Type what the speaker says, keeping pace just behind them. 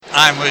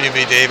I'm William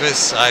E.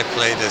 Davis. I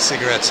play the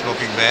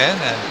cigarette-smoking man,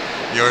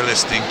 and you're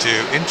listening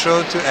to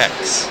Intro to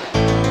X.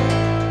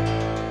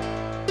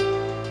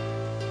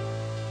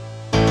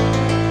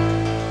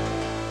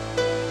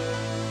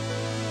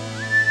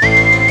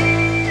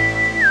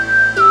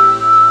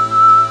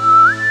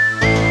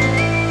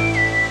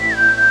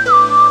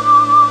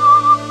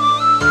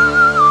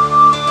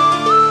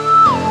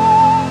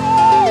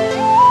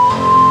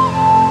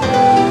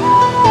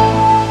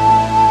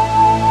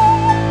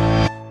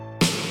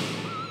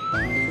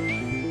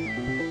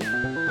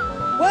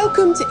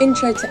 Welcome to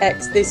Intro to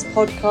X. This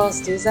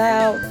podcast is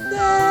out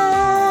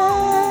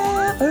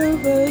there over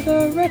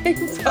the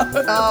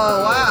rainbow.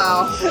 Oh,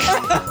 wow.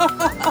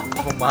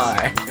 Oh,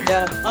 my.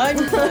 Yeah, I'm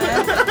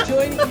Claire.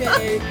 Joining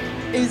me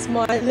is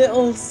my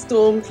little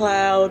storm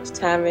cloud,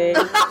 Tammy,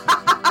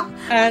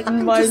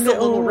 and my Just a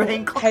little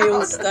rain cloud.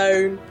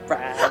 hailstone,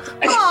 Brad.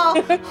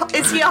 Oh,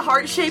 is he a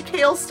heart-shaped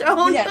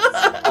hailstone? Yes,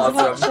 Awesome.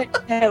 heart-shaped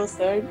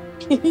hailstone.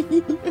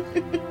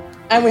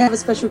 And we have a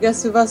special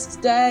guest with us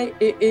today.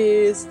 It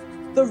is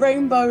the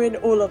rainbow in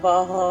all of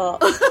our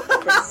hearts.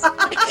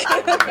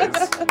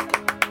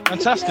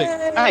 Fantastic.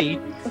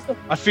 Yay.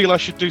 I feel I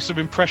should do some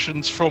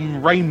impressions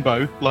from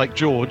Rainbow, like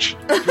George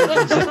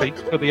and Zippy,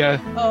 for the.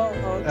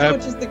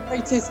 George is the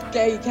greatest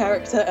gay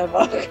character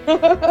ever.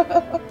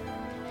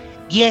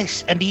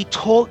 Yes, and he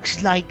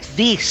talks like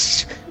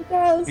this.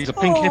 Yes. He's a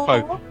pink Aw.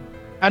 hippo.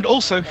 And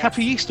also,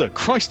 Happy Easter!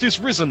 Christ is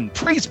risen!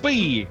 Praise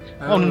be!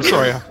 Oh, I'm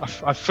sorry,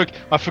 I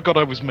forgot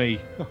I was me.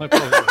 I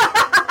apologize.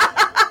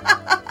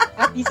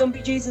 Happy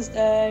Zombie Jesus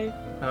Day.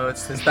 Oh,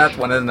 it's that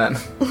one, isn't it?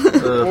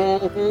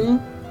 Ugh,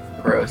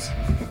 Mm-hmm. gross.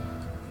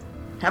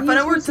 Have fun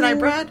at work tonight,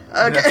 Brad.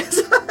 Okay.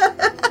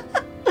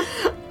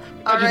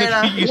 All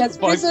right. He has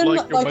risen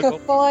like a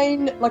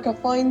fine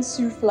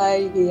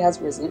souffle. He has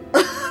risen.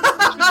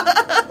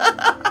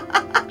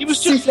 He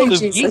was just Souffle full of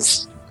Jesus.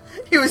 yeast.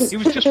 He was. He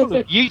was just full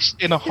of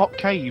yeast in a hot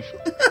cave.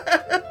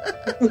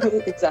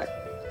 Exactly.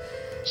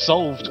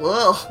 Solved.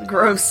 Whoa,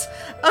 gross.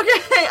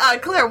 Okay,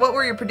 Claire, what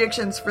were your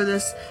predictions for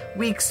this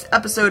week's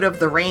episode of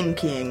The Rain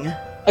King?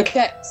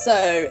 Okay,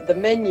 so the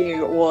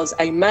menu was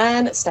a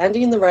man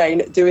standing in the rain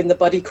doing the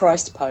Buddy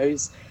Christ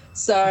pose.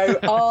 So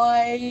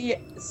I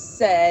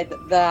said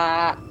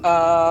that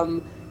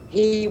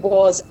he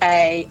was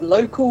a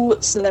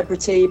local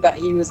celebrity, but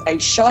he was a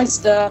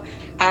shyster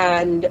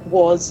and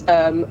was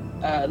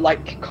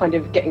kind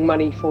of getting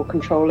money for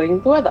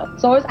controlling the weather.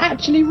 So I was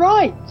actually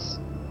right.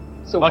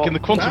 Like in the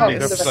Quantum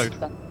Leap episode.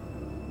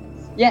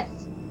 Yes.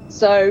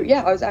 So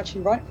yeah, I was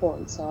actually right for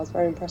once. So I was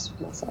very impressed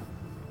with myself.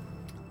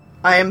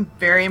 I am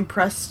very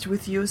impressed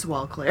with you as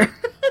well, Claire.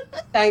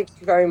 Thank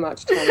you very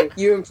much, Tommy.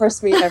 You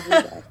impress me every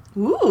day.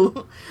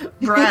 Ooh.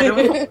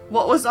 Brad,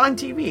 what was on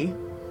TV?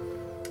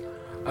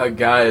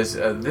 Guys,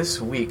 this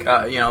week,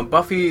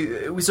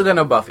 Buffy, we still got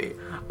no Buffy.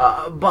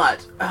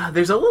 But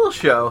there's a little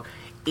show.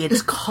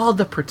 It's called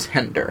The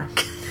Pretender.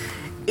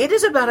 It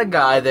is about a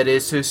guy that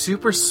is so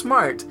super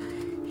smart,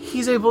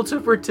 he's able to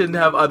pretend to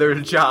have other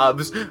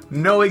jobs.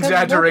 No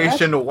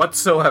exaggeration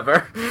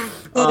whatsoever.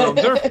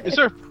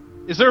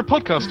 Is there a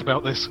podcast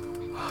about this?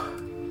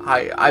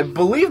 I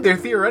believe there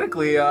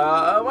theoretically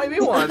might be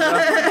one.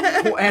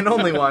 And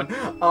only one.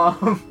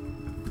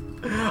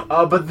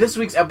 But this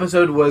week's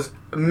episode was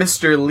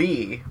Mr.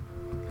 Lee.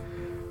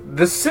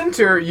 The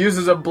center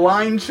uses a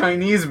blind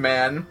Chinese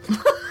man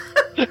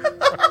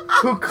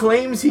who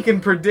claims he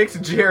can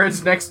predict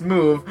Jared's next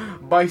move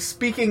by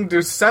speaking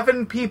to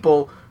 7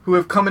 people who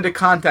have come into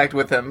contact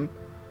with him.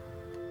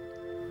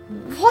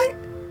 What?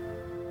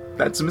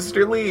 That's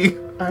Mr. Lee.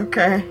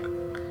 Okay.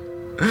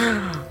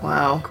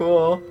 Wow.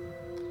 Cool.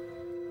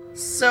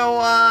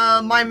 So,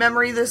 my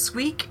memory this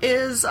week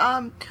is,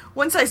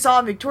 once I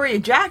saw Victoria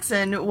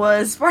Jackson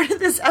was part of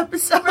this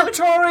episode.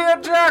 Victoria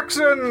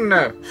Jackson!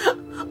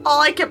 All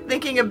I kept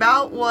thinking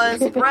about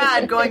was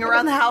Brad going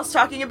around the house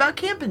talking about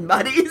camping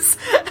buddies.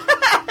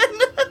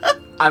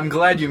 I'm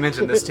glad you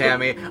mentioned this,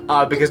 Tammy,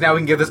 because now we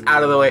can get this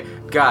out of the way.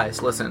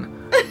 Guys, listen.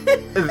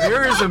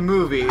 There is a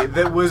movie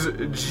that was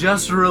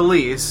just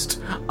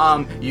released.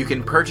 You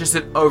can purchase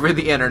it over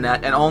the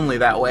internet, and only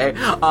that way.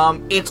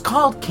 It's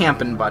called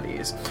Campin'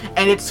 Buddies,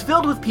 and it's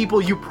filled with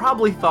people you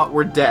probably thought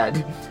were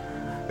dead.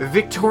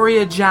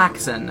 Victoria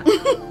Jackson,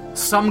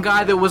 some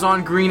guy that was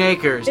on Green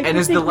Acres, and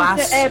is the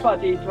last. The Air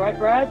Buddies, right,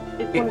 Brad?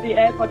 It's one of the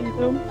Air Buddies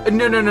films.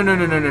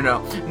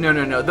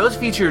 No. Those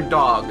feature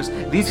dogs.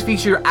 These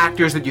feature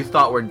actors that you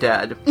thought were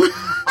dead.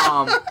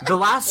 The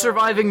last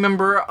surviving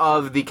member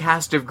of the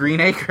cast of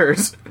Green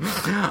Acres,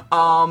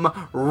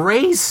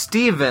 Ray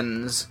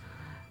Stevens,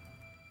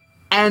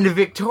 and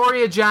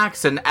Victoria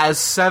Jackson as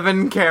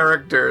 7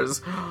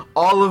 characters,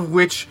 all of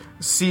which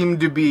seem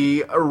to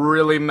be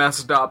really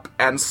messed up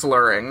and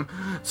slurring.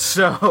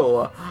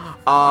 So,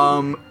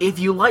 if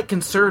you like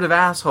conservative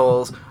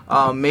assholes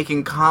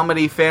making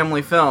comedy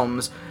family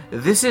films,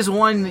 this is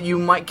one that you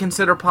might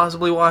consider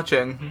possibly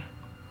watching.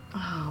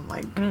 Oh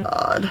my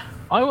god.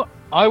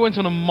 I went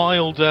on a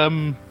mild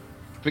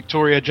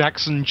Victoria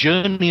Jackson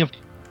journey of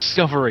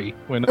discovery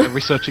when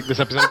researching this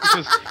episode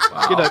because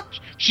you know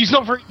she's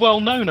not very well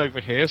known over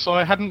here, so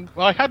I hadn't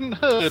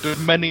heard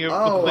of many of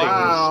the things.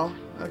 Wow.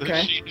 Okay.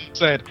 That she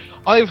said.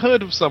 I've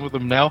heard of some of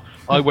them now.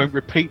 I won't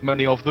repeat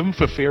many of them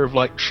for fear of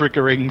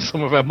triggering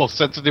some of our more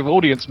sensitive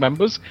audience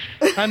members,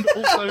 and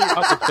also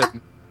other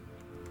things.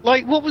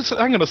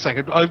 Hang on a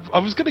second. I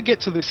was going to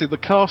get to this in the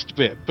cast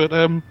bit, but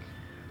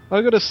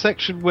I got a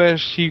section where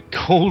she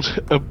called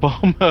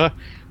Obama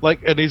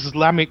an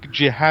Islamic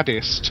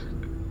jihadist.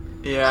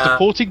 Yeah.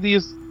 Supporting the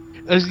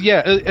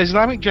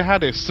Islamic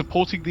jihadist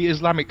supporting the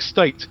Islamic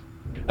State,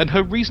 and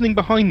her reasoning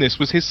behind this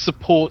was his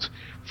support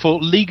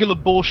for legal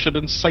abortion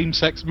and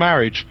same-sex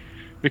marriage,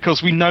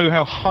 because we know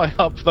how high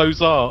up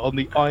those are on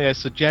the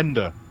IS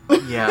agenda.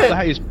 Yeah.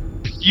 That is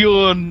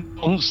pure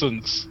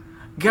nonsense.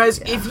 Guys,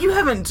 if you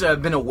haven't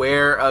been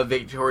aware of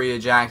Victoria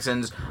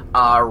Jackson's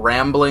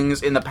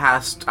ramblings in the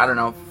past, I don't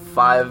know,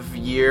 5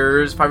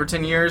 or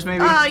 10 years,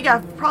 maybe? Around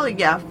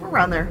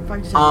there,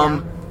 5 to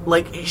 10.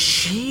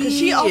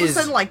 She all of a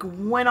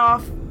sudden went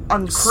off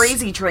on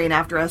crazy train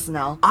after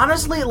SNL.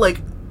 Honestly,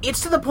 it's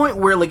to the point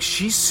where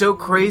she's so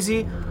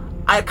crazy.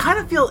 I kind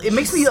of feel it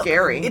makes me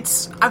scary.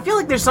 I feel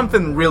like there's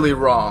something really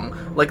wrong.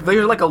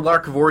 There's a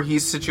Lark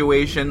Voorhees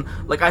situation.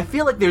 I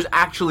feel like there's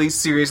actually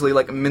seriously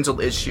mental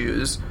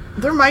issues.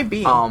 There might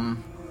be. But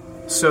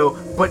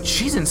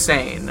she's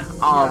insane.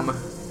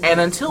 And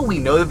until we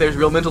know that there's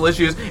real mental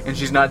issues and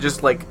she's not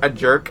just a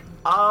jerk,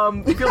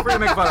 feel free to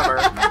make fun of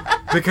her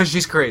because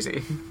she's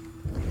crazy.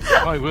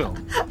 I will.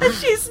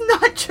 She's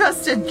not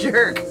just a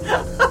jerk.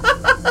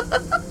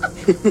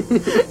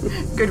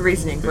 Good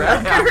reasoning,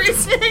 Brad. Yeah. Good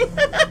reasoning.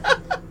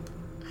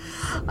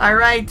 All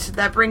right,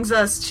 that brings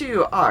us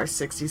to our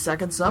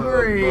 60-second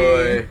summary.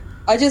 Oh boy.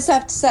 I just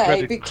have to say,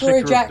 Credit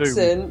Victoria clicker of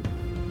Jackson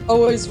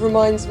always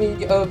reminds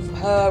me of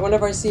her.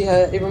 Whenever I see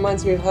her, it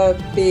reminds me of her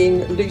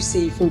being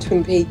Lucy from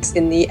Twin Peaks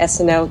in the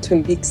SNL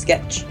Twin Peaks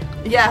sketch.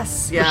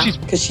 Yes, yeah.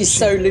 Because she's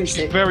so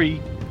Lucy.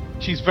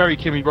 She's very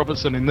Kimmy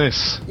Robertson in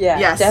this. Yeah,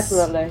 Yes.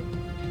 definitely.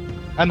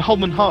 And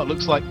Holman Hart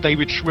looks like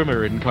David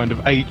Schwimmer in kind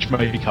of age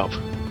makeup.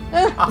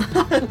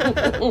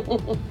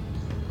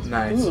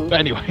 Nice. But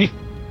anyway.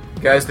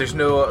 Guys, there's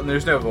no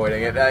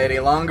avoiding it any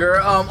longer.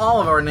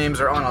 All of our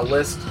names are on a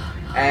list,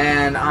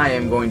 and I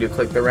am going to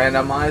click the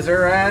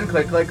randomizer and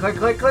click.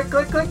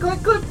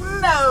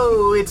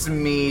 No, it's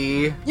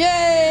me.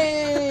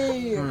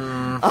 Yay!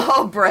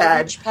 Oh,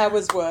 Brad. Which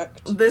powers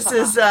worked. This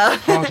is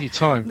Party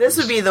time. this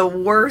would be the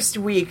worst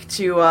week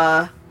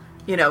to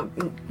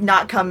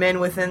not come in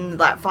within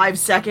that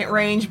 5-second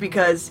range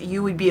because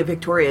you would be a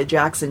Victoria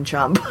Jackson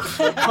chump.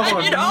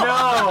 Oh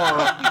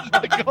no!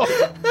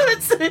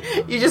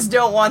 You just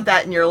don't want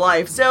that in your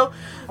life. So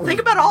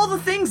think about all the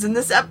things in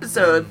this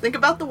episode. Think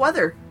about the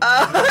weather.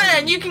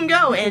 And you can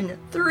go in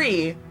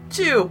 3,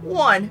 2,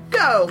 1,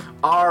 go!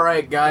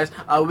 Alright, guys,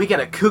 we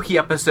got a kooky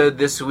episode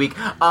this week.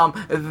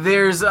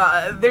 There's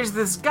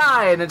this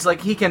guy, and it's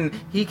he can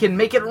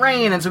make it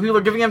rain, and so people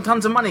are giving him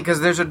tons of money because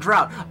there's a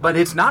drought. But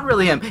it's not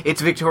really him.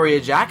 It's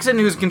Victoria Jackson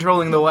who's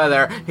controlling the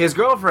weather. His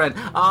girlfriend.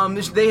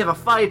 They have a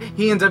fight.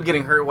 He ends up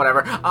getting hurt.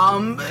 Whatever.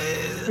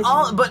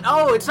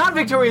 It's not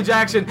Victoria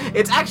Jackson.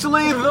 It's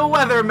actually the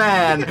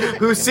weatherman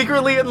who's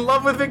secretly in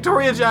love with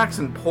Victoria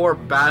Jackson. Poor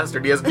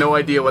bastard. He has no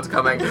idea what's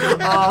coming.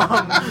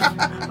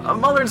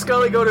 Mulder and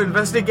Scully go to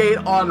investigate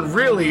on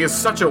really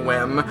such a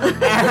whim,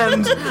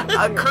 and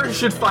Kurt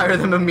should fire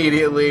them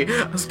immediately.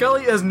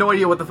 Scully has no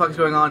idea what the fuck's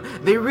going on.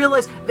 They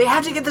realize they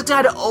have to get this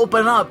guy to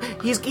open up.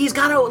 He's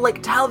got to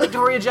tell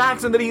Victoria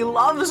Jackson that he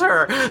loves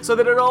her, so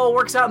that it all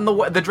works out and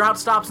the drought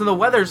stops and the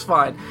weather's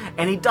fine.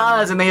 And he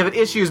does, and they have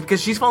issues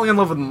because she's falling in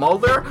love with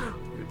Mulder.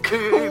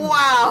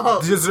 Wow!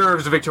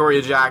 Deserves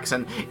Victoria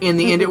Jackson. In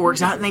the end, it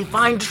works out, and they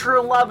find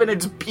true love, and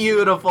it's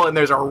beautiful, and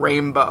there's a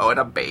rainbow and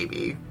a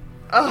baby.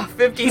 Oh,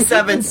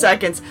 57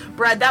 seconds.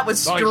 Brad, that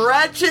was Nice.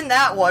 Stretching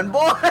that one,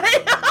 boy.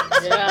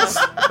 Yeah.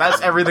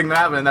 That's everything that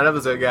happened in that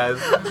episode, guys.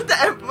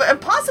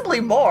 And possibly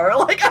more.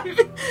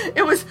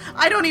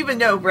 I don't even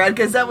know, Brad,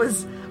 because I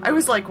was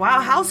like,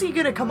 wow, how's he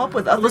going to come up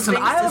with other Listen,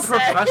 things I am to a say?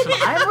 professional.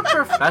 I am a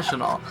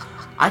professional.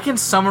 I can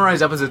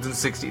summarize episodes in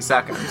 60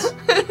 seconds.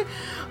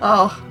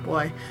 Oh,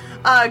 boy.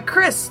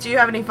 Chris, do you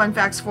have any fun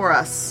facts for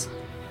us?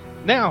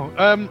 Now,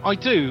 I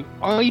do.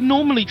 I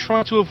normally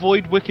try to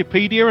avoid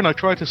Wikipedia, and I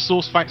try to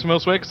source facts from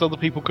elsewhere because other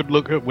people could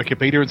look at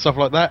Wikipedia and stuff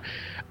like that.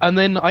 And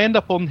then I end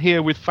up on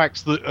here with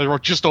facts that are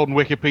just on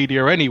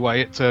Wikipedia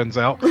anyway, it turns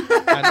out.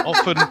 And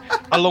often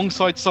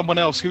alongside someone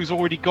else who's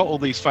already got all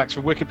these facts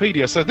from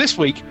Wikipedia. So this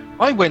week,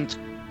 I went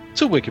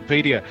to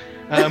Wikipedia.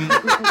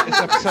 This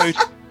episode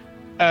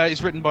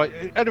is written by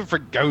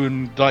Edward Go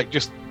and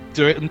just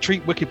do it and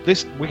treat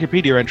this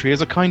Wikipedia entry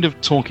as a kind of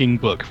talking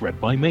book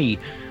read by me.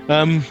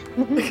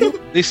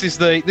 This is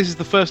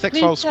the first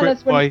X-Files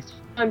script by.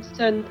 Time to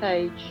turn the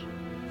page.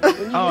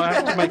 I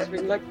have to make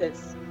Something like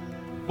this.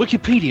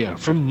 Wikipedia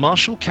from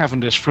Marshall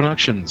Cavendish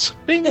Productions.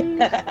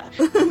 Bing. I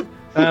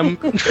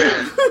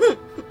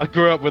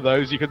grew up with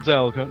those, you can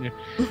tell, can't you?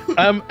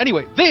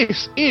 Anyway,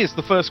 this is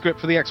the first script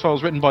for the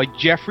X-Files written by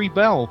Jeffrey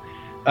Bell.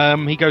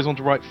 He goes on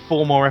to write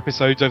 4 more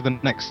episodes over the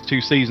next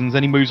 2 seasons.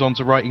 Then he moves on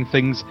to writing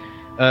things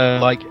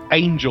like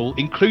Angel,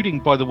 including,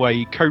 by the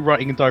way,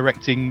 co-writing and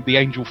directing the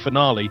Angel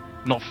finale,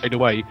 Not Fade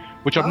Away,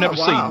 which I've never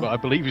seen, but I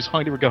believe is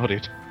highly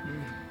regarded.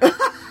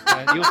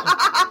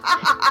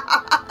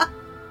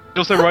 He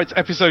also writes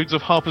episodes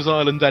of Harper's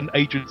Island and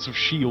Agents of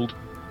S.H.I.E.L.D.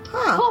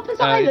 Harper's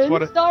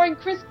Island, starring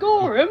Chris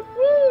Gorham.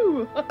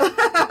 Woo!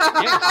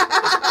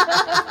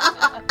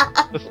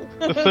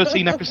 The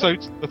 13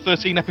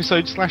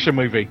 episode slasher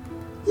movie.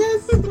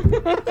 Yes.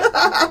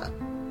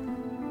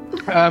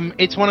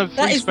 It's one of 3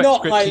 That is spec not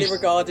scripts highly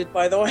regarded,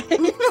 by the way.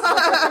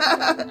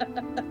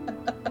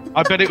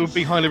 I bet it would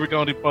be highly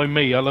regarded by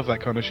me. I love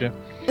that kind of shit.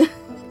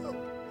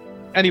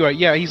 Anyway,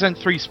 yeah, he sent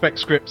 3 spec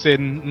scripts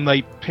in, and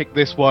they picked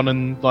this one,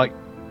 and like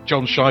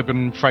John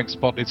Scheiben, Frank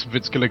Spotlitz, and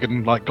Vince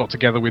Gilligan got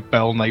together with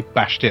Bell, and they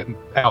bashed it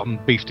out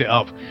and beefed it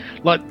up.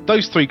 Like,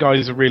 those 3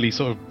 guys are really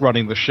sort of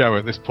running the show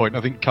at this point.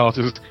 I think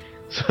Carter's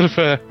sort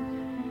of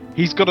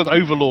he's got an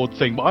overlord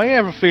thing, but I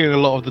have a feeling a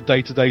lot of the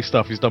day-to-day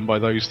stuff is done by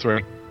those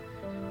 3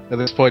 at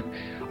this point.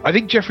 I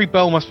think Jeffrey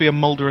Bell must be a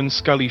Mulder and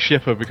Scully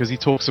shipper, because he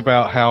talks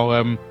about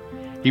how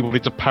he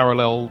wanted to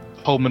parallel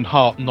Holman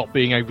Hart not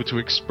being able to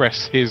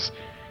express his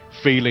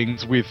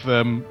feelings with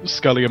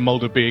Scully and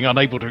Mulder being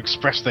unable to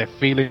express their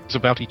feelings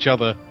about each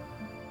other.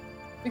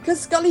 Because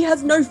Scully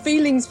has no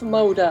feelings for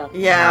Mulder.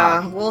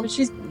 Yeah, well,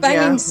 She's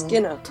banging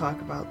Skinner. We'll talk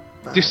about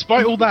that.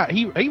 Despite all that,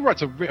 he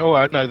writes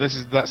no,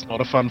 that's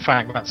not a fun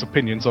fact. That's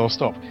opinion, so I'll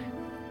stop.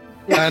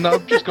 And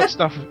I've just got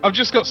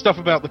stuff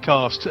about the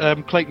cast.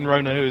 Clayton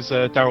Rona is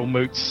Daryl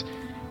Moots.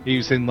 He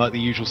was in like the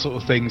usual sort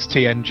of things,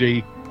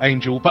 TNG,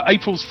 Angel, but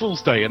April's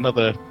Fool's Day,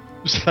 another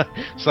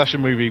slasher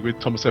movie with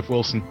Thomas F.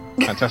 Wilson.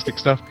 Fantastic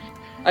stuff.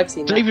 I've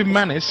seen David that.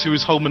 Manis, who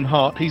is Holman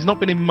Hart, he's not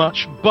been in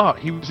much, but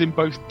he was in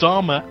both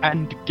Dharma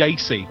and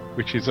Gacy,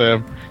 which is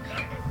a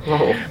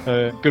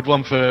good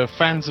one for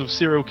fans of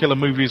serial killer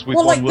movies with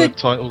one-word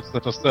titles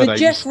that are surnames.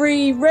 The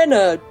Jeffrey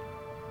Renner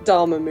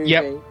Dharma movie.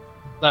 Yep,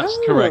 that's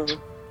correct.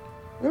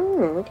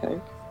 Oh, okay.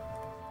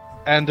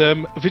 And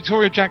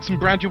Victoria Jackson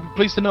Brad, you'll be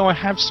pleased to know I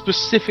have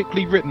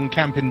specifically written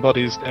Camping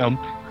Buddies down,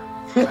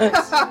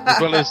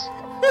 as well as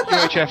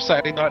UHF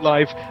Saturday Night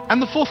Live,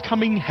 and the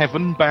forthcoming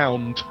Heaven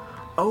Bound.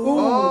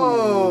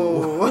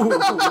 Oh!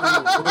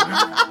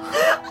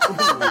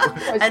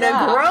 And a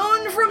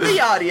groan from the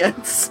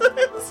audience.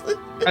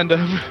 And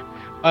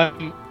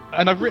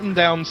I've written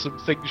down some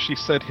things she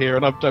said here,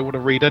 and I don't want to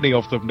read any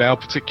of them now,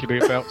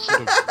 particularly about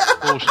sort of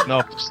abortion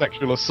after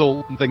sexual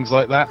assault and things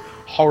like that.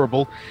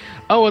 Horrible.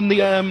 Oh, and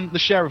the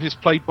sheriff is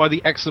played by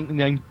the excellently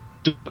named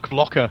Dirk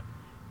Blocker.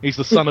 He's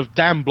the son of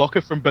Dan Blocker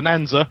from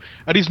Bonanza,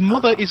 and his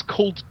mother is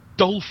called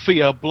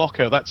Dolphia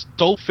Blocker. That's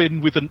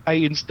dolphin with an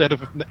A instead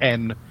of an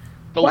N.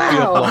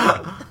 Dolphia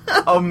Blocker.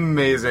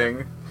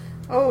 Amazing.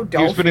 Oh,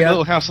 Dolphia. He's been in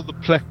Little House on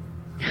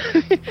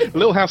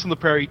the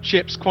Prairie,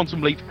 Chips,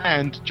 Quantum Leap,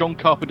 and John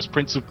Carpenter's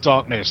Prince of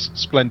Darkness.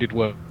 Splendid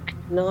work.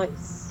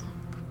 Nice.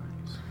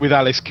 With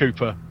Alice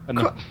Cooper. And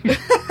a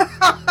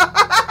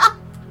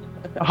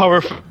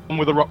horror film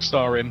with a rock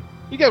star in.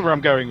 You get where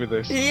I'm going with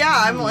this.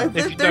 Yeah,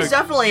 there's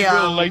definitely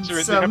later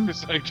in the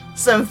episode.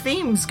 Some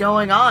themes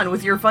going on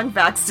with your fun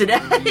facts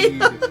today.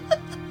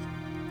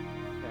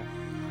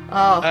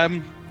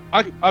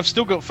 I've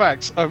still got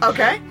facts.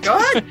 Okay, go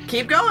ahead.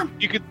 Keep going.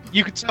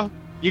 You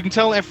could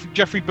tell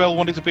Jeffrey Bell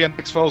wanted to be an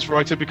X-Files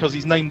writer because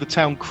he's named the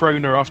town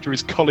Kroner after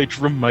his college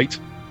roommate.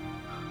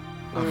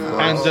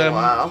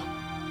 Wow.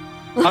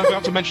 I'm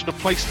about to mention a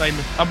place name.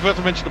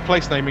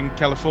 In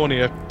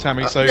California,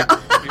 Tammy. So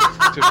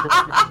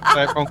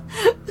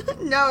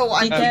no,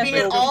 I'm keeping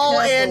it all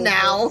in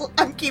now.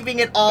 I'm keeping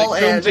it all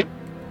in.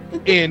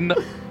 In,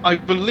 I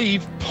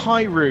believe,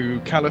 Piru,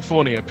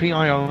 California.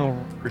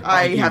 P-I-R.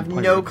 I have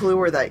no clue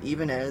where that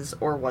even is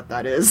or what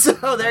that is.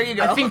 So there you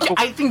go.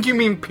 I think you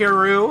mean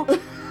Peru.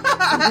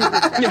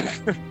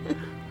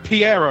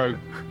 Piero.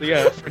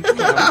 Yeah.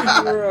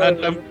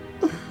 And,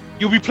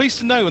 you'll be pleased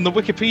to know in the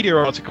Wikipedia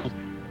article,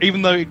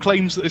 even though it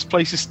claims that this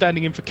place is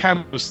standing in for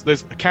Kansas,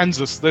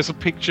 there's a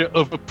picture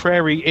of a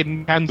prairie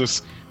in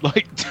Kansas,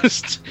 like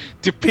just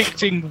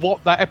depicting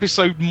what that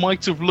episode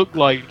might have looked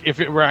like if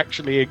it were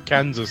actually in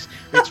Kansas.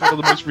 It's one of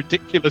the most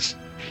ridiculous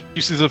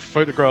uses of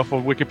photograph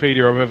on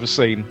Wikipedia I've ever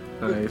seen.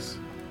 Nice.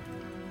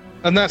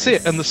 And that's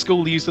it. And the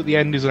school used at the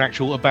end is an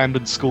actual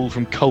abandoned school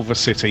from Culver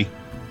City.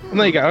 And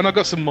there you go. And I've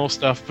got some more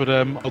stuff, but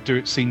I'll do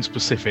it scene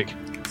specific.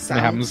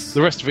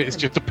 The rest of it is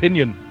just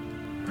opinion.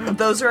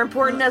 Those are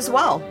important as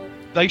well.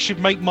 They should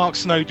make Mark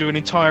Snow do an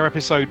entire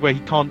episode where he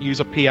can't use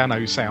a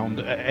piano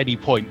sound at any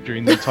point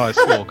during the entire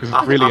score, because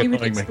it's really annoying me.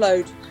 He would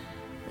explode.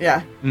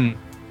 Yeah.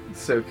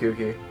 So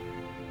kooky.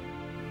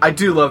 I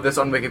do love this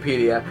on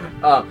Wikipedia.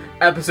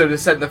 Episode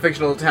is set in the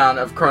fictional town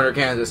of Kroner,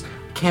 Kansas.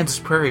 Kansas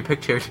Prairie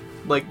pictured.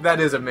 Like, that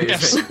is amazing.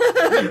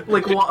 Yes.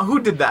 Like, who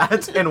did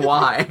that and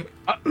why?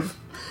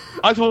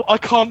 I thought, I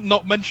can't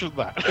not mention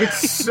that.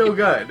 It's so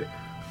good.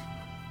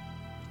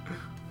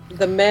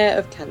 The mayor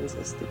of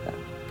Kansas did that.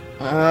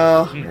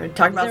 Oh, we're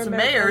talking about some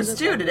mayors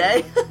too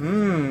today.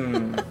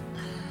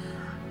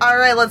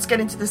 Alright, let's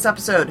get into this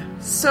episode.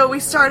 So we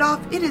start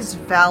off, it is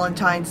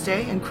Valentine's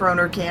Day in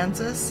Kroner,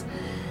 Kansas.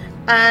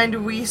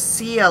 And we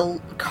see a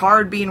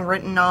card being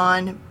written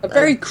on. A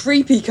very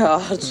creepy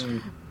card.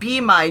 Be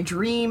my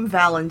dream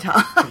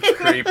Valentine.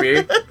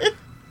 Creepy.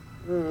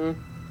 Now, you're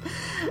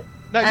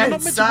not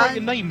meant to signed- write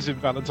your names in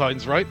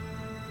Valentine's, right?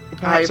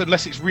 Perhaps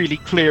unless it's really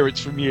clear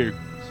it's from you.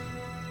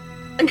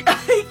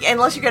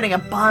 Unless you're getting a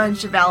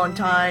bunch of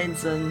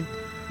Valentines and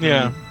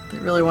Yeah. they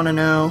really want to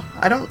know.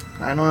 I don't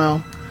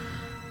know.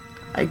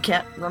 I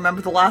can't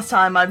remember the last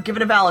time I've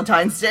given a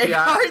Valentine's Day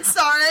card,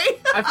 sorry.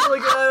 I feel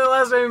like the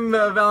last time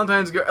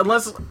Valentine's...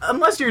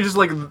 Unless you're just,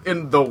 like,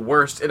 in the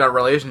worst in a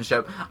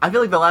relationship, I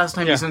feel like the last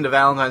time you send a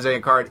Valentine's Day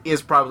card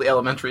is probably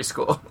elementary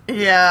school.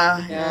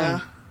 Yeah.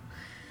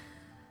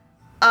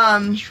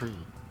 True.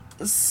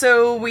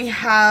 So we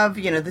have,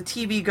 the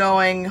TV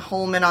going,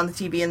 Holman on the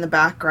TV in the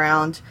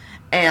background,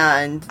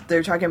 and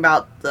they're talking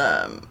about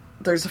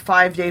there's a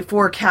 5-day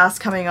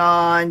forecast coming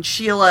on.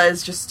 Sheila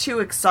is just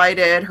too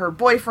excited. Her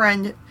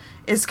boyfriend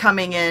is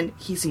coming in.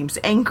 He seems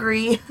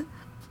angry.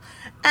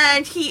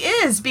 And he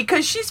is,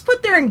 because she's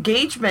put their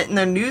engagement in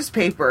the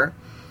newspaper.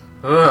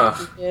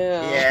 Ugh.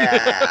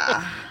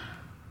 Yeah.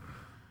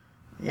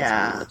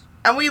 Yeah.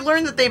 And we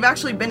learned that they've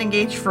actually been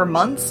engaged for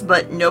months,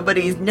 but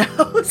nobody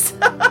knows.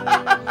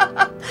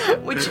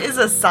 Which is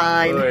a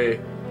sign. Oy.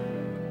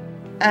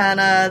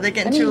 And they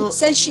get And into... he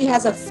says she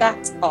has a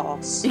fat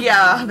ass.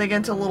 Yeah, they get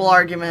into a little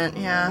argument.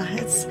 Yeah,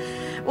 it's...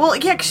 Well,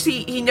 yeah, 'cause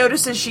he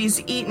notices she's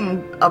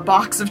eaten a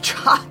box of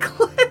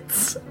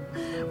chocolates.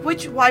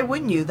 Which, why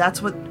wouldn't you?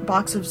 That's what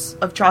boxes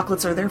of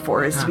chocolates are there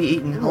for, is to be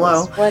eaten.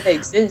 Hello? That's why they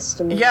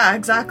exist. I mean, Yeah,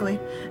 exactly.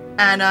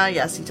 And,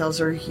 yes, he tells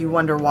her, you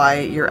wonder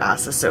why your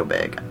ass is so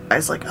big. I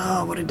was like,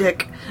 oh, what a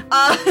dick.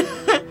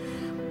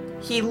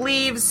 He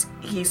leaves,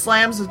 he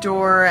slams the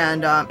door,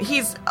 and,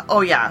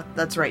 oh yeah,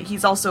 that's right.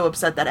 He's also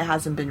upset that it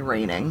hasn't been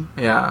raining.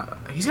 Yeah.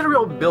 He's got a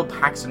real Bill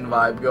Paxton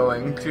vibe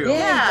going, too.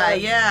 Yeah.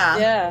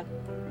 Yeah.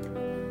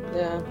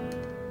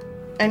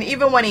 And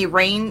even when he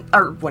leaves,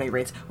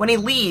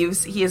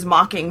 he is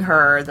mocking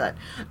her that,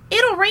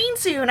 it'll rain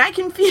soon, I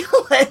can feel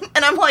it.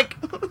 And I'm like,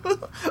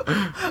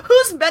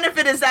 whose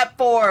benefit is that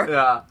for?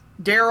 Yeah.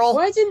 Daryl?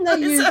 Why didn't they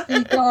use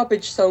the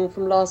garbage song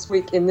from last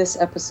week in this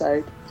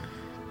episode?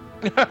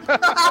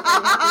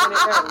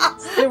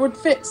 It would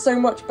fit so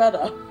much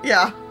better.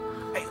 Yeah.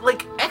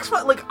 Like,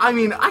 X-Files, I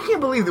can't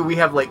believe that we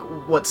have,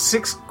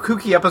 6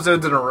 kooky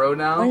episodes in a row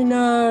now? I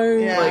know.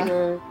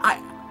 Yeah.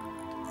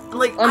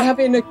 I'm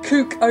having a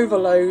kook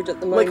overload at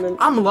the moment.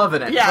 I'm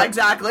loving it. Yeah,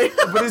 exactly.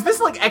 But is this,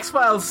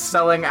 X-Files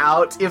selling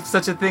out, if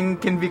such a thing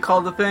can be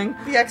called a thing?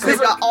 Yeah, because they've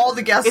got all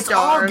the guest It's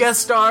stars. all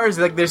guest stars,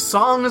 there's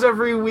songs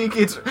every week,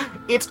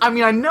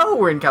 I know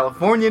we're in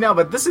California now,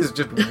 but this is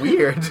just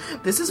weird.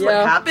 This is what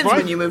happens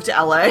when you move to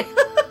LA.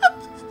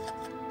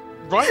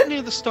 Right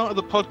near the start of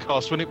the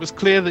podcast, when it was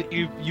clear that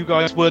you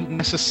guys weren't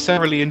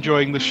necessarily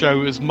enjoying the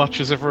show as much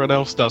as everyone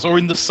else does, or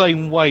in the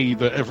same way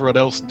that everyone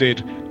else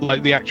did,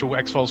 like the actual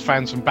X-Files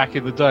fans from back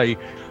in the day,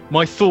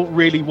 my thought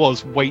really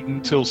was wait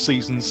until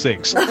season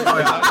 6. I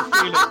had a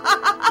feeling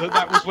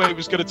that was where it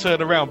was going to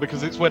turn around,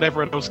 because it's when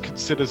everyone else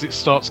considers it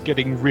starts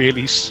getting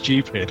really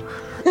stupid.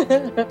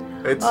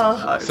 It's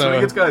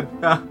good.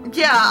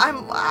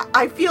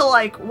 I feel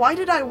like, why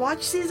did I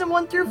watch season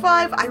 1 through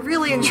 5? I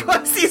really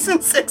enjoy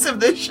season 6 of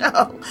this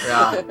show.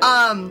 Yeah.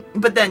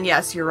 But then,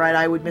 yes, you're right,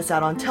 I would miss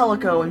out on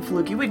Teleco and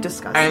Fluky. We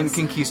discussed And this.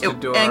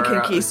 Conquistador. And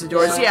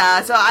Conquistadors,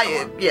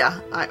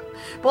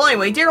 Well,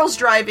 anyway, Daryl's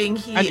driving,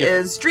 he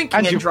is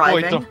drinking and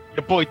driving.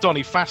 Your boy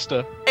Donnie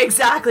Faster.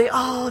 Exactly.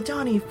 Oh,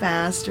 Donnie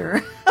Faster.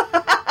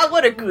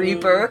 What a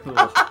creeper.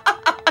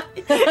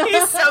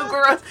 He's so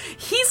gross.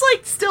 He's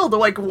still the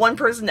one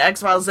person in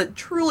X-Files that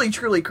truly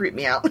creeped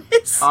me out.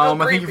 It's so I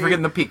creepy. think you're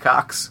forgetting the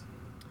peacocks.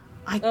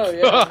 Oh,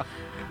 yeah.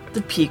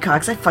 The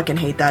peacocks. I fucking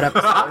hate that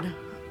episode.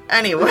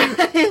 Anyway,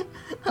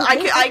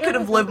 I could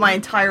have lived my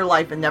entire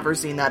life and never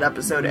seen that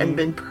episode and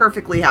been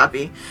perfectly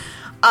happy.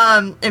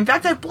 In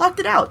fact, I've blocked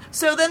it out.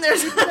 So then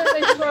there's...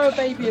 They throw a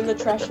baby in the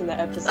trash in that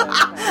episode.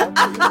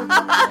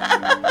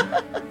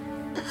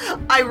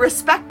 I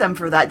respect them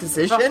for that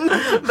decision,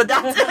 but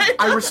that's it.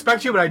 I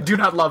respect you, but I do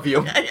not love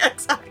you. Yeah,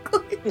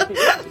 exactly.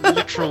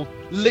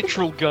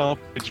 literal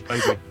garbage,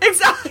 baby.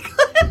 Exactly.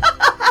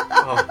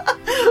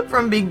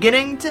 From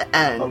beginning to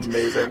end.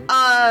 Amazing.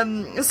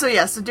 So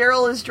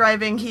Daryl is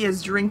driving. He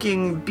is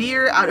drinking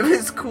beer out of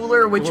his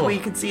cooler, which we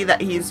can see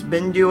that he's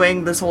been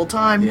doing this whole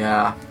time.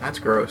 Yeah, that's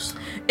gross.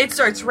 It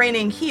starts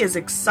raining. He is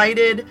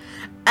excited.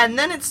 And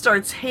then it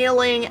starts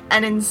hailing,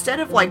 and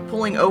instead of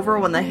pulling over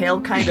when the hail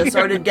kind of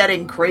started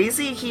getting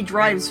crazy, he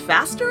drives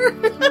faster.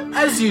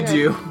 As you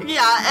do.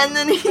 Yeah, and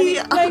then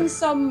he's playing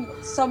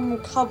some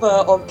cover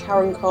of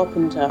Karen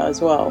Carpenter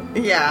as well.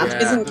 Yeah. Which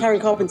isn't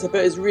Karen Carpenter,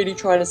 but is really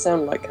trying to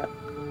sound like her.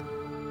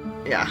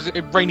 Yeah. Is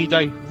it rainy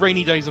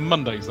days and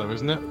Mondays though,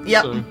 isn't it?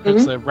 Yep. So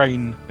it's their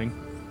rain thing.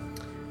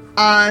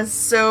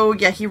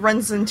 He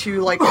runs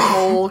into a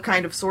hole,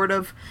 kind of, sort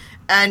of,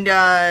 and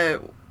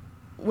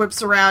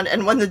whips around,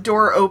 and when the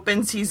door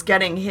opens, he's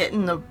getting hit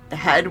in the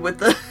head with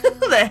the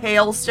the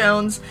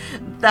hailstones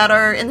that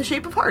are in the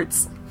shape of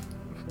hearts.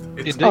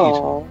 Indeed.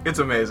 Oh. It's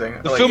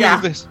amazing. The Like, filming yeah.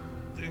 of this,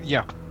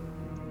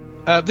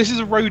 this is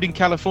a road in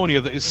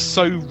California that is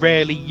so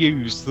rarely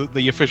used that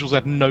the officials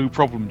had no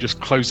problem just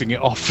closing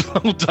it off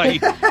all day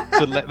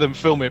to let them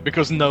film it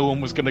because no one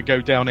was going to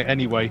go down it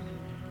anyway.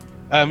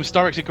 It's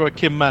directed by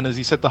Kim Manners.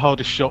 He said the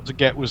hardest shot to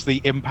get was the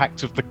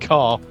impact of the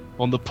car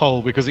on the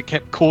pole because it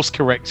kept course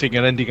correcting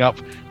and ending up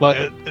like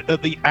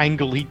at the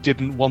angle he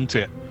didn't want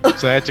it.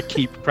 So they had to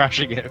keep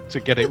crashing it to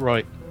get it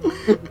right.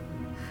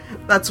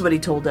 That's what he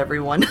told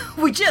everyone.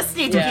 We just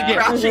need to Yeah. keep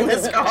crashing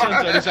this Turns out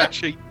car. it's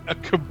actually a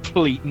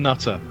complete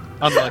nutter,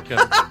 unlike a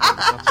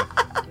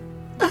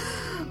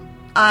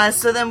nutter.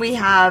 So then we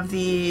have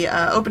the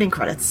opening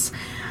credits.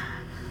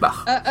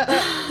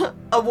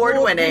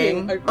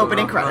 Award-winning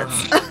opening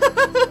credits.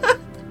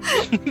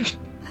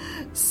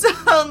 So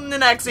in the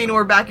next scene,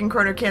 we're back in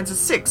Kroner, Kansas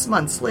 6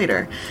 months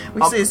later.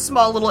 We see a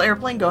small little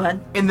airplane. Go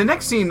ahead. In the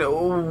next scene,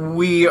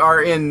 we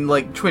are in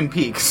like Twin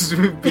Peaks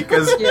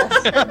because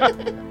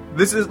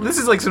this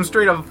is like some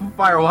straight up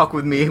Fire Walk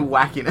with Me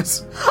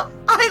wackiness.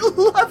 I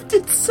loved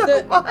it so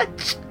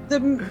much.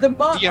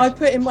 I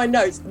put in my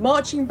notes,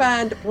 marching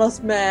band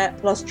plus mayor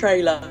plus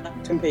trailer,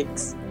 Twin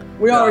Peaks.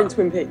 We are in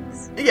Twin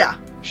Peaks. Yeah.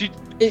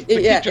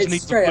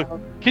 It's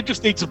Kid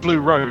just needs a blue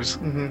rose.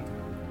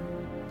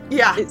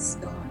 Yeah. It's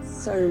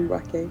so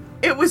wacky.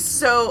 It was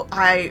so.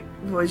 I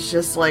was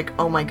just like,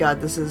 oh my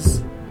god, this is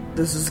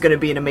going to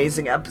be an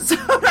amazing episode.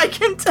 I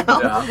can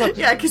tell.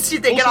 Yeah, because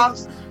they get off.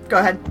 Go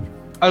ahead.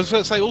 I was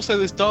going to say, also,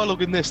 there's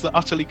dialogue in this that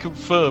utterly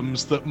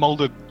confirms that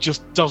Mulder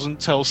just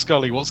doesn't tell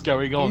Scully what's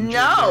going on during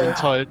the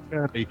entire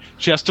journey.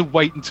 She has to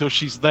wait until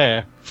she's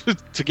there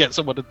to get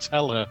someone to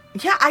tell her.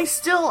 Yeah,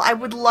 I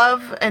would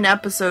love an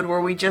episode where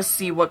we just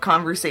see what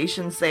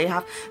conversations they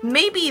have.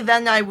 Maybe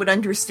then I would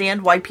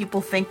understand why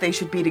people think they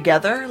should be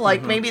together.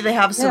 Like, maybe they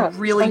have some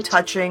really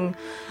touching,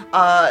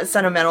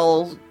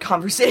 sentimental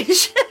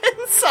conversations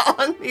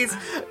on these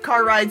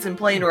car rides and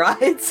plane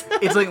rides.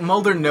 It's like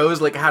Mulder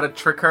knows like how to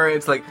trick her.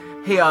 It's like,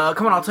 hey,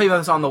 come on, I'll tell you about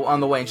this on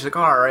the way. And she's like,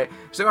 all right.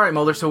 She's like, all right,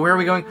 Mulder, so where are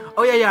we going?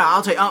 Oh, yeah,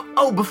 I'll tell you.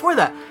 Oh, before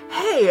that,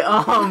 hey,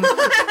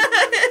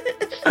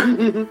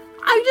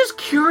 I'm just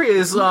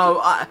curious, did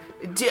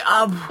you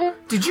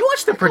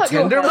watch The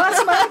Pretender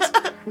last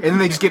night? And then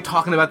they just get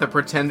talking about The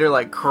Pretender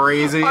like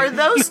crazy. Are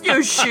those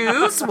new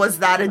shoes? Was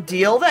that a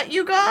deal that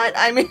you got?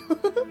 I mean,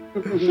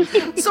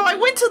 so I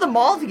went to the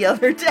mall the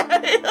other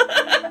day.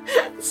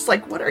 It's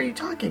like, what are you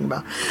talking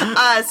about?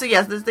 So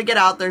yes, they get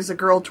out, there's a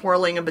girl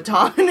twirling a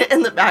baton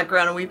in the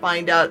background, and we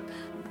find out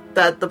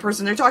that the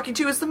person they're talking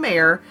to is the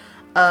mayor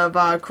of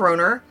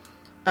Kroner,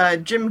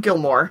 Jim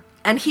Gilmore.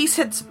 And he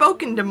had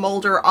spoken to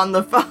Mulder on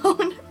the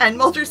phone, and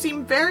Mulder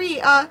seemed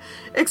very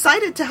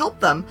excited to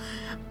help them.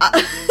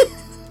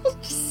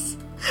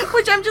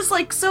 Which I'm just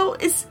like, so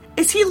is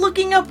he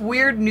looking up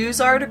weird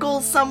news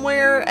articles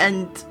somewhere?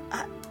 And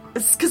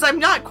because I'm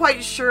not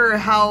quite sure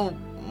how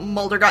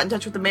Mulder got in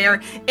touch with the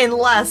mayor,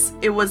 unless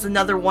it was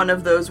another one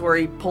of those where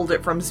he pulled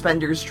it from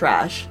Spender's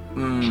trash.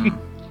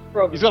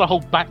 He's got a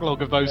whole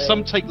backlog of those.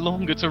 Some take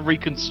longer to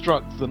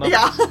reconstruct than others.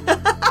 Yeah.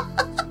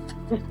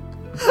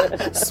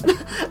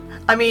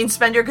 I mean,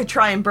 Spender could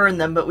try and burn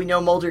them, but we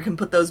know Mulder can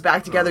put those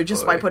back together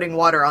just by putting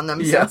water on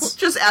them. Yes. So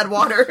just add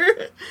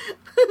water.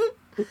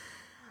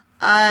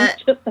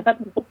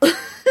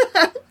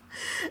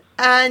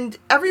 And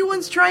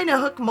everyone's trying to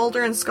hook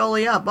Mulder and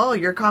Scully up. Oh,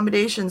 your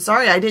accommodation.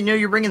 Sorry, I didn't know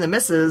you were bringing the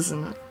missus.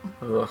 And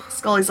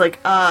Scully's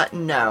like,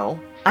 no.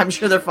 I'm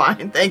sure they're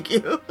fine. Thank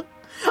you.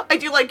 I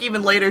do like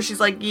even later, she's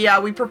like, yeah,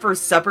 we prefer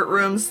separate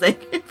rooms.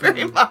 Thank you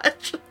very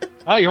much.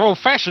 Oh, you're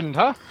old-fashioned,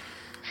 huh?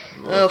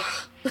 Ugh.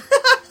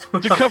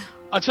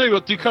 I tell you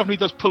what, Duchovny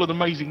does pull an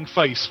amazing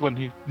face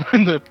when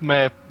the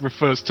mayor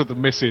refers to the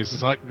missus.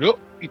 It's like, oh,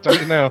 you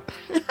don't know.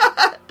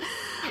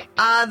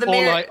 The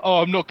mayor... like,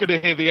 oh, I'm not going to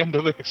hear the end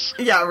of this.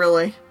 Yeah,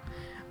 really.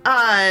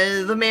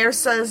 The mayor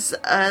says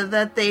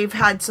that they've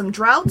had some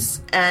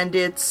droughts, and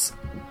it's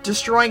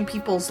destroying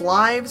people's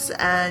lives,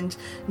 and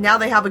now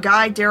they have a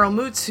guy, Daryl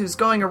Moots, who's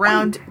going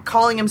around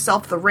calling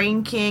himself the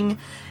Rain King,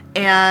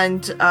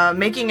 and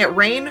making it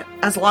rain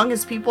as long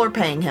as people are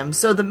paying him.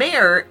 So the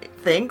mayor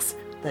thinks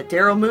that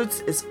Daryl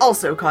Moots is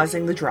also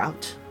causing the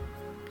drought.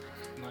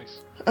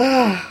 Nice.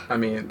 I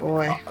mean,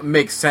 Boy.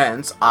 Makes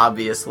sense,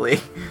 obviously.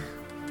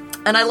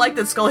 And I like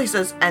that Scully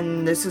says,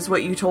 and this is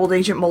what you told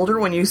Agent Mulder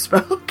when you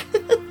spoke?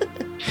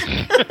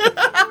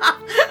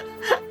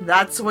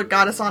 That's what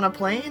got us on a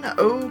plane?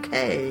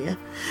 Okay.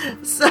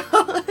 So,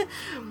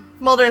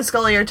 Mulder and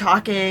Scully are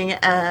talking,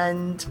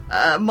 and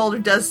Mulder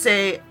does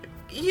say,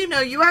 you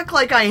know, you act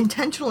like I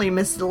intentionally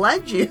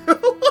misled you.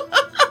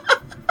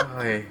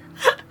 Oy.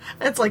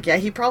 It's like, yeah,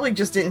 he probably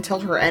just didn't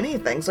tell her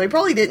anything, so he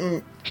probably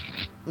didn't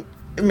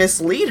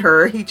mislead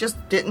her, he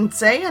just didn't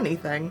say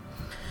anything.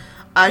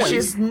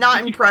 She's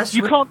not impressed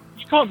you with... You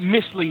can't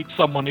mislead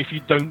someone if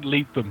you don't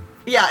lead them.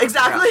 Yeah,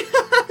 exactly.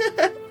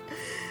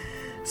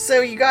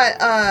 So you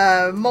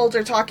got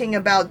Mulder talking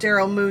about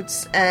Daryl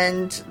Moots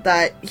and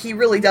that he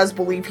really does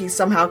believe he's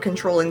somehow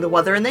controlling the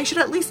weather, and they should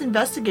at least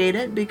investigate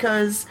it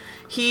because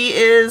he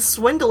is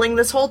swindling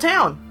this whole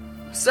town.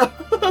 So,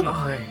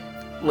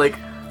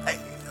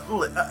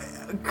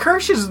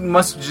 Kirsch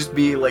must just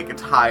be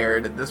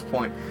tired at this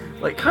point.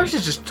 Kirsch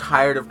is just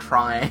tired of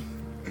trying.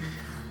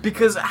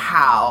 Because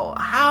how?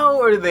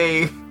 How are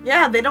they?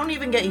 Yeah, they don't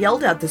even get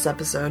yelled at this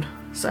episode.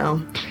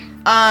 So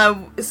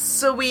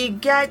we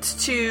get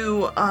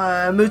to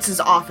Moots'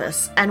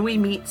 office, and we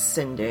meet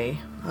Cindy.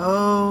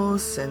 Oh,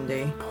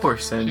 Cindy. Poor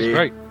Cindy. She's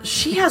great.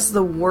 She has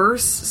the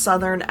worst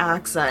southern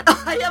accent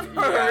I have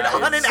heard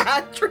on an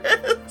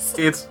actress.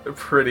 It's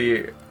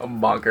pretty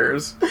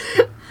bonkers.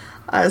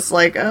 I was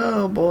like,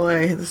 oh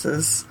boy, this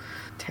is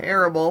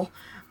terrible.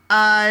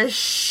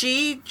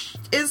 She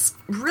is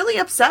really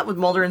upset with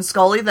Mulder and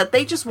Scully that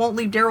they just won't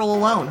leave Daryl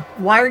alone.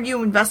 Why are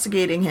you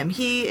investigating him?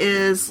 He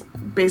is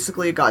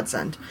basically a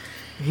godsend.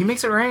 He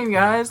makes it rain,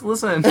 guys.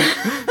 Listen.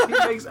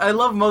 I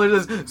love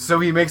Mulder says, so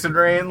he makes it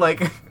rain.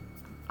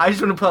 I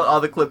just want to put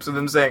all the clips of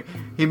them saying,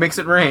 he makes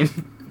it rain.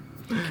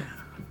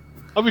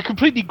 We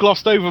completely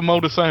glossed over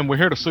Mulder saying, we're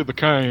here to see the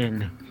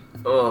king.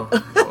 Oh.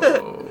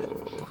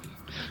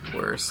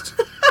 Worst.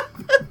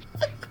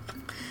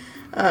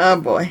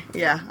 Oh boy,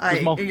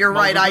 yeah, you're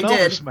right, I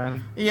did.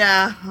 Man.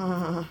 Yeah,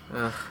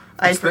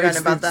 I'd forgotten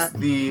about that.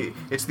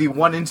 It's the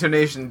one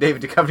intonation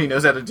David Duchovny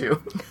knows how to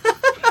do.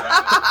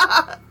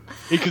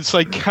 He could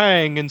say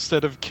Kang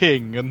instead of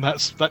King, and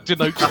that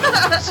denotes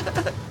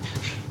it.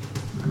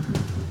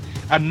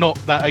 And not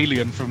that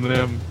alien from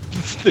the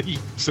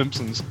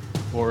Simpsons,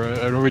 or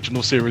an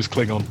original series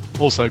Klingon.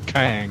 Also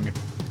Kang.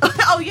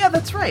 Oh yeah,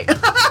 that's right.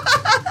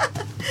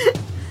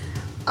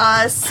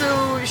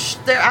 So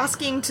they're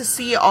asking to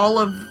see all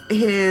of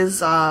his,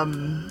 They're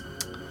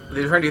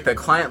trying to get the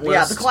client list.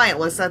 Yeah, the client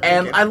list.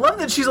 And I love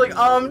that she's like,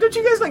 don't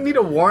you guys need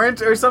a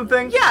warrant or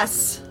something?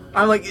 Yes.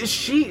 I'm like, is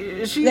she?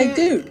 They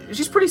do.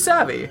 She's pretty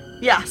savvy.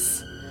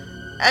 Yes.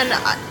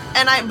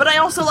 But I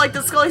also like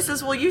that Scully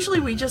says, well, usually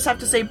we just have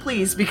to say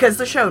please because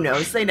the show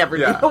knows they never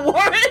need a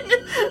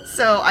warrant.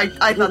 So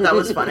I thought that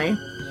was funny.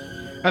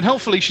 And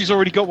helpfully, she's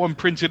already got one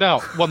printed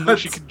out, one that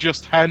she could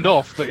just hand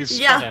off that is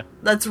spare.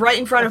 That's right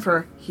in front of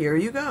her. Here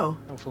you go.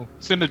 Helpful.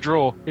 It's in the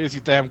drawer. Here's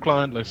your damn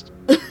client list.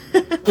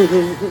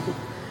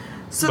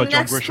 So the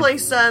next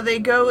place they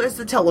go is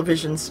the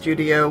television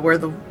studio where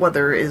the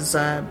weather is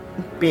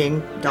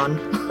being done.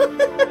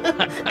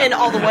 In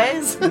all the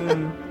ways.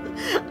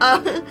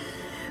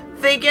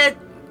 They get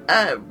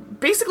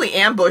basically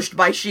ambushed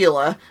by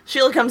Sheila.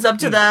 Sheila comes up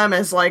to them and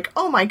is like,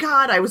 oh my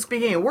god, I was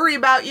beginning to worry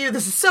about you.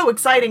 This is so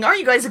exciting. Aren't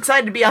you guys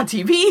excited to be on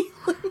TV?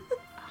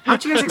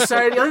 Aren't you guys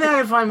excited? The only thing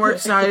I could find more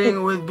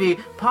exciting would be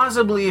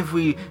possibly if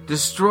we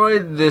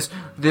destroyed this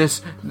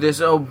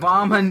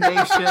Obama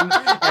nation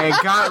and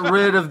got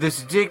rid of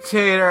this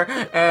dictator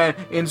and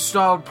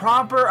installed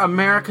proper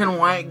American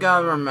white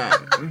government.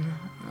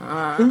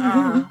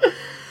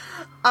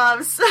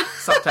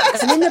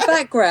 Subtext. And in the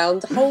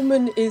background,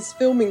 Holman is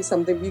filming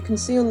something, but you can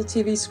see on the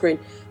TV screen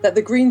that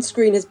the green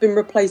screen has been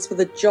replaced with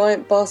a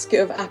giant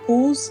basket of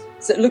apples.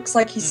 So it looks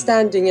like he's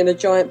standing in a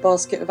giant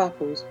basket of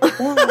apples.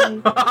 Why?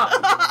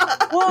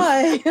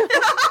 Why?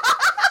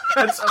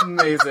 That's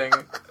amazing.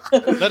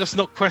 Let us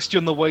not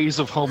question the ways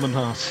of Holman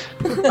Hart.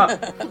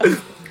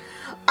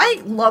 I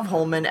love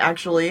Holman,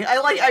 actually.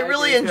 I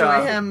really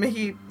enjoy him.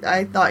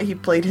 I thought he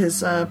played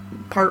his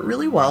part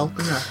really well.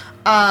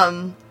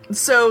 Yeah.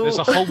 So there's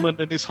a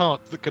Holman in his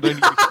heart that can only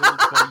be killed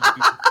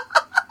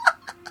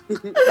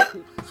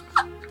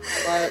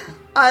by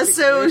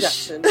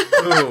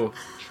you.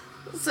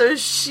 So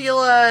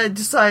Sheila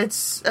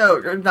decides.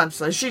 Not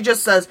decides. She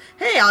just says,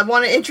 "Hey, I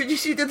want to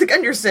introduce you to the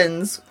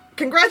Gundersons.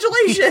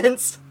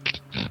 Congratulations!"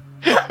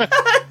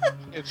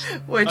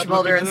 Which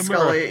Mulder and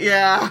Scully,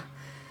 yeah.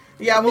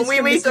 When we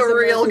meet the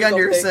real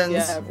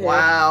Gundersons,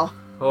 wow.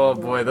 Oh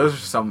boy,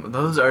 those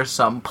are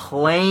some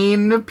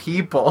plain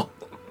people.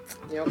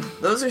 Yep.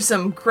 Those are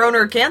some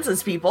Kroner,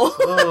 Kansas people.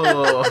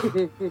 I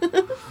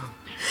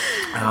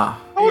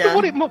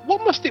wonder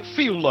what must it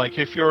feel like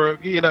if you're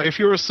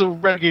a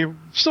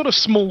sort of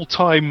small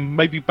time,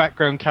 maybe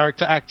background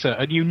character actor,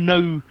 and you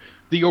know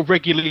that you're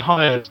regularly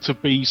hired to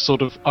be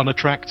sort of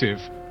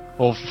unattractive,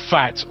 or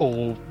fat,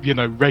 or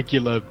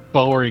regular,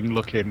 boring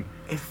looking.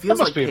 It feels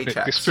like be a bit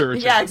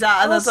dispiriting. Yeah,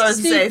 exactly. That's what I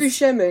was saying. Steve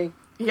Buscemi.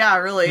 Yeah,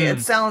 really.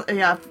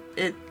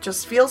 It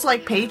just feels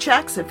like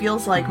paychecks, it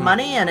feels like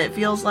money, and it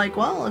feels like,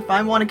 well, if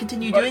I want to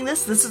continue doing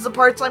this is the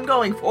parts I'm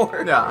going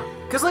for. Yeah.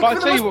 Because,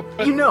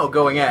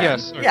 going in.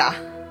 Yes.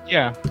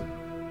 Yeah.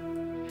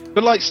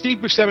 But, Steve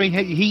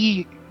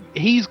Buscemi,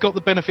 he's got the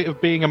benefit of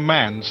being a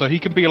man, so he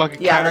can be like a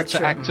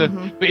character actor.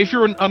 Mm-hmm. But if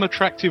you're an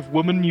unattractive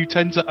woman, you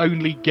tend to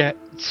only get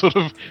sort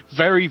of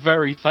very,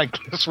 very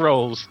thankless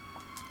roles.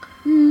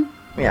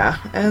 Yeah,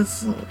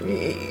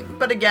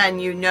 but again,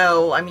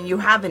 you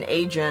have an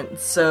agent,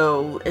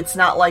 so it's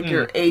not like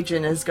your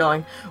agent is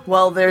going,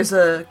 well, there's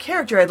a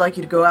character I'd like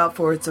you to go out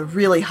for, it's a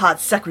really hot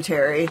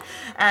secretary,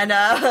 and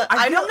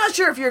I'm not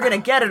sure if you're gonna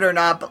get it or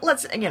not, but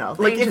let's, the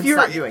agent's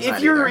not doing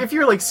that either. If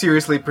you're like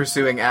seriously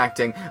pursuing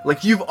acting,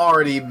 like you've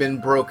already been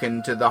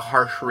broken to the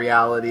harsh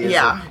reality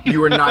that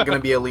you are not gonna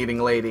be a leading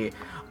lady.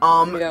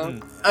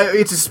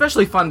 It's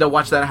especially fun to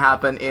watch that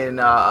happen in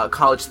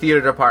college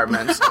theater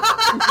departments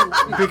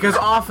because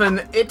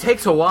often it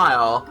takes a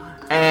while,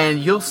 and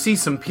you'll see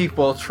some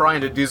people trying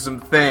to do some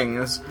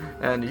things,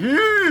 and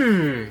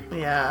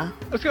yeah.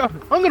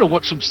 I'm gonna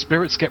watch some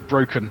spirits get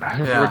broken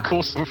over a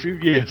course of a few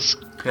years.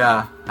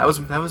 Yeah, that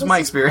was my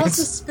experience. What's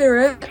a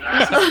spirit?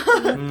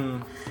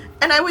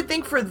 And I would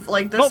think for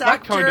this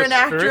actor and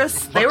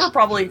actress, they were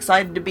probably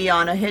excited to be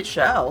on a hit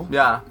show.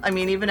 Yeah. I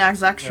mean, even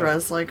as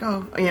extras,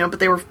 but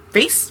they were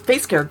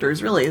face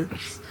characters, really.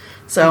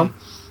 So,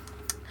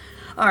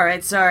 all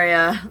right, sorry,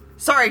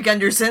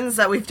 Gundersons,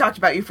 that we've talked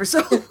about you for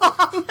so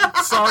long.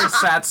 Sorry,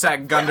 sad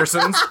sack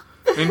Gundersons.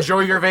 Enjoy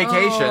your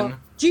vacation.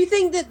 Do you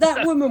think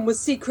that woman was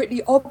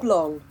secretly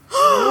oblong?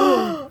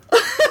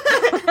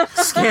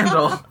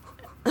 Scandal.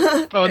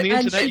 On the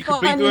internet, you can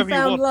be whoever you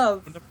want.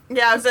 Love.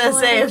 Yeah, I was gonna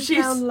say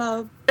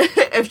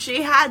if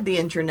she had the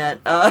internet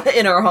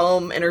in her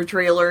home, in her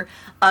trailer,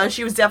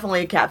 she was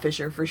definitely a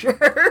catfisher for sure.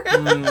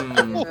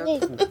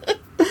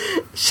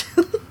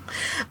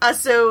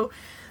 So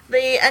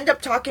they end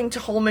up talking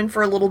to Holman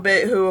for a little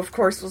bit, who of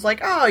course was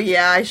like, "Oh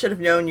yeah, I should have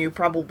known you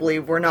probably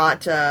were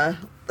not the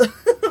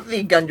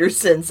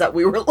Gundersons that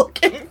we were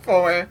looking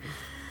for,"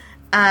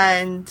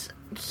 and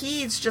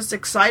he's just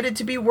excited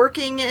to be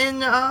working in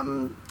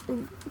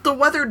the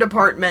weather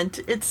department.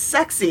 It's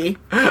sexy.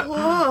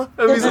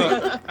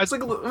 It's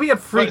like we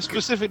have freaks.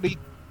 Specifically,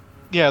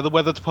 the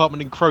weather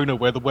department in Krona,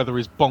 where the weather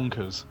is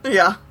bonkers.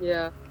 Yeah.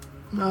 Yeah.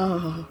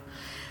 Oh.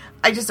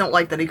 I just don't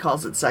like that he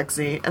calls it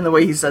sexy, and the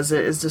way he says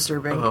it is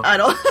disturbing. Oh, I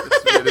don't...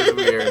 It's really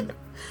weird.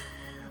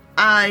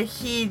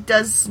 He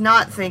does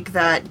not think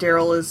that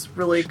Daryl is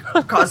really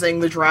causing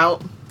the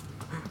drought.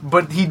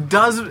 But he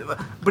does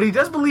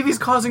believe he's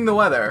causing the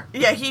weather.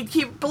 Yeah,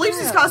 he believes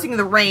he's causing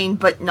the rain,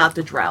 but not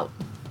the drought.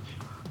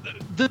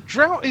 The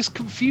drought is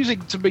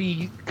confusing to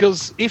me,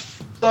 because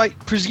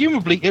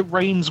presumably it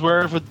rains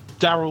wherever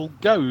Daryl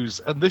goes,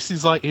 and this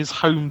is his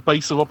home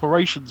base of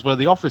operations where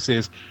the office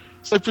is.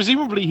 So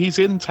presumably he's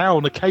in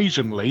town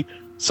occasionally,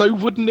 so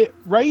wouldn't it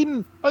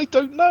rain? I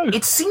don't know.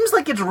 It seems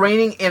like it's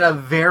raining in a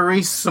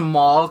very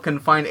small,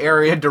 confined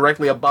area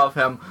directly above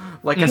him,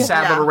 like a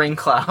sad little rain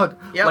cloud,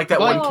 like that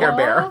one Care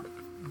Bear.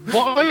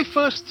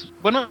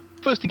 When I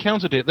first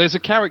encountered it, there's a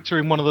character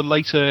in one of the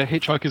later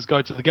Hitchhiker's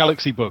Guide to the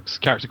Galaxy books, a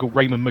character called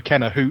Raymond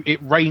McKenna, who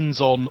it rains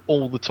on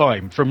all the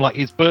time, from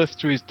his birth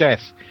to his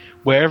death.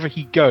 Wherever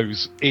he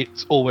goes,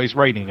 it's always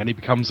raining, and he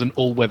becomes an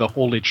all-weather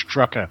haulage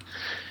trucker.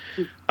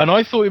 And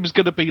I thought it was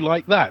going to be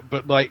like that,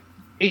 but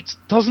it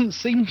doesn't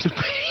seem to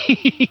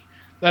be.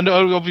 And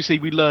obviously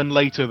we learn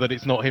later that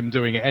it's not him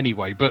doing it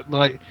anyway, but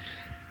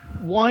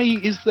why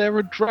is there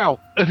a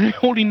drought? And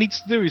all he needs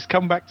to do is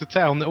come back to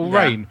town, it'll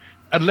rain.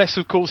 Unless,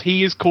 of course,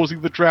 he is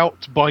causing the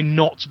drought by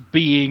not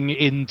being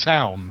in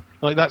town.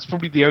 That's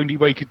probably the only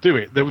way he could do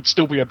it. There would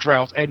still be a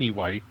drought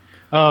anyway.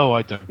 Oh,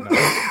 I don't know.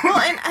 Well,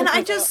 and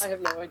I just... I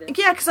have no idea.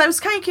 Yeah, because I was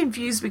kind of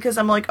confused, because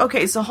I'm like,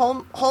 okay, so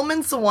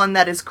Holman's the one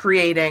that is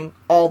creating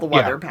all the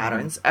weather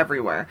patterns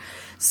everywhere.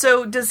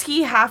 So does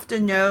he have to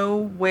know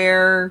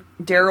where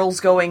Daryl's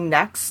going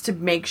next to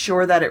make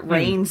sure that it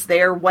rains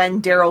there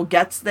when Daryl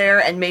gets there,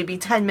 and maybe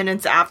 10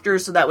 minutes after,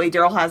 so that way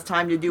Daryl has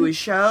time to do his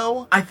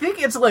show? I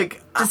think it's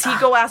Does he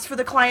go ask for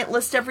the client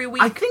list every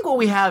week? I think what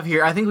we have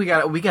here,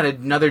 we got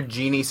another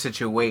genie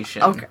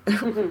situation. Okay.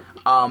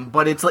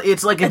 But it's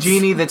like a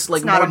genie that's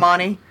it's not a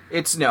Monty.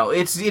 It's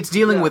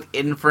dealing with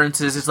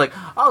inferences. It's like,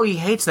 oh, he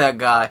hates that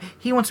guy.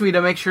 He wants me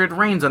to make sure it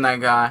rains on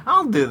that guy.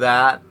 I'll do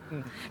that.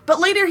 But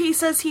later he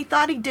says he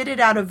thought he did it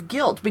out of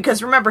guilt,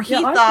 because remember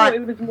I thought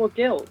it was more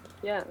guilt.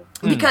 Yeah.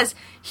 Because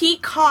he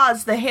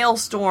caused the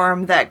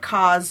hailstorm that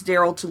caused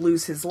Daryl to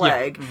lose his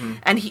leg,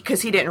 and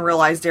because he didn't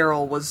realize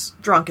Daryl was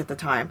drunk at the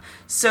time,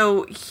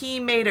 so he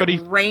made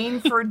it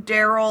rain for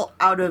Daryl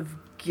out of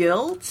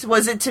guilt.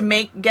 Was it to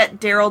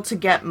get Daryl to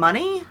get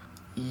money?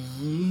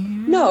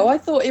 No, I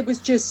thought it was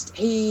just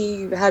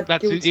he had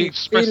guilty he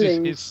expresses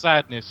feelings. his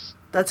sadness.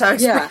 That's how.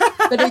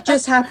 But it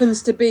just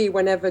happens to be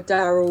whenever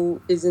Daryl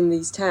is in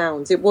these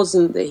towns. It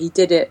wasn't that he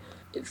did it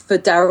for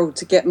Daryl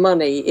to get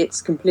money.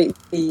 It's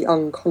completely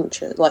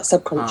unconscious,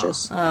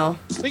 subconscious. Oh.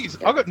 Please,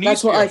 I got news.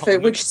 That's what I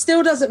think, which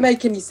still doesn't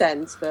make any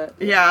sense. But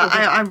yeah,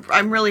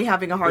 I'm really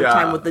having a hard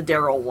time with the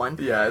Daryl one.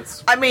 Yeah,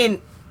 it's. I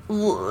mean,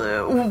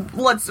 we'll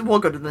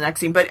go to the next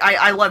scene. But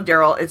I love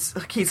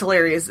Daryl. He's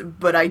hilarious.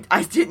 But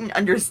I didn't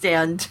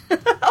understand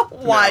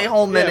why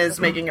Holman is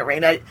making it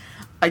rain.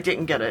 I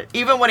didn't get it.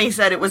 Even when he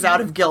said it was out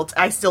of guilt,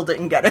 I still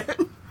didn't get it.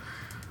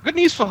 Good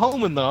news for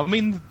Holman, though. I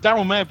mean,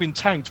 Daryl may have been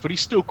tanked, but he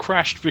still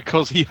crashed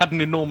because he had an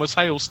enormous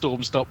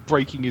hailstorm stop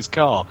breaking his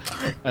car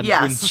and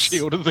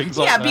windshield and things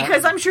like that. Yeah,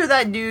 because I'm sure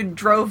that dude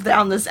drove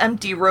down this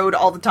empty road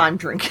all the time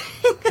drinking.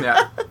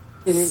 Yeah.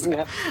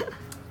 Yeah.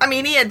 I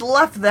mean, he had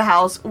left the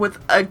house with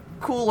a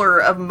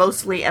cooler of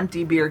mostly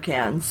empty beer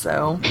cans,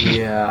 so...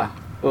 Yeah.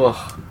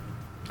 Ugh.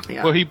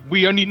 Yeah. Well,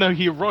 we only know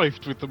he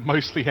arrived with them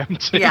mostly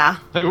empty. Yeah.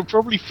 They were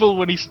probably full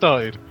when he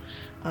started.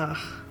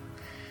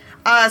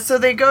 So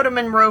they go to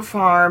Monroe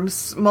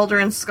Farms. Mulder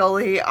and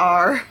Scully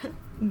are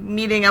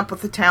meeting up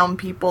with the town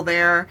people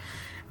there,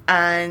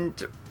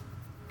 and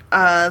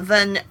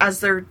then as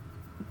they're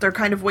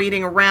kind of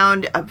waiting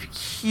around, a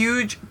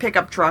huge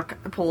pickup truck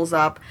pulls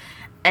up,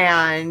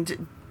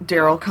 and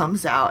Daryl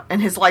comes out,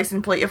 and his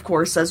license plate, of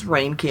course, says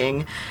Rain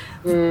King.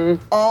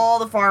 All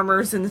the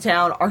farmers in the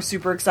town are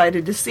super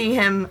excited to see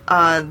him.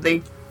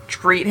 They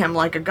treat him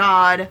like a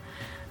god.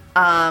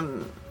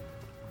 And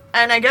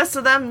I guess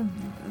to them,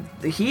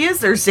 he is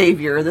their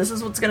savior. This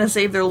is what's going to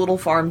save their little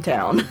farm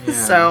town. Yeah.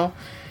 So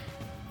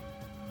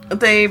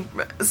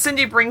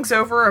Cindy brings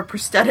over a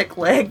prosthetic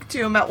leg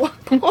to him at one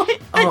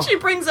point, and she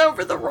brings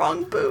over the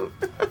wrong boot.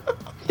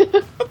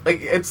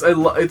 Like, it's so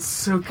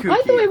kooky.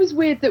 I thought it was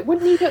weird that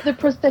wouldn't he get the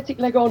prosthetic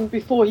leg on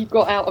before he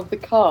got out of the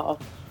car,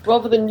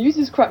 rather than use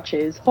his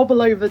crutches,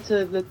 hobble over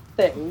to the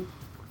thing.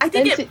 I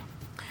think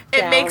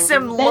it makes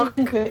him look...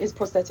 Then put his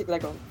prosthetic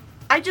leg on.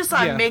 I just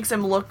thought it makes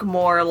him look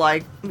more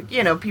like,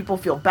 people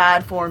feel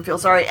bad for him, feel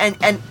sorry, and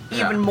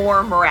even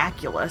more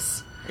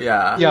miraculous.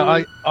 Yeah.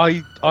 Yeah,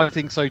 I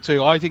think so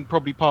too. I think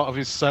probably part of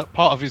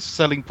his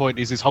selling point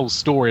is his whole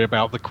story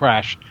about the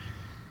crash.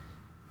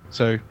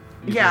 So...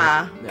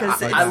 Yeah,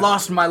 because I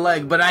lost my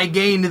leg, but I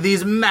gained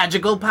these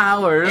magical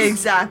powers.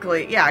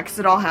 Exactly, yeah, because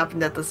it all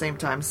happened at the same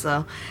time,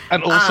 so...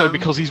 And also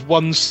because he's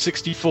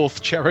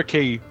 1/64th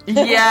Cherokee.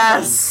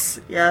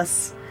 Yes,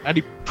 yes. And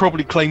he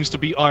probably claims to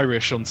be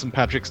Irish on St.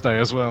 Patrick's Day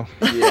as well.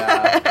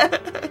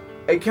 Yeah.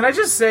 Hey, can I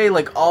just say,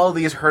 all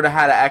these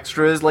Hurda-Hada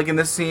extras, in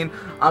this scene,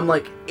 I'm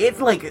it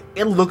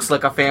looks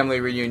like a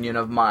family reunion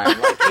of mine.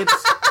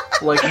 It's,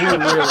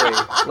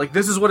 really,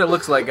 this is what it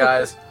looks like,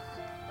 guys.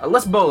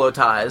 Less bolo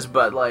ties,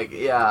 but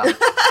yeah.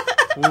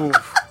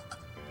 Oof.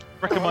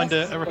 recommend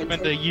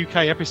a UK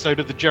episode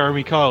of the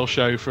Jeremy Kyle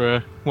Show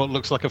for what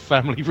looks like a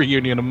family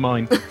reunion of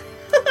mine.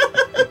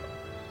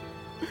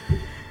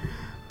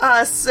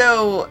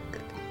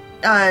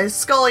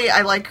 Scully,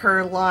 I like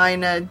her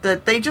line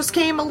that they just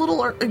came a little,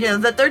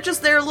 that they're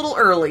just there a little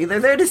early. They're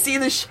there to see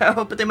the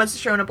show, but they must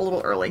have shown up a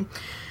little early.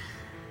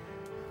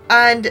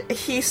 And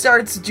he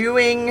starts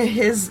doing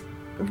his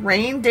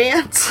rain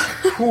dance.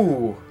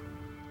 Ooh.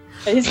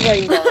 His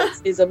rain dance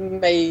is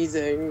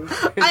amazing.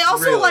 I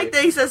also like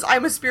that he says,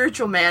 "I'm a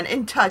spiritual man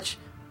in touch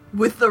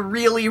with the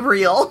really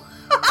real."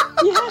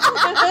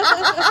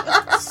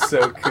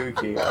 So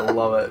kooky. I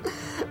love it.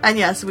 And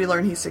yes, we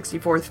learn he's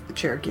 64th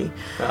Cherokee.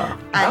 Oh.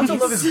 I also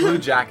love his blue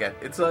jacket.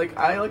 It's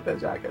I like that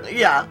jacket.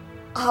 Yeah.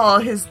 Oh,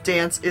 his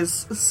dance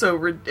is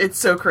it's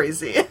so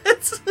crazy.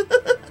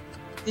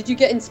 Did you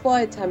get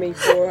inspired, Tammy,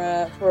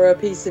 for a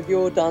piece of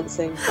your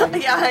dancing?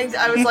 Yeah,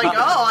 I was like,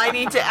 I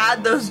need to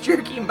add those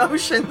jerky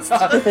motions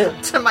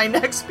to my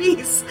next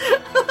piece.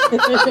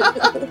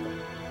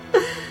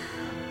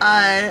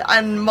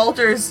 And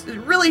Mulder's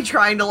really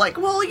trying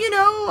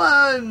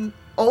to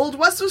Old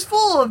West was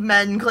full of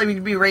men claiming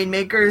to be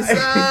rainmakers.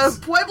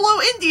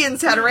 Pueblo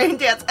Indians had a rain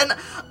dance. And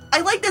I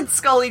like that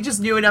Scully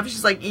just knew enough.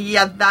 She's like,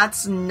 yeah,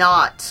 that's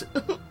not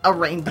a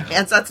rain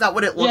dance. That's not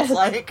what it looks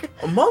like.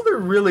 Mulder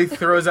really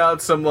throws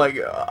out some,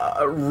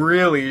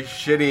 really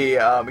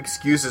shitty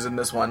excuses in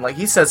this one.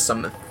 He says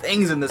some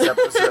things in this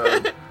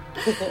episode.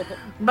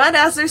 But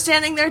as they're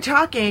standing there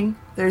talking,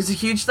 there's a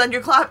huge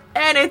thunderclap,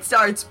 and it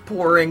starts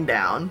pouring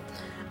down.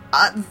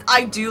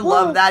 I do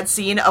love that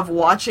scene of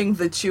watching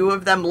the two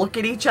of them look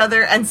at each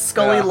other, and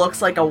Scully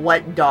looks like a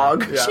wet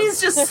dog. Yeah.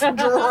 She's just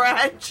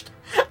drenched,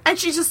 and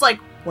she's just like,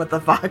 what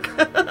the fuck?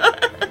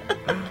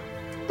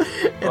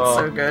 It's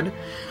so good.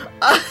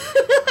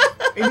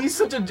 And he's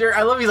such a jerk.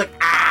 I love he's like,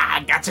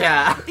 gotcha.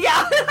 Yeah. He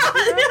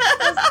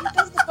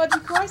does the Buddy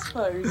Christ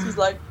pose. He's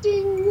like,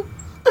 ding.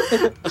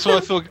 That's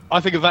what I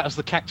think of that as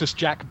the Cactus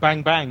Jack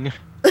Bang Bang.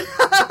 For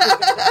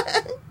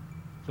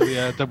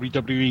the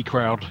WWE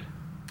crowd.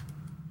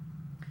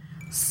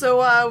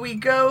 So we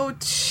go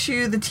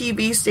to the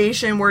TV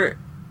station where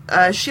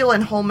Sheila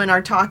and Holman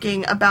are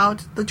talking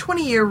about the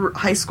 20-year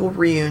high school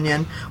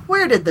reunion.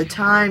 Where did the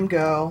time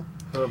go?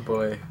 Oh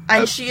boy.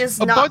 And she is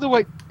not... By the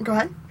way... Go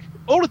ahead.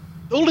 All of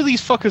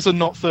these fuckers are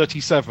not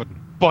 37,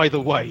 by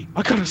the way.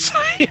 I gotta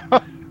say...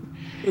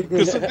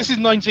 Because this is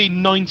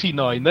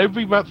 1999. They'd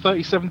be about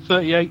 37,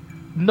 38.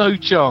 No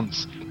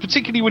chance.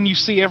 Particularly when you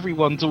see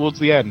everyone towards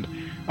the end.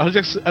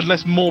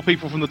 Unless more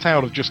people from the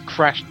town have just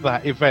crashed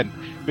that event.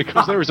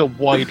 Because there is a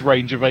wide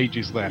range of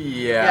ages there.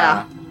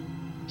 Yeah.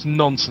 It's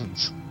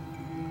nonsense.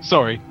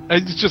 Sorry.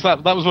 It's just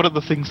that was one of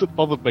the things that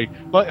bothered me.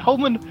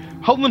 Holman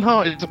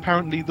Hart is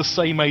apparently the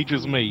same age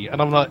as me.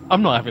 And I'm like,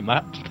 I'm not having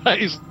that. That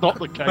is not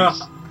the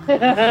case.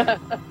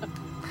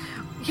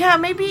 Yeah,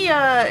 maybe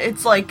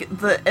it's like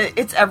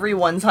it's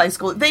everyone's high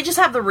school. They just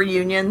have the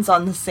reunions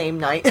on the same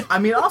night. I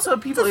mean, also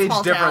people age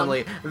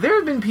differently. There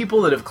have been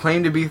people that have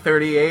claimed to be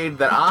 38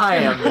 that I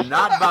am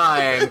not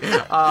buying.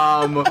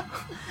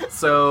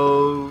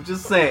 So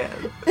just saying.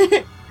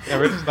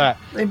 There is that.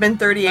 They've been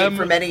 38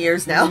 for many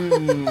years now.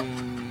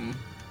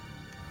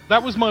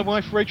 That was my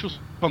wife Rachel's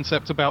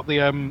concept about the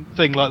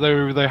thing. Like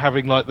they're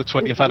having like the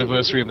 20th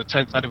anniversary and the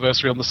 10th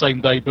anniversary on the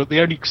same day, but the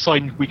only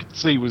sign we could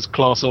see was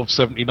class of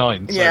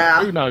 79. So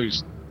Yeah. who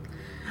knows?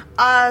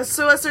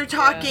 So as they're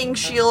talking,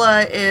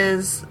 Sheila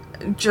is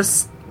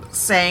just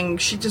saying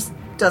she just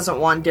doesn't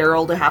want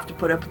Daryl to have to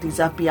put up with these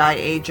FBI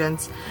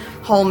agents.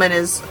 Holman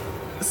is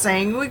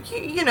saying, well,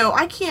 you know,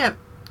 I can't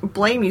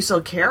blame you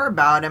still care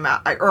about him,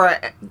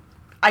 I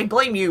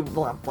blame you,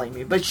 well, not blame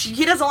you, but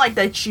he doesn't like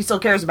that she still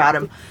cares about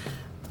him,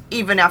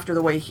 even after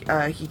the way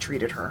he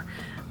treated her.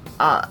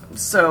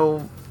 So,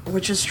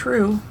 which is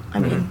true. I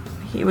mean,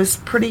 he was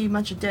pretty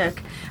much a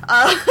dick.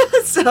 But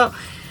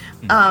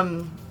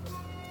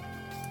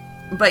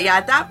yeah,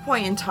 at that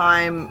point in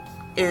time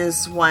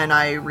is when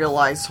I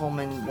realized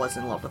Holman was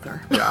in love with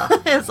her. Yeah.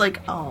 It's like,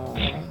 oh.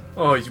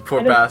 Oh, you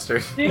poor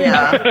bastard.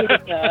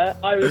 Yeah.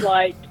 I was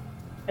like,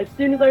 as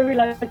soon as I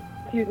realised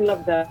he was in love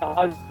with her,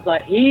 I was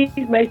like, he's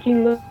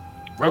making the...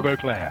 Robo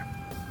Claire.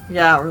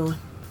 Yeah, really.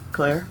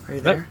 Claire, are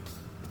you there?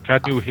 Can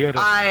you hear us?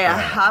 I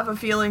have a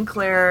feeling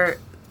Claire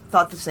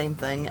thought the same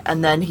thing,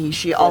 and then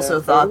she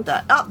also thought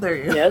that... Oh, there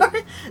you go.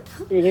 Yes.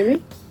 Can you hear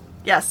me?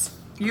 Yes.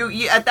 You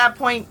at that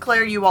point,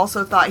 Claire, you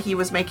also thought he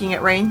was making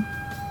it rain?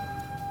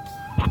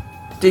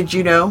 Did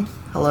you know?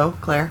 Hello,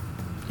 Claire?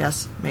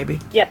 Yes, maybe.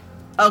 Yes.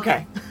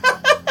 Okay.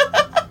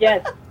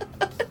 Yes.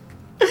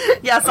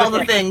 Yes, all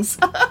the things.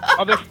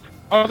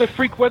 Are there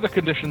freak weather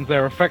conditions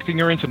there affecting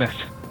your internet?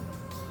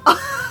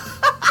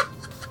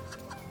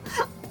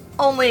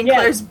 Only in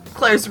Yes.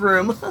 Claire's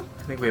room.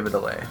 I think we have a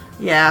delay.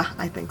 Yeah,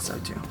 I think so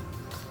too.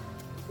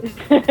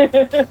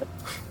 I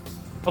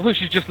thought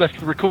she just left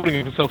the recording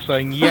of herself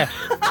saying yes.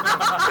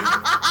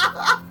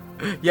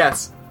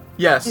 Yes.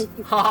 Yes.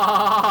 Ha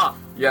ha ha.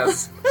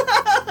 Yes.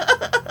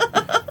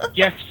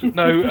 Yes,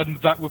 no, and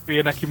that would be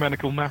an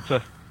ecumenical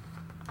matter.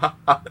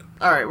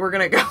 Alright, we're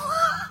gonna go.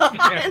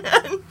 Yeah.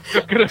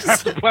 Just gonna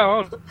have to plow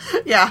on.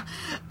 Yeah.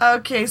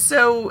 Okay,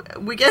 so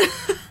we get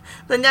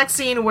the next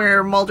scene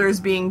where Mulder is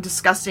being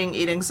disgusting,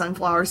 eating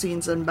sunflower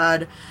seeds in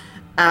bed,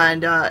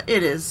 and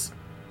it is.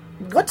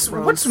 What's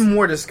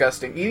more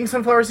disgusting? Eating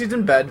sunflower seeds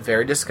in bed,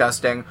 very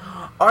disgusting.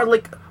 Or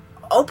like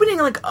opening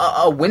like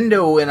a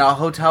window in a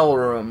hotel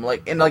room,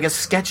 like in like a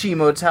sketchy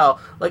motel.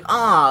 Like,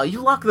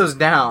 you lock those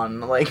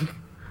down. Like,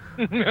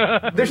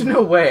 there's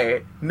no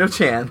way, no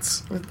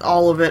chance.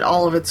 All of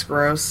it's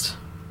gross.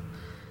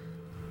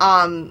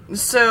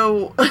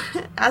 So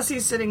as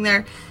he's sitting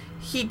there,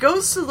 he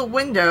goes to the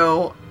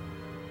window,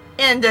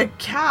 and a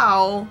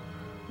cow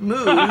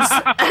moves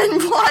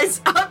and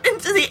flies up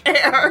into the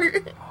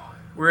air.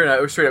 We're in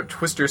a straight up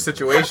Twister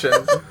situation.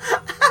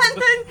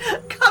 And then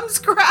comes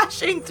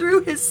crashing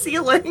through his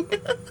ceiling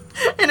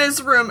in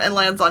his room and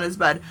lands on his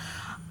bed.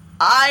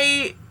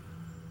 I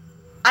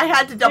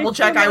had to double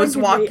check I was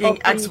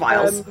walking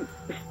X-Files.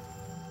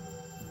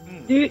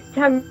 Do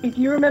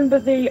you remember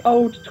the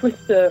old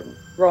Twister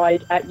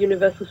ride at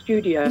Universal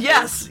Studios?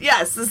 Yes,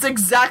 that's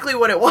exactly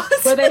what it was.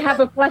 Where they have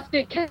a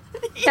plastic cat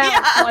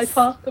Yes. fly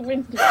past the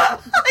window.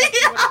 That's what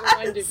it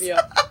reminded me of.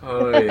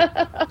 Oh,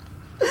 yeah.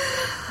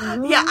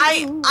 Yeah,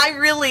 I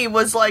really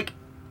was like,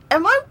 what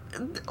am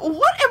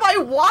I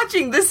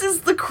watching? This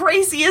is the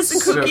craziest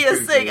and So kookiest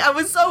creepy. thing. I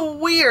was so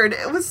weird.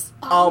 It was,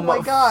 oh my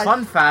god.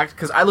 Fun fact,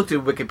 because I looked at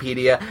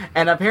Wikipedia,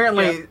 and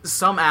apparently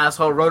some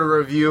asshole wrote a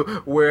review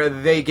where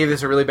they gave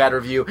this a really bad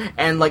review,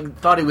 and like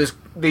thought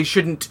they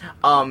shouldn't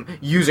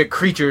use a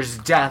creature's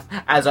death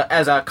as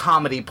a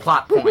comedy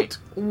plot point.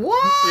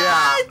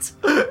 What?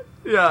 Yeah.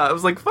 Yeah, I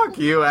was like, fuck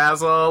you,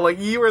 asshole. Like,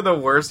 you are the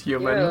worst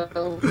human.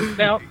 Yeah.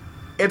 Now,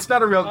 It's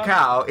not a real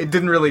cow. It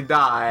didn't really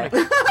die.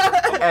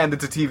 And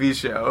it's a TV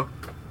show.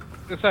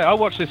 I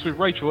watched this with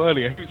Rachel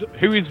earlier,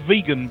 who is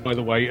vegan, by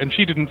the way, and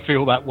she didn't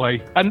feel that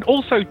way. And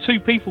also, two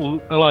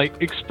people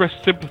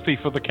expressed sympathy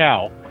for the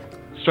cow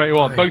straight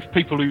on. Both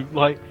people who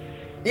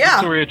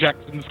Victoria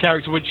Jackson's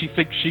character when she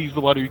thinks she's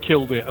the one who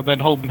killed it, and then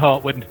Holden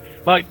Hart when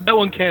no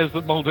one cares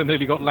that Mulder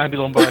nearly got landed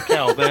on by a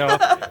cow. They are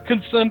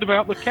concerned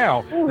about the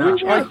cow,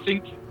 which I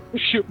think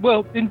should,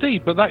 well,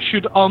 indeed, but that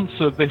should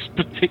answer this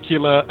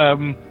particular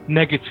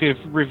negative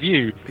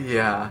review.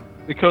 Yeah.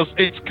 Because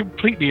it's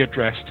completely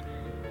addressed.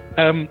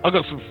 I've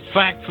got some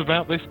facts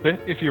about this bit,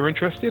 if you're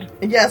interested.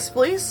 Yes,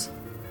 please.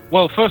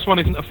 Well, the first one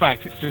isn't a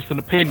fact, it's just an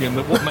opinion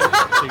that what makes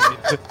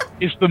it seem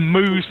is the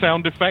moo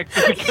sound effect.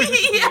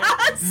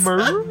 Yes!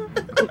 Moo?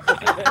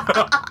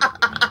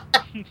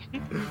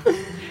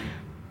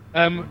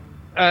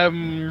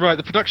 Right,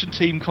 the production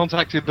team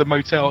contacted the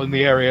motel in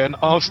the area and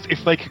asked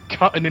if they could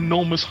cut an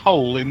enormous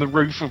hole in the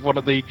roof of one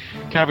of the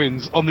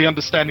cabins on the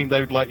understanding they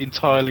would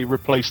entirely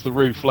replace the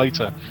roof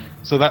later.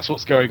 So that's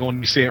what's going on,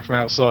 you see it from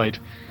outside.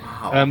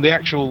 Wow. The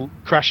actual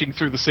crashing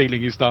through the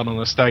ceiling is done on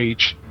a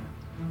stage.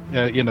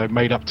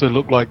 made up to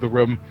look like the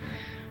room.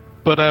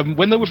 But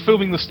when they were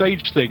filming the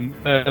stage thing,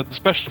 the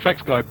special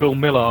effects guy, Bill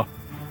Miller,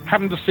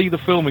 happened to see the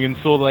filming and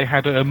saw they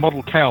had a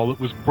model cow that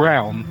was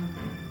brown.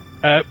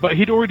 But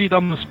he'd already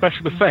done the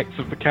special effects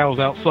of the cows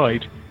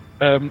outside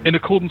in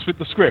accordance with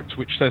the script,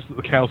 which says that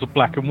the cows are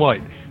black and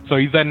white. So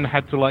he then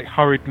had to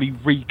hurriedly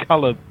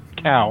recolour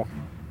the cow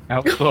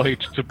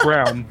outside to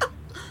brown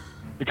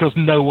because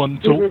no one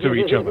talked to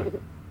each other.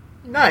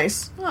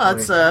 Nice. Well,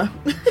 that's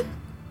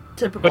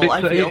typical, But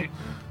I feel.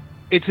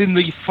 it's in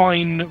the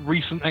fine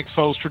recent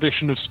X-Files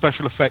tradition of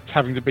special effects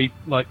having to be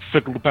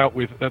fiddled about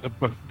with at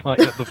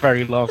the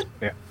very last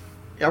minute.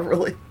 Yeah,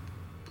 really.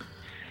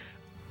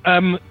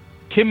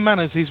 Kim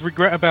Manners, his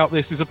regret about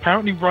this is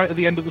apparently right at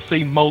the end of the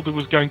scene, Mulder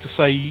was going to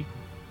say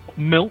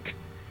milk,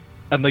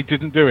 and they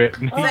didn't do it.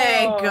 And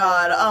Thank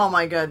God. Oh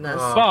my goodness.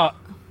 But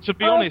to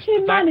be honest,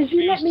 Kim that Manners, you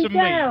feels let me to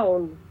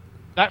down.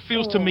 That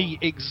feels to me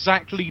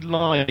exactly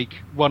like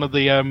one of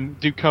the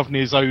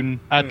Duchovny's own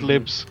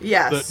ad-libs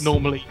Yes. that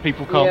normally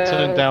people can't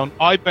turn down.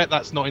 I bet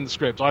that's not in the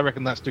script. I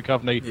reckon that's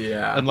Duchovny.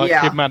 Yeah. And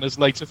Yeah. Kim Manners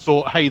later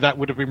thought, hey, that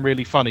would have been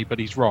really funny, but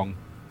he's wrong.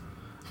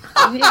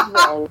 He is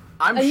wrong.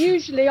 I'm And sh-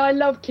 usually I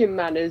love Kim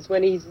Manners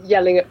when he's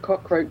yelling at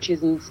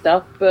cockroaches and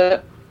stuff,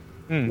 but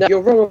no, you're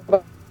wrong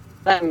about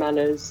that,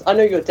 Manners. I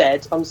know you're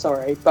dead, I'm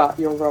sorry, but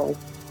you're wrong.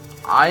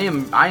 I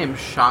am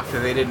shocked that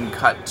they didn't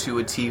cut to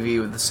a TV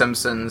with The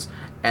Simpsons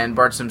and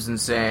Bart Simpson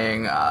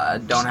saying,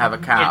 "Don't have a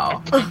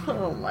cow."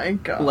 Oh my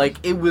God.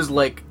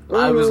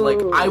 I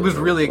was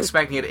really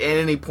expecting it at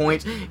any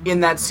point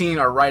in that scene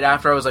or right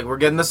after. I was like, "We're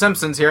getting The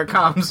Simpsons. Here it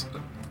comes."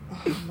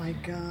 Oh my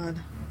God.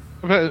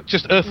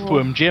 Just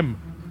Earthworm Jim.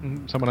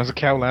 Someone has a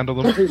cow land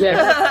on them.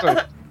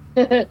 Yeah.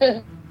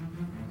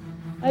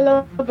 I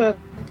love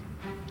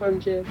Earthworm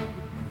Jim.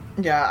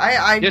 Yeah,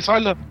 I Yes,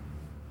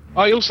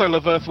 I also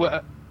love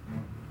Earthworm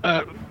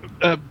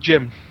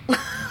Jim.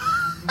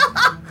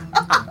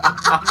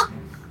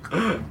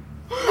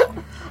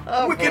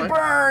 oh, Wicked boy.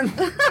 burn.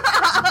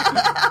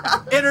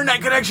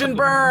 Internet connection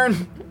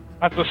burn.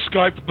 That's a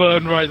Skype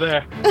burn right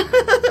there.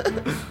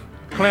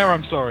 Claire,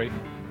 I'm sorry.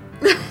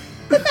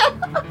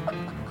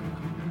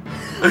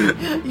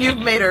 You've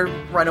made her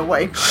run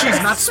away.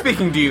 She's not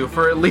speaking to you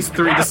for at least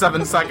 3 to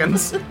 7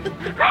 seconds.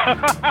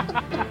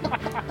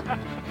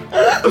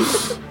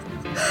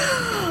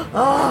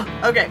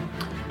 Oh, okay.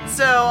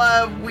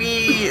 So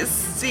we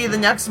see the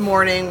next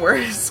morning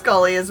where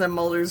Scully is in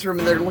Mulder's room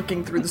and they're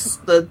looking through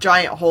the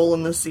giant hole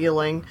in the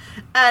ceiling,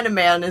 and a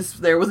man is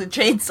there with a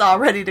chainsaw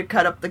ready to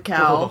cut up the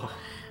cow. Oh.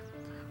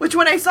 Which,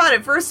 when I saw it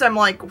at first, I'm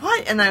like,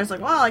 what? And then I was like,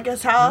 well, I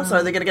guess how else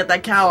are they going to get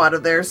that cow out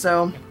of there?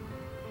 So,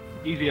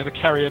 Easier to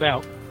carry it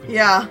out.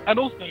 yeah. And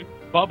also,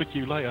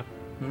 barbecue later.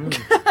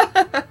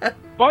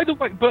 By the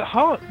way, but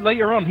Hart,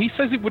 later on, he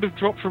says it would have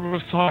dropped from a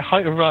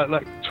height of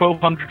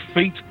 1,200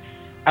 feet,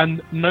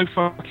 and no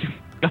fucking...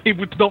 It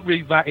would not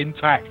be that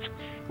intact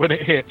when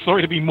it hit.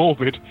 Sorry to be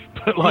morbid,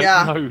 but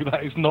Yeah. no,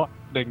 that is not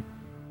happening.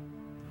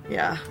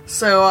 Yeah.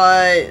 So,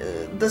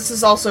 this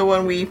is also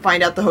when we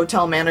find out the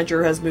hotel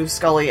manager has moved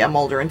Scully and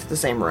Mulder into the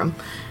same room,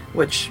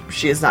 which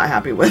she is not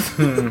happy with.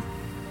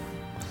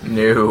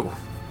 No.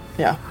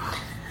 Yeah.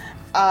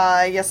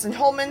 Yes, and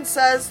Holman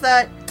says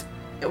that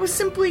it was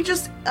simply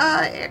just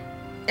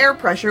air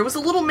pressure. It was a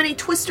little mini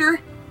twister,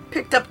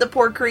 picked up the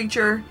poor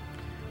creature,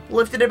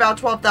 lifted about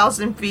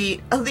 12,000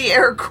 feet, the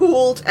air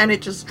cooled, and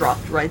it just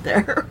dropped right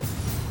there.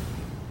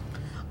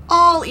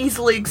 All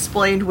easily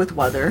explained with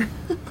weather.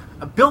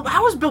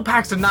 How is Bill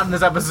Paxton not in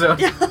this episode?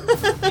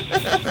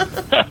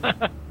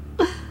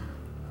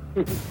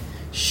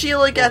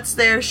 Sheila gets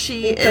there.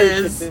 Sheila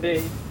gets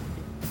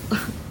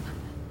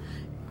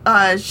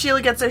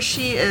there.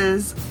 She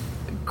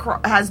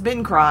has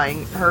been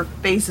crying. Her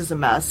face is a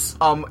mess.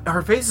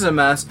 Her face is a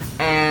mess,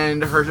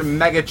 and her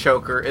mega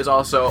choker is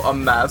also a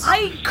mess.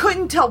 I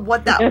couldn't tell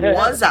what that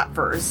was at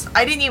first.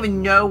 I didn't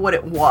even know what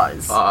it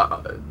was.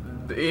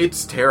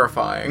 It's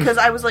terrifying. Because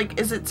I was like,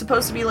 is it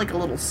supposed to be like a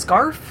little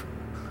scarf?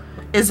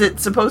 Is it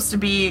supposed to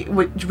be...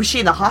 Was she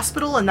in the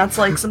hospital and that's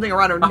like something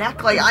around her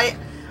neck? Like,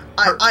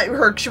 I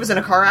heard she was in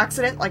a car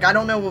accident. Like, I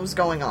don't know what was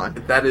going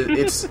on.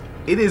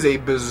 It is a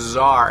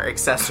bizarre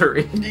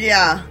accessory.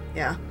 Yeah.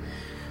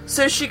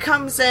 So she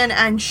comes in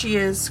and she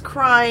is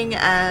crying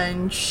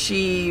and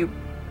she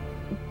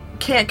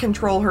can't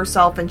control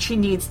herself and she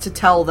needs to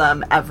tell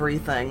them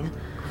everything.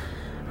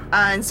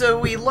 And so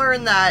we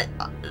learn that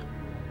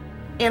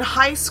in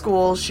high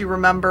school, she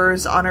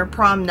remembers on her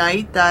prom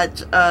night that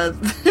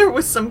there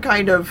was some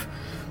kind of...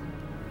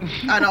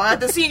 I don't know, at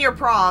the senior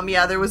prom,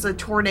 there was a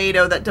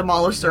tornado that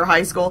demolished their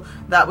high school.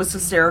 That was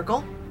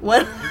hysterical.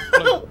 What?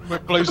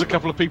 Blows a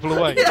couple of people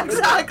away. Yeah,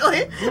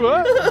 exactly.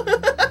 What?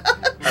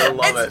 I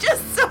love it. It's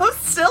just so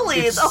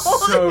silly. It's the whole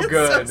so thing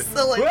good. is so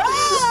silly.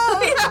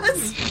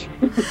 Yes.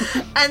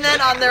 And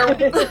then on their...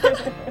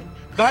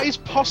 That is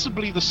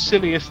possibly the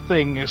silliest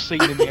thing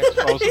seen in the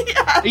X-Files.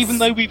 Yes. Even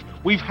though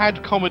we've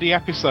had comedy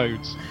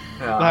episodes.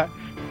 Yeah.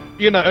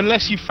 That,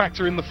 unless you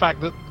factor in the fact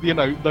that,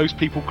 those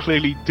people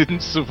clearly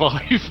didn't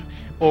survive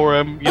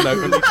or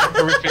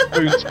horrific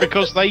wounds,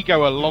 because they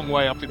go a long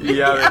way up in the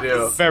Yeah, they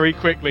do. very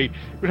quickly.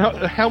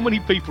 How many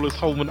people has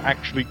Holman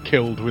actually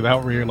killed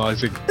without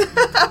realising?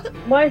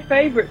 My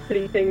favourite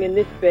silly thing in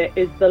this bit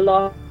is the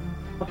last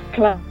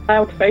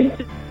cloud face.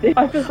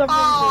 I for some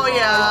Oh reason,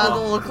 yeah, the I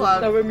little was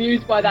cloud. so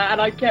amused by that,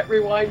 and I kept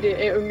rewinding it.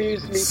 It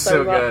amused me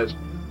so much. good.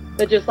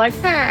 They're just like,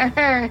 ha,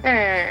 ha, ha.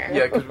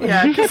 Yeah, cause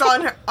Yeah, because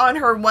on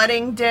her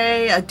wedding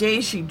day, a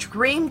day she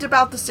dreamed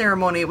about the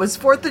ceremony. It was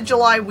 4th of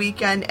July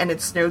weekend, and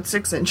it snowed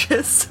 6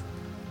 inches.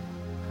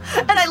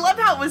 And I love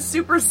how it was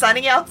super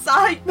sunny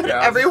outside, but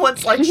Yeah.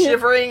 everyone's like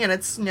shivering and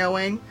it's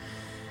snowing.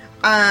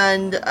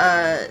 And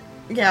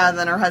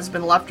then her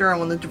husband left her, and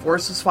when the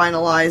divorce was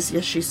finalized,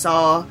 yes, she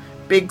saw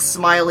big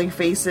smiley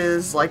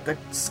faces, like the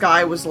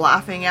sky was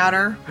laughing at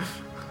her.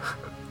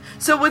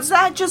 So was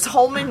that just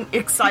Holman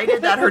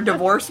excited that her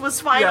divorce was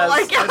final, Yes,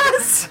 I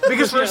guess?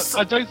 because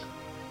I don't.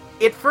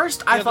 at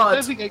first I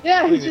thought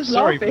Yeah, he's just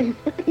Sorry, laughing.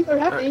 He's so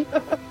happy.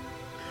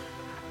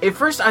 At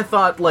first I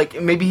thought,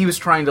 like, maybe he was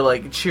trying to,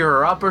 like, cheer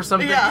her up or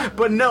something. Yeah.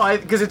 But no,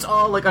 because it's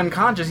all, like,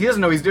 unconscious. He doesn't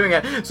know he's doing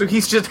it, so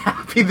he's just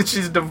happy that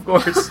she's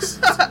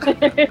divorced.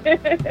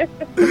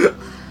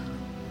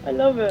 I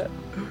love it.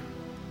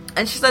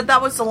 And she said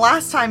that was the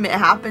last time it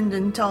happened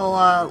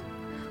until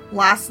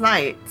last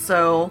night.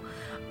 So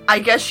I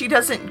guess she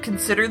doesn't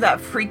consider that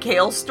freak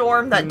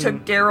hailstorm that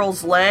took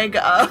Daryl's leg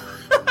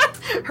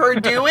her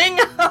doing.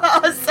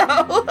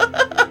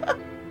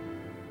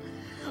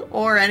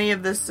 Or any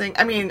of this thing.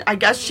 I mean, I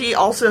guess she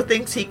also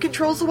thinks he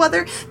controls the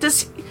weather.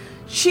 Does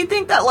she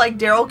think that, like,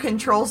 Daryl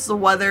controls the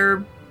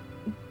weather,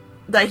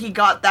 that he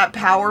got that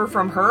power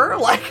from her?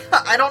 Like,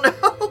 I don't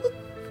know.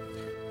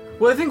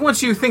 Well, I think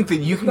once you think that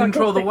you can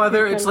control the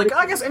weather, it's like,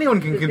 I guess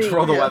anyone can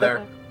control the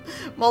weather.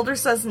 Mulder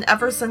says, and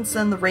ever since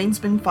then, the rain's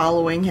been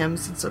following him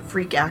since a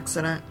freak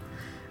accident.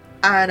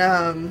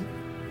 And,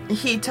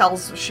 he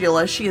tells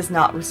Sheila she is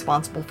not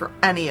responsible for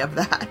any of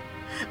that.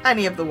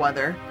 Any of the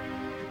weather.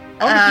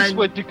 This is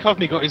where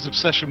Duchovny got his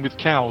obsession with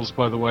cows,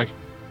 by the way.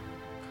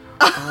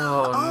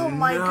 Oh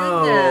my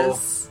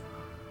goodness.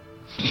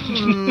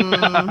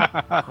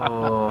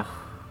 Oh,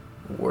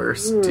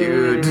 worst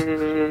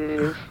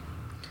dude.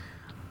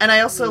 And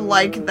I also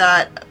like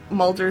that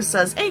Mulder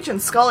says,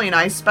 Agent Scully and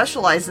I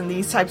specialize in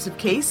these types of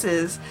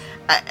cases,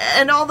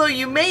 and although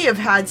you may have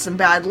had some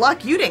bad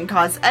luck, you didn't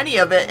cause any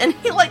of it. And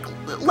he,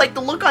 like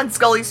the look on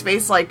Scully's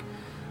face, like,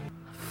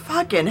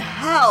 fucking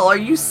hell, are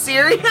you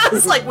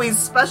serious? Like, we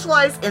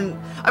specialize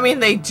in... I mean,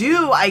 they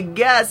do, I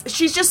guess.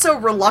 She's just so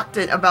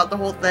reluctant about the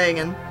whole thing,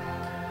 and...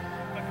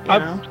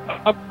 I'm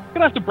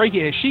gonna have to break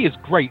it here. She is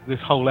great this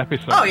whole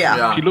episode. Oh,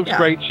 yeah. She looks Yeah.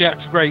 great, she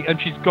acts great, and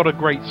she's got a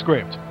great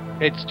script.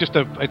 It's just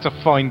a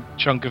fine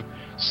chunk of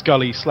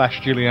Scully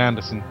 / Gillian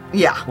Anderson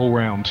Yeah. all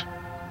round.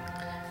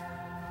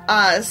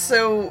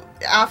 So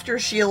after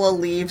Sheila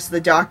leaves, the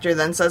doctor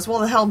then says, well,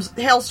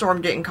 the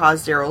hailstorm didn't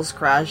cause Daryl's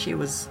crash. He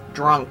was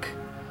drunk.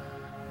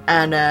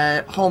 And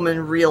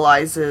Holman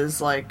realizes,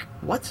 like,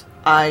 what?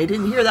 I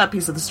didn't hear that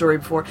piece of the story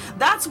before.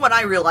 That's when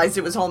I realized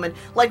it was Holman.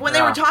 Like, when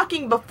they were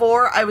talking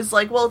before, I was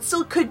like, well, it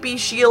still could be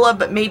Sheila,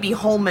 but maybe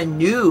Holman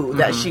knew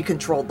that she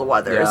controlled the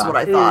weather, is what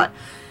I thought.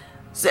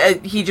 So,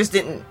 he just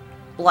didn't,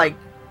 like,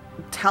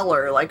 tell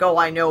her, like, oh,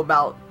 I know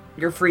about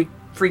your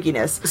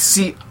freakiness.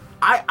 See,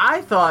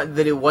 I thought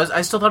that it was...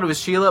 I still thought it was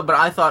Sheila, but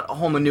I thought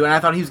Holman knew, and I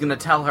thought he was going to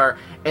tell her,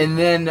 and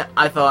then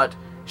I thought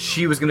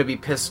she was going to be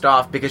pissed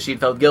off because she'd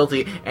felt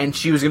guilty, and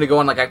she was going to go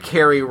on, like, a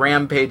Carrie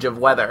rampage of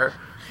weather.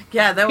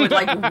 Yeah, that would,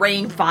 like,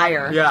 rain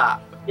fire. Yeah.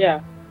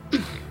 Yeah.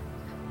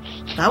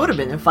 That would have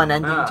been a fun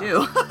ending,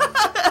 too.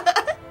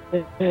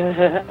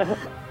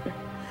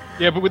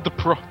 Yeah, but with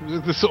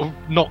the sort of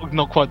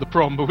not quite the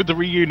prom, but with the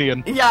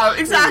reunion. Yeah,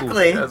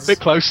 exactly. A bit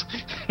close.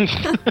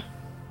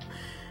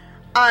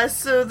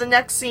 So the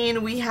next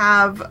scene, we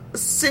have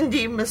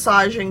Cindy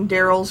massaging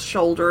Daryl's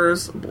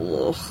shoulders.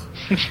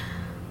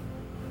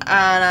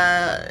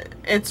 And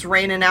it's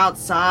raining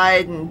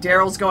outside, and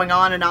Daryl's going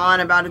on and on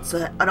about it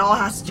all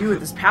has to do with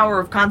his power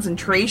of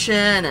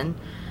concentration, and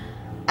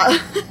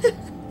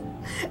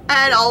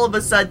and all of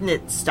a sudden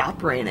it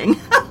stopped raining.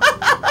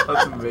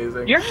 That's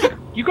amazing.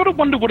 You got to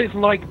wonder what it's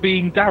like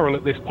being Daryl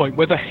at this point,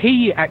 whether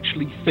he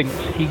actually thinks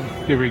he's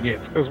doing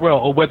it as well,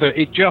 or whether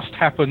it just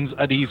happens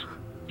and he's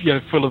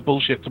full of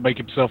bullshit to make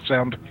himself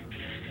sound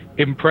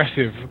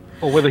impressive,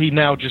 or whether he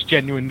now just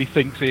genuinely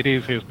thinks it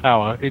is his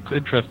power. It's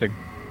interesting.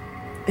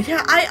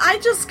 Yeah, I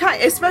just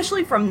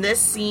especially from this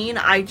scene,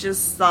 I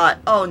just thought,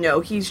 oh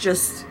no, he's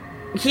just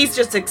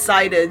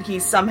excited.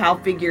 He's somehow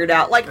figured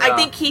out. Like, I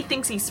think he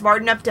thinks he's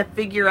smart enough to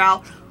figure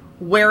out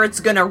where it's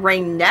gonna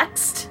rain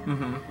next.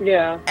 Mm-hmm.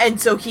 Yeah. And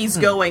so he's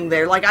going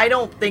there. Like, I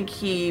don't think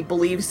he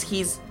believes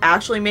he's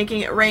actually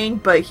making it rain,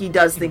 but he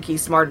does think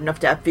he's smart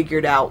enough to have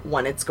figured out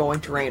when it's going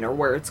to rain or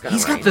where it's going to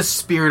rain. He's got the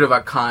spirit of a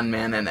con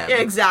man in him.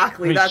 Yeah,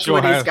 exactly. He That's sure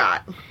what he's has.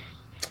 got.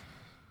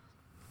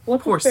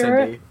 What's Poor the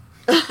spirit? Cindy.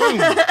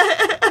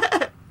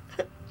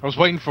 I was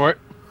waiting for it.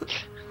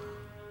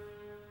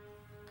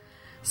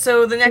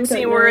 So the next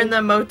Okay, scene, we're yeah. in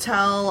the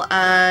motel,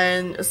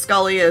 and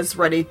Scully is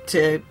ready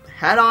to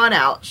head on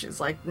out. She's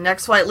like,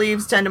 next flight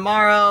leaves 10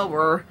 tomorrow.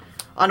 We're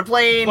on a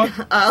plane.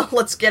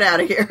 Let's get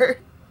out of here.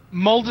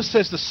 Mulder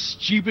says the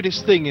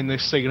stupidest thing in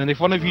this scene, and if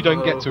one of you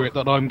don't get to it,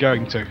 then I'm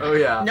going to. Oh,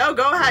 yeah. No,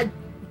 go ahead.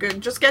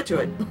 Just get to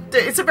it.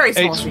 It's a very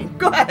small scene.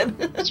 Go ahead.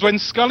 It's when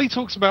Scully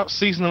talks about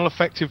seasonal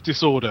affective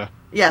disorder.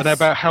 Yes. And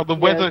about how the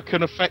weather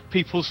can affect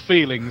people's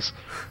feelings.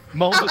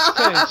 Mulder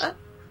says,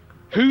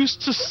 who's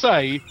to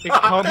say it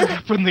can't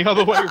happen the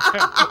other way around?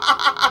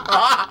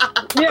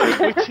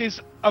 Which is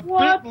a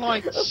bit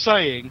like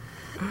saying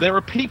there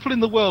are people in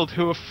the world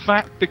who are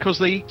fat because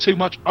they eat too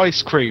much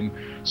ice cream.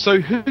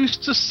 So who's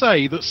to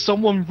say that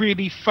someone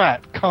really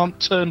fat can't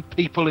turn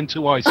people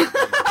into ice cream?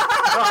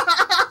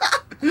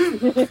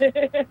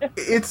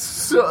 It's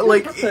so,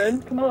 like...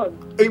 Come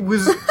on. It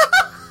was...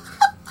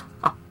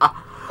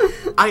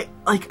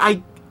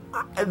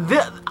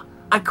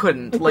 I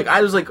couldn't. Like,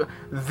 I was like,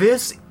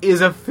 this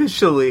is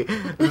officially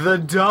the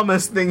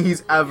dumbest thing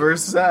he's ever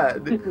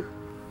said.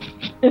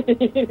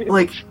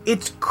 Like,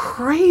 it's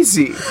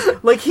crazy.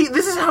 Like,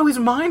 this is how his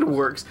mind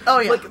works. Oh,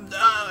 yeah. Like,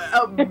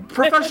 a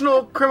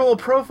professional criminal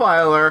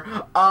profiler,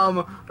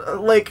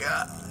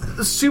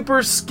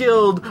 super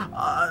skilled,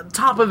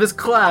 top of his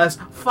class,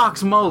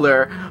 Fox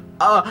Mulder,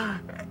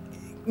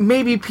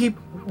 maybe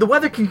the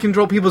weather can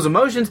control people's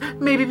emotions.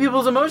 Maybe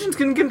people's emotions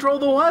can control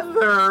the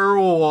weather.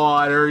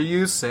 What are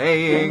you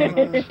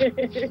saying?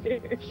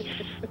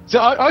 So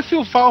I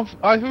feel far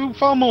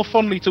more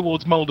fondly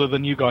towards Mulder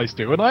than you guys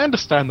do, and I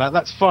understand that.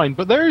 That's fine.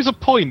 But there is a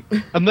point,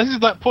 and this is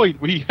that point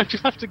where you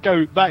just have to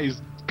go. That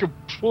is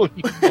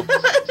completely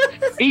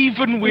nonsense.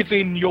 Even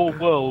within your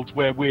world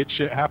where weird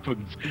shit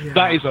happens,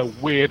 that is a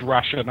weird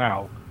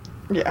rationale.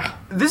 Yeah.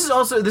 This is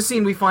also the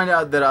scene we find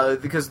out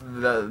that because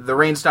the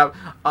rain stopped,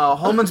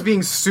 Holman's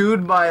being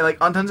sued by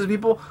like on tons of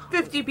people.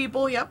 50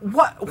 people, yep.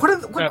 What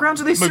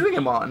grounds are they suing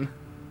him on?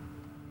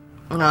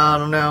 I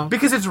don't know.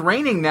 Because it's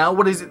raining now.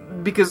 What is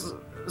it? Because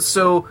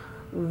so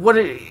what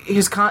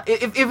his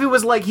if it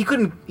was like he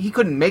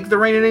couldn't make the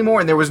rain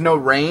anymore and there was no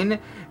rain,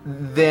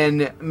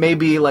 then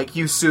maybe like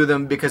you sue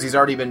them because he's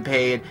already been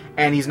paid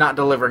and he's not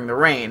delivering the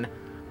rain.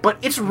 But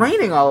it's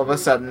raining all of a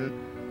sudden.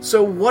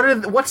 So what are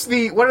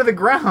the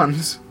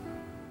grounds?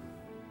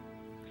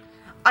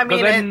 I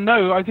mean, but then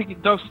no, I think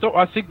it does stop.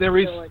 I think there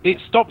is. It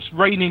stops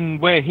raining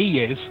where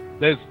he is.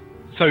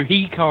 So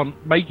he can't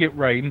make it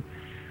rain.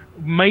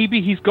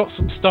 Maybe he's got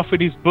some stuff in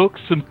his books,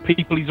 some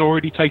people he's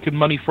already taken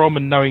money from,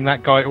 and knowing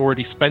that guy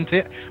already spent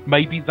it.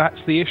 Maybe that's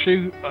the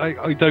issue.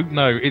 I don't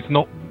know. It's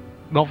not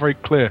very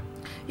clear.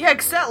 Yeah,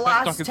 because that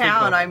last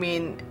town. I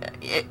mean.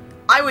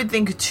 I would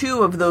think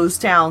 2 of those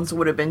towns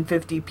would have been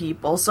 50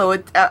 people, so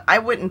I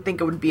wouldn't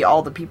think it would be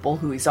all the people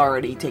who he's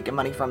already taken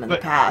money from in the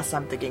past.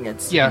 I'm thinking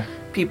it's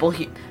people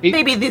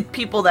maybe the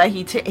people that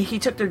he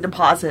took their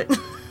deposit.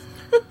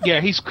 Yeah,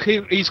 he's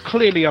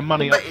clearly a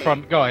money up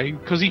front guy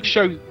because you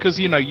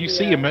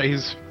see him at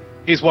his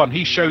one.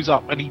 He shows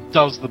up and he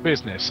does the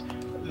business,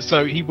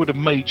 so he would have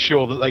made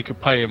sure that they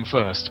could pay him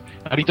first,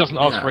 and he doesn't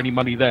ask for any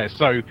money there.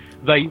 So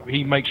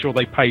he makes sure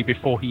they pay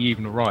before he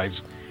even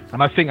arrives.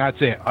 And I think that's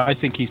it. I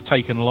think he's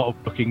taken a lot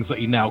of bookings that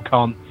he now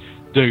can't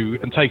do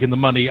and taken the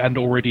money and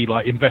already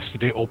like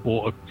invested it or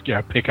bought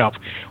a pickup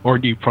or a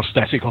new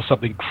prosthetic or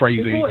something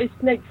crazy. He bought his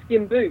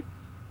snakeskin boots.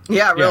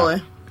 Yeah, really.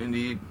 Yeah,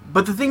 indeed.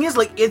 But the thing is,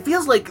 like, it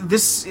feels like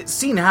this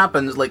scene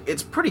happens, like,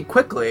 it's pretty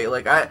quickly.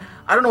 Like, I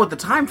don't know what the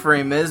time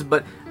frame is,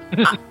 but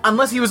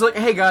unless he was like,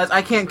 hey guys,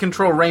 I can't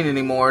control rain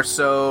anymore,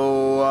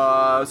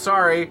 so,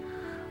 sorry.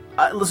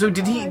 So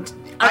did he...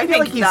 I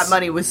think like that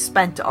money was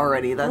spent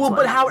already. That's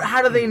but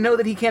how do they know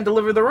that he can't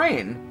deliver the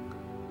rain?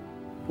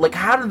 Like,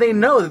 how do they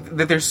know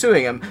that they're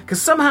suing him? Because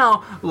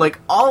somehow, like,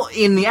 all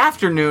in the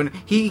afternoon,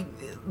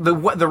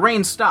 the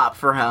rain stopped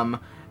for him,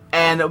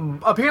 and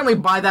apparently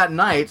by that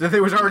night, that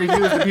there was already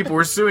news that people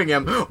were suing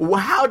him.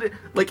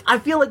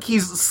 I feel like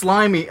he's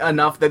slimy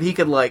enough that he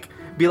could, like,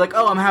 be like,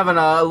 oh, I'm having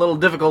a little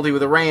difficulty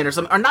with the rain or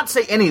something, or not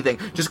say anything,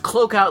 just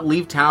cloak out,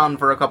 leave town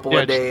for a couple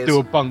of days. Just do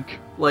a bunk.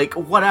 Like,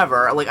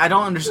 whatever. Like, I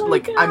don't understand.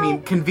 Like, I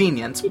mean,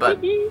 convenience, but.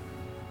 Sorry.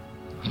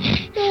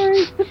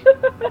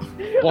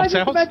 What I just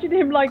else? imagine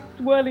him like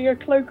swirling a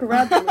cloak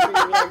around him and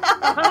being like,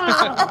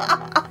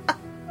 "Ah!"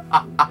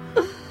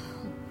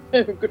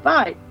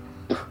 Goodbye.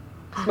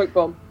 Smoke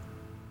bomb.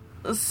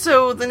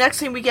 So the next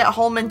thing we get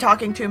Holman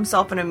talking to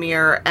himself in a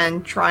mirror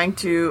and trying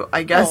to,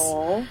 I guess,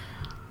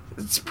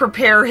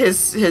 prepare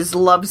his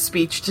love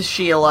speech to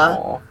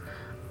Sheila.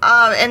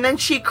 And then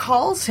she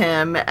calls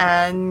him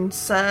and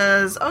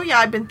says, oh yeah,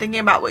 I've been thinking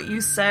about what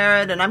you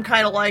said, and I'm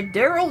kind of like,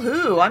 Daryl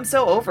who? I'm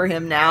so over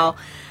him now.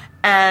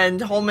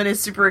 And Holman is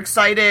super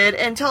excited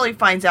until he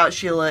finds out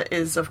Sheila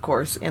is, of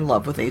course, in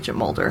love with Agent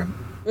Mulder.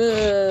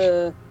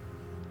 I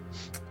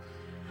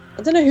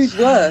don't know who's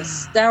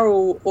worse,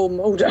 Daryl or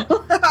Mulder.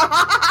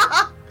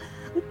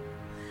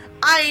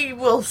 I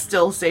will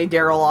still say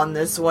Daryl on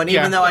this one,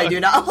 even though I do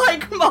not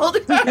like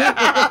Mulder.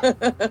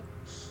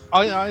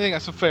 I think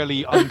that's a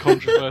fairly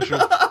uncontroversial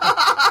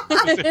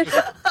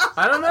decision.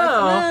 I don't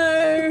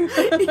know.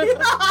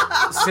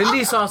 No.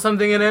 Cindy saw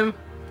something in him.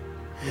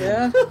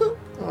 Yeah.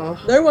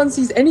 No one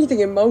sees anything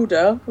in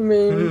Mulder. I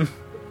mean,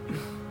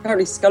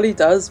 apparently Scully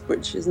does,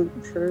 which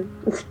isn't true.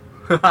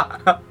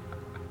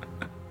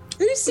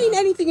 Who's seen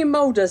anything in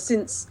Mulder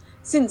since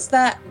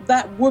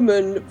that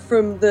woman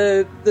from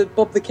the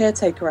Bob the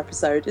Caretaker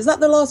episode? Is that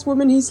the last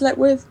woman he slept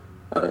with?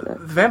 I don't know.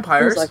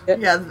 Vampires? Feels like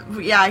it.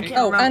 Yeah, I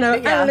can't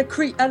remember. And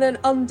an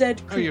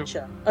undead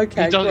creature.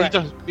 Okay,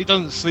 he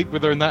doesn't sleep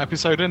with her in that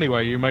episode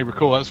anyway. You may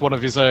recall that's one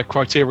of his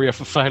criteria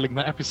for failing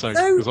that episode,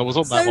 because I was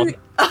on that one.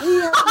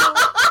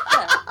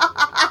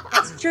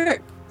 That's true.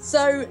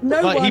 So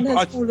no one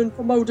has fallen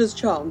for Mulder's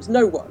charms.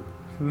 No one.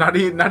 Not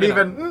even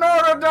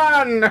Nora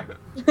Dunn!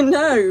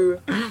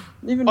 No.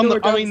 Even Nora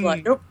Dunn's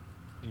like, nope.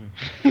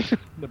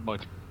 Never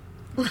mind.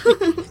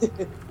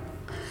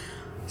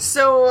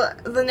 So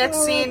the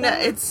next scene,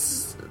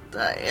 it's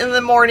in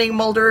the morning.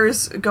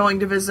 Mulder's going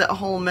to visit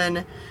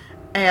Holman,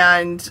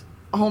 and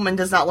Holman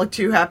does not look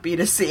too happy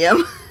to see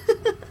him.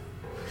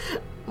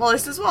 Mulder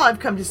says, "Well, I've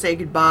come to say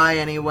goodbye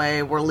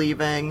anyway. We're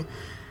leaving."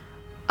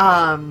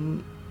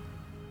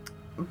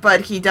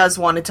 But he does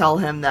want to tell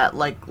him that,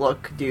 like,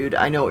 look, dude,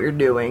 I know what you're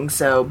doing.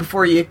 So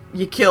before you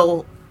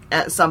kill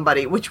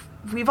somebody, which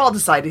we've all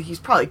decided he's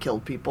probably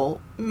killed people,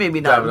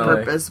 maybe not on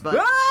purpose,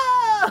 but.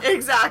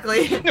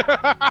 Exactly.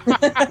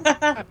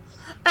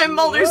 And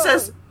Mulder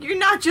says, "You're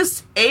not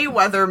just a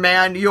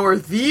weatherman, you're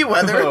the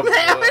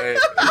weatherman."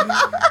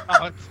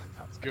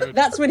 That's good.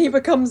 That's when he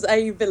becomes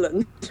a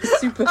villain.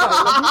 Super villain.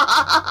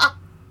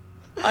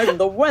 I'm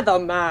the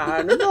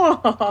weatherman.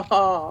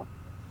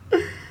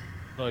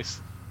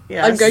 Nice.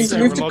 Yes. I'm going to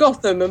move to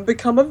Gotham and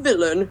become a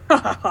villain.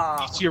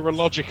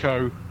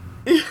 Meteorologico.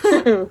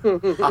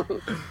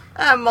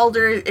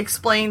 Mulder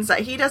explains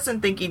that he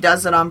doesn't think he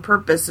does it on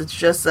purpose. It's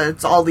just that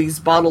it's all these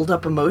bottled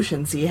up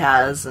emotions he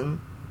has, and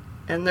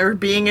they're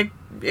being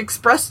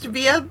expressed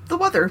via the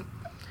weather.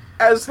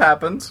 As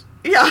happens.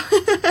 Yeah.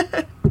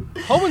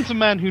 Holman's a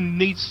man who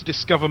needs to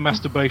discover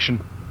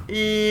masturbation.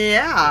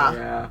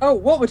 Yeah. Oh,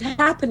 what would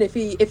happen if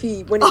he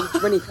when he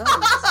comes?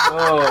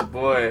 Oh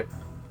boy.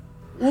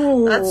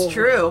 Ooh. That's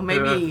true.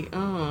 Maybe.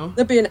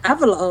 There'd be an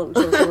avalanche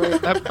or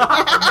something.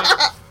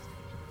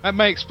 That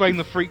may explain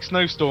the freak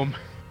snowstorm.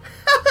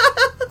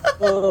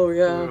 Oh,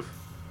 yeah.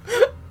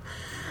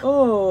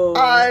 Oh.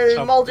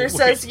 Mulder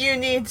says you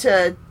need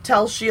to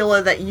tell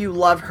Sheila that you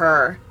love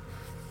her.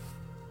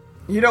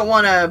 You don't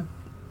want to,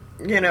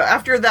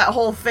 after that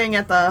whole thing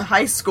at the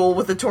high school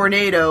with the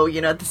tornado,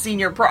 at the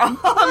senior prom,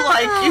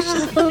 like, you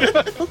should...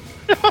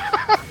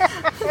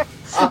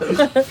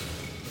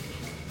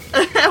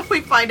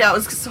 We find out it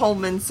was because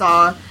Holman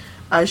saw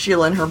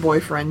Sheila and her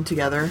boyfriend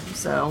together,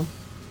 so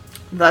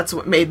that's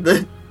what made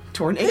the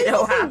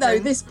tornado happen. Though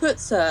this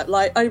puts her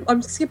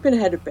I'm skipping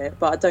ahead a bit,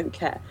 but I don't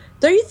care.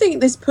 Don't you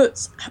think this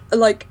puts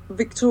like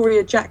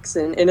Victoria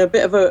Jackson in a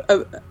bit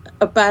of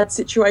a bad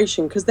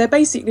situation, because they're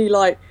basically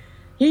like,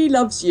 he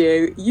loves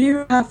you,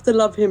 you have to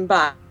love him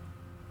back,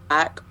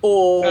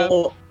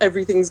 or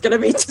everything's going to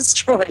be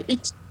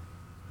destroyed.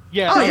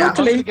 Yeah.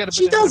 Luckily,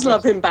 she does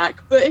love him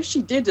back, but if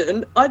she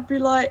didn't, I'd be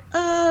like,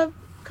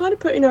 kind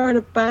of putting her in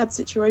a bad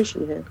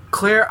situation here.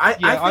 Claire, I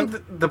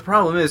think the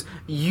problem is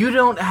you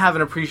don't have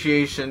an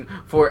appreciation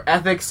for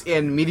ethics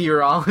in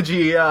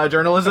meteorology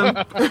journalism.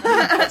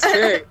 That's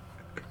true.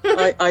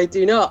 I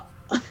do not.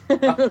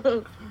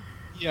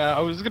 Yeah,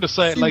 I was going to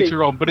say it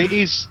later on, but it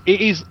is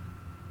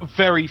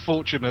very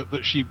fortunate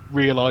that she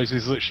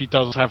realises that she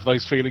does have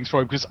those feelings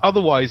for him, because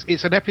otherwise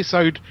it's an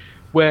episode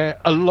where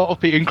a lot of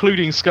people,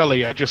 including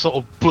Scully, are just sort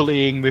of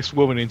bullying this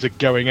woman into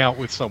going out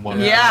with someone.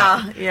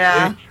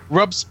 Yeah.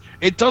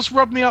 It does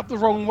rub me up the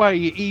wrong way,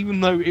 even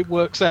though it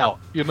works out,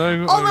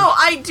 Although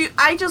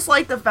I just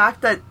like the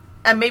fact that,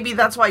 and maybe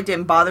that's why it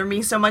didn't bother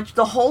me so much,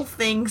 the whole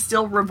thing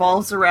still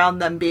revolves around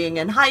them being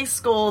in high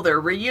school, their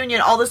reunion,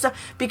 all this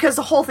stuff, because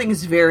the whole thing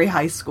is very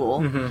high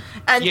school. Mm-hmm.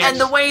 And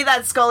the way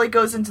that Scully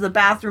goes into the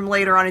bathroom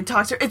later on and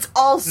talks to her, it's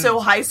all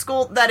so high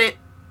school that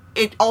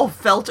it all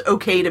felt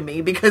okay to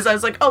me, because I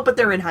was like, oh, but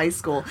they're in high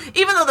school.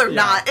 Even though they're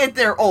not,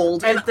 they're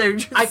old. And they're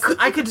just...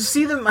 I could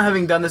see them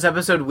having done this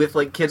episode with,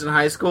 like, kids in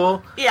high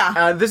school.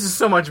 Yeah. This is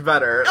so much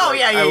better. Oh,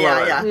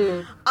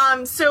 like,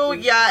 yeah. So,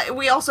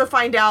 we also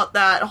find out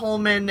that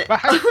Holman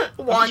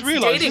wants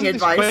dating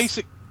advice.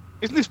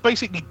 Isn't this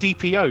basically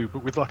DPO,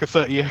 but with, like, a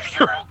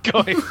 30-year-old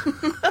guy?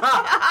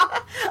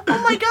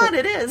 Oh, my God,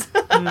 it is.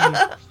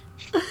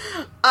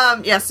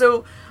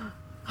 So...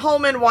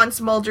 Holman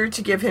wants Mulder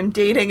to give him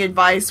dating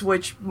advice,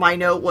 which my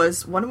note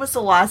was, when was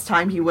the last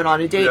time he went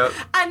on a date? Yep.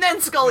 And then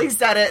Scully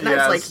said it, and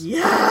I was like,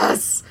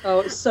 yes!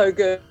 Oh, it's so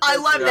good. I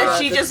love that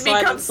she just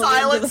becomes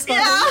silence.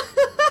 Yeah!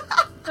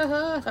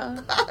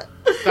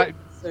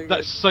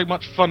 That's so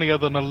much funnier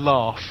than a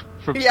laugh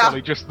from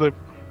Scully, just the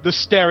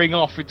staring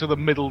off into the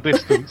middle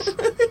distance.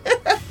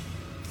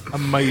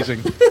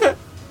 Amazing.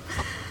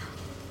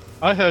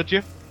 I heard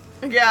you.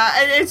 Yeah,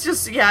 and it's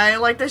just, I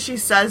like that she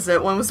says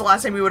it. When was the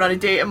last time we went on a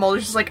date? And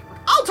Mulder's just like,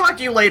 I'll talk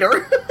to you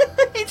later.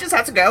 He just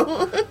has to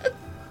go.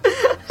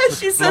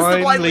 She says the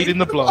blind leading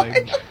the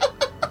blind.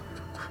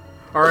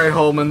 Alright,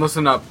 Holman,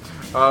 listen up.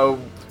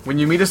 When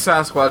you meet a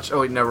Sasquatch...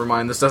 Oh, wait, never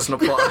mind. This doesn't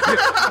apply.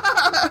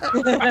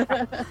 We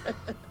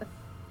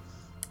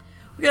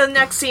got the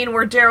next scene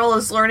where Daryl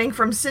is learning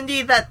from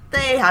Cindy that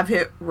they have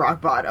hit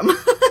rock bottom.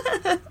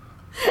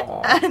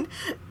 And,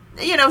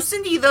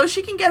 Cindy, though,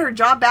 she can get her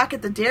job back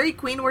at the Dairy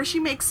Queen where she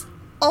makes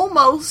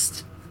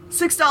almost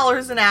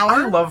 $6 an hour.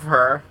 I love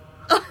her.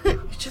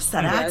 Just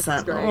that Yeah,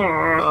 accent. it's great.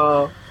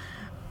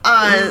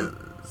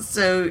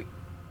 So,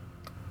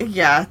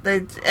 yeah,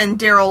 and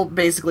Daryl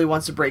basically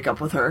wants to break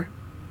up with her.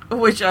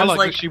 Which I was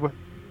like that she went.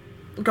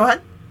 Go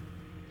ahead.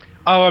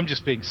 Oh, I'm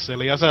just being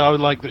silly. I said I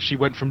would like that she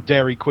went from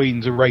Dairy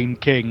Queen to Reign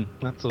King.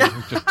 That's all.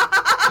 Just...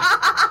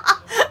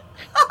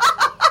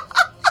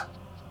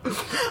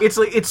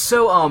 It's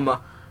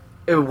so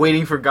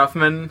waiting for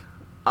Guffman,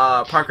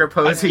 Parker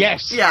Posey.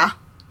 Yes. Yeah.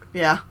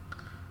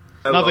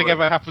 Nothing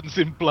ever happens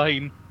in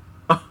Blaine.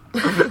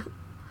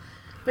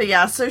 But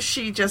yeah, so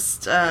she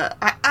just,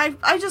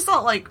 I just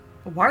thought, like,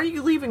 why are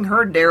you leaving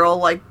her, Daryl?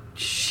 Like,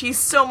 she's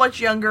so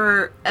much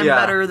younger and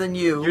better than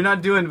you. You're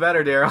not doing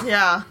better, Daryl.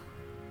 Yeah.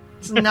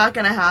 It's not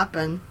gonna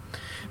happen.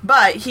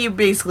 But he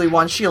basically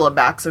wants Sheila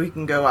back so he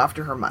can go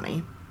after her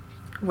money.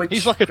 Which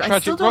he's like a tragic I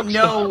still don't rock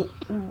know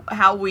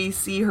how we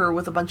see her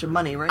with a bunch of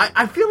money, right?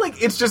 I feel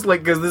like it's just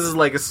like, because this is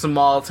like a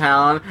small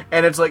town,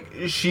 and it's like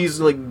she's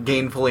like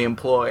gainfully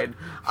employed.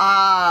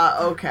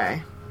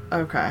 Okay.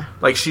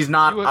 Like she's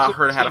not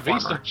her had a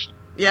TV farmer. station.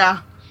 Yeah.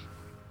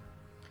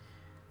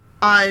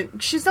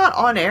 She's not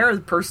on air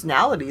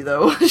personality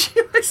though.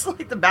 She was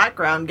like the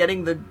background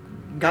getting the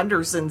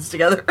Gundersons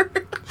together.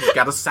 She's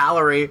got a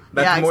salary.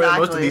 That's more than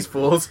most of these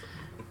fools.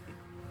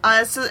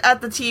 So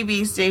at the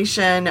TV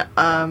station,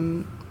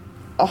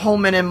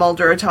 Holman and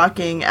Mulder are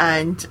talking,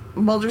 and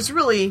Mulder's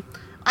really,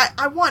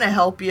 I want to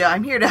help you.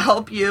 I'm here to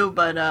help you,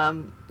 but,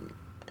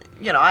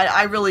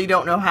 I really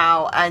don't know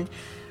how. And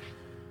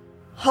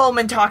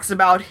Holman talks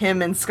about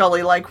him and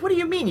Scully, like, what do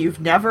you mean?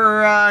 You've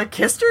never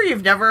kissed her?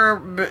 You've never,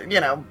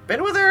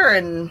 been with her?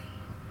 And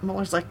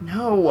Mulder's like,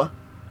 no.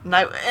 And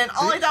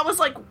all I thought was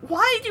like,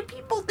 why do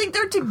people think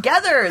they're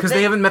together? Because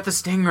they haven't met the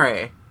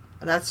Stingray.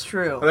 That's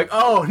true. They're like,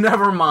 oh,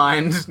 never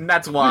mind.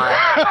 That's why.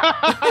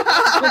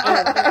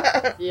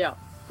 Yeah.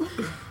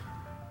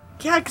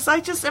 Yeah, because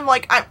I just am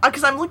like,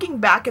 because I'm looking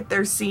back at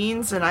their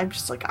scenes, and I'm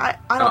just like, I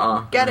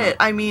don't get it.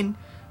 I mean,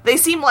 they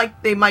seem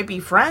like they might be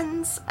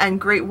friends and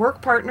great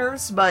work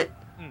partners, but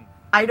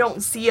I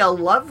don't see a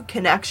love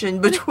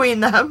connection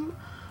between them.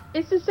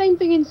 It's the same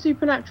thing in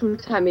Supernatural,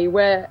 Tammy,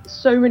 where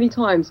so many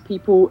times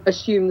people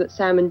assume that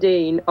Sam and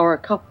Dean are a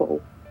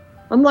couple.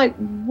 I'm like,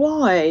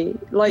 why?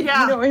 Like,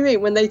 Yeah. you know what I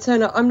mean? When they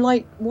turn up, I'm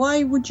like,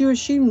 why would you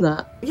assume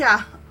that?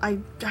 Yeah, I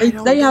They,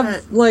 don't they get have,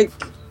 it. like,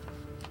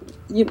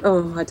 I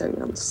don't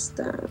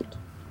understand.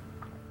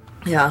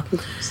 Yeah.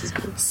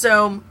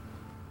 So,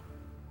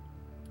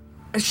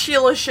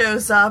 Sheila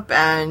shows up,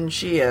 and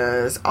she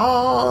is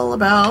all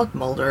about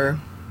Mulder.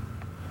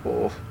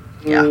 Oh.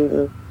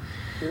 Yeah.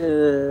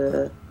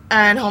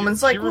 And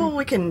Holman's like, well,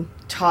 we can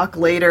talk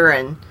later,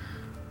 and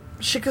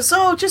she goes,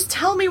 oh, just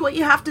tell me what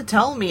you have to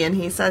tell me. And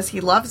he says he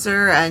loves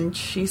her, and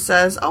she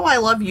says, oh, I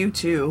love you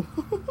too.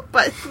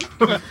 But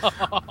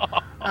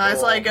I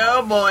was like,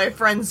 oh boy,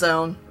 friend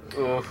zone.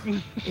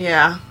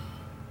 Yeah.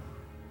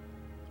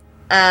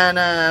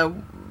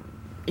 And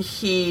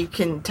he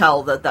can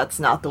tell that that's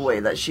not the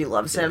way that she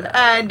loves him.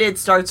 Yeah. And it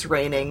starts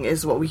raining,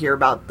 is what we hear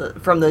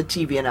about from the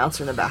TV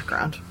announcer in the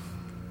background.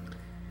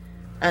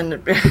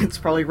 And it's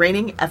probably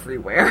raining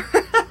everywhere.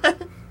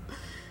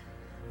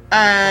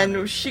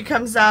 And she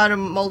comes out,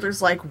 and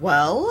Mulder's like,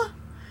 well?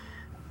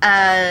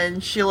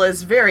 And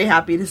Sheila's very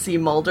happy to see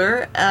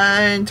Mulder.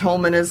 And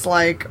Holman is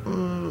like,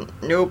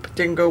 nope,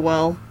 didn't go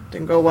well.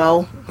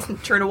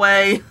 Turn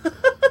away.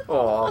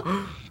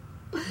 Aw.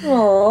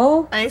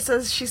 Aww. And he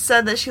says, she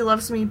said that she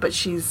loves me, but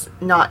she's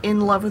not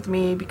in love with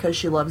me because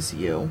she loves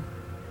you.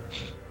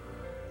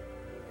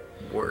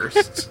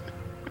 Worst.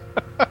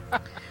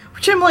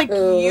 Which I'm like,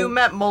 you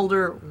met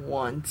Mulder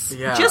once.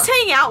 Yeah. Just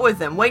hang out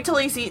with him. Wait till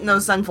he's eating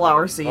those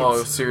sunflower seeds.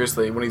 Oh,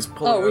 seriously, when he's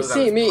pulling Oh, we those out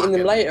see of him his eating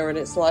them pocket. later, and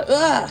it's like,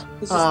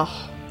 This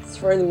is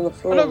throwing them on the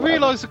floor. And I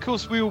realised, of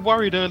course, we were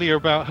worried earlier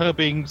about her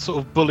being sort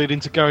of bullied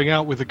into going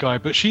out with a guy,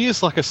 but she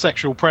is like a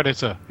sexual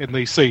predator in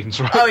these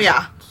scenes, right? Oh,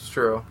 yeah. It's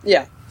true.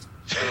 Yeah.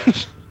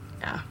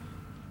 Yeah.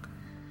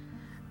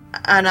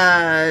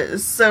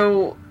 And,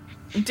 so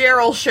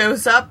Daryl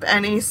shows up,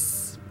 and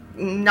he's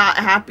not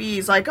happy.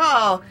 He's like,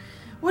 oh,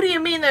 what do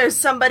you mean there's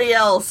somebody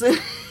else?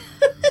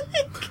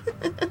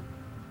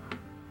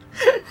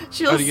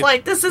 She was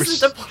like, this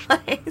isn't the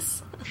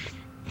place.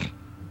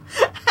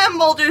 And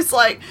Mulder's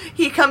like,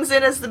 he comes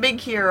in as the big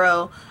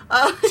hero.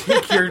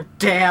 Take your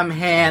damn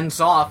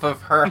hands off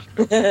of her.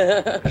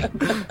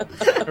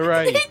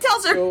 Hooray. He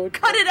tells her,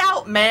 cut it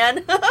out,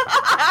 man.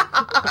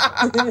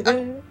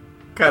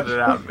 Cut it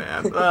out,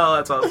 man. Well,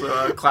 that's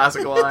also a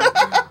classic line.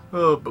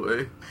 Oh,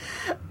 boy.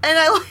 And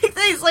I like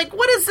that he's like,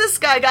 what has this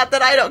guy got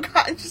that I don't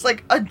got? And she's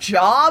like, a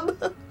job?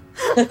 That's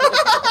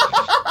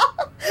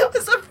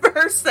the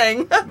first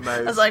thing. Nice.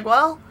 I was like,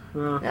 well,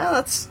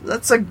 yeah,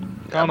 that's a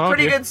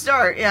pretty good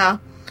start, yeah.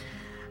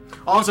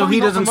 Also, he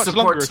doesn't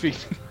support...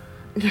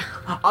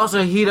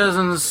 Also, he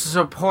doesn't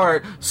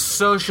support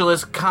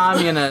socialist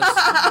communists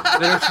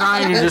that are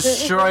trying to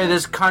destroy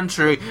this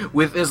country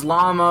with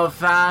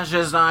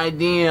Islamo-fascist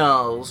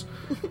ideals.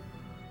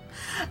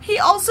 He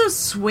also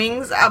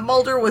swings at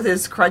Mulder with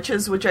his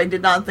crutches, which I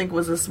did not think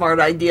was a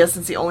smart idea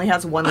since he only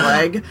has one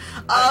leg.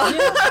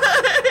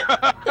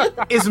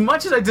 As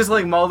much as I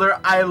dislike Mulder,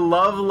 I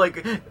love,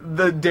 like,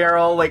 the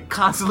Daryl, like,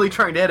 constantly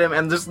trying to hit him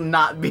and just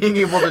not being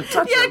able to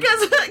touch him. Yeah,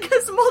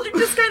 because Mulder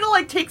just kind of,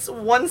 like, takes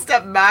one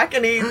step back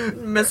and he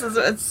misses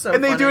it. It's so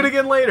And they funny. do it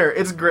again later.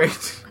 It's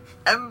great.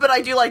 But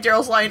I do like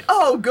Daryl's line,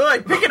 "Oh,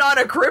 good, picking on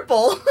a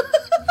cripple."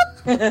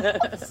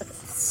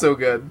 So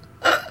good.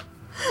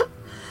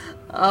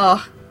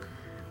 Oh.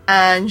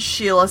 And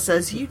Sheila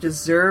says, "You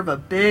deserve a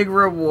big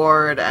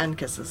reward," and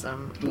kisses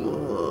him.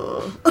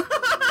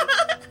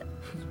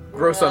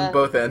 Gross on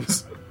both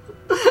ends.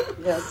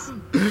 Yes.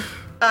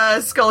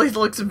 Scully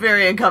looks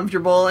very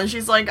uncomfortable, and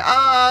she's like,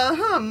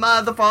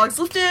 the fog's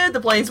lifted,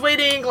 the plane's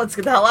waiting, let's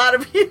get the hell out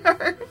of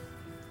here.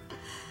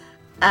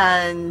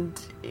 And,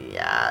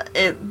 yeah,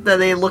 then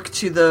they look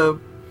to the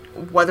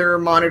weather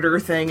monitor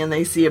thing, and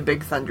they see a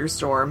big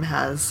thunderstorm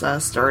has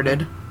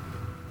started.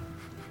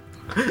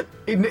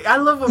 I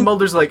love when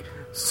Mulder's like,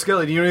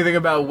 "Scully, do you know anything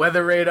about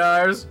weather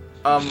radars?"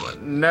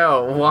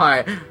 No,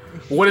 why?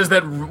 What does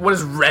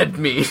red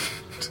mean?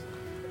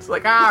 It's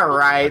like,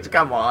 alright,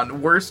 come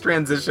on. Worst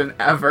transition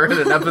ever in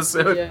an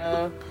episode.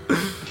 Yeah.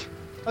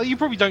 You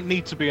probably don't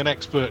need to be an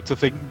expert to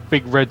think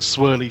big red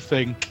swirly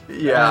thing.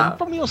 Yeah.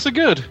 Probably not so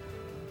good.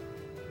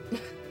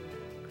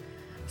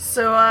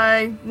 So,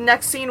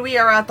 next scene, we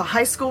are at the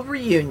high school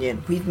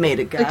reunion. We've made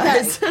it,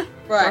 guys. Okay.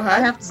 Right, Go ahead. I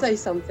have to say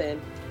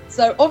something.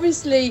 So,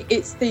 obviously,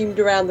 it's themed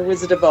around the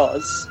Wizard of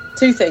Oz.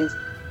 Two things.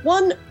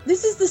 One,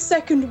 this is the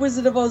second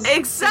Wizard of Oz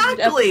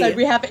Exactly. episode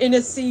we have in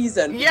a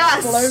season.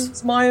 Yes. It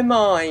blows my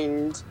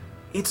mind.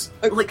 It's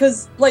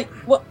Because,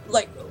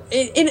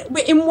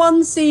 in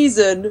one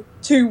season,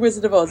 2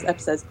 Wizard of Oz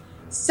episodes.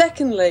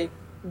 Secondly,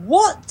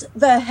 what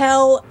the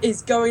hell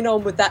is going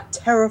on with that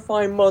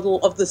terrifying model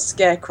of the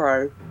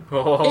Scarecrow?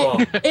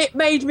 It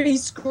made me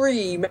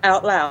scream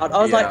out loud.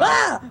 I was like,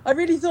 I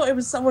really thought it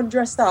was someone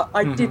dressed up.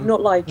 I did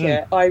not like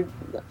it.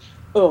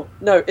 No,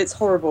 it's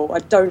horrible. I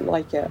don't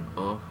like it.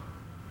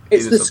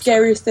 It's the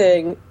scariest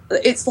thing.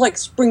 It's like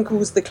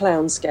Sprinkles the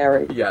Clown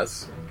scary.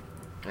 Yes.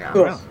 Yeah.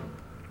 Ugh.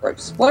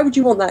 Gross. Why would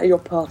you want that at your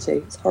party?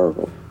 It's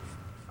horrible.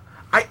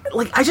 I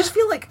just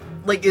feel like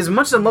as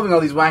much as I'm loving all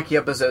these wacky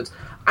episodes,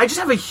 I just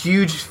have a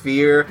huge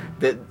fear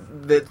that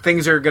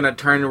things are gonna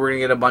turn and we're gonna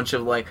get a bunch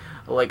of like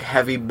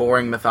heavy,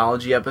 boring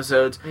mythology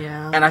episodes.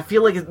 Yeah. And I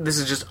feel like this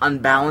is just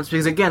unbalanced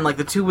because, again, like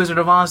the 2 Wizard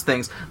of Oz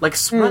things, like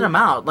spread them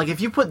out. Like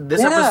if you put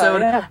this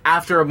episode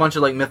after a bunch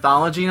of like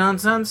mythology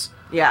nonsense,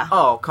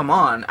 oh come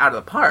on, out of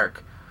the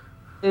park.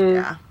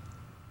 Yeah.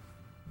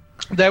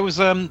 There was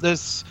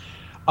there's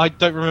I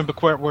don't remember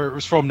quite where it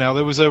was from now.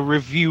 There was a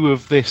review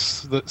of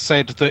this that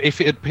said that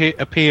if it had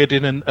appeared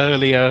in an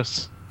earlier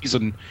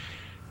season,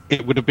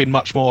 it would have been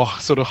much more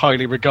sort of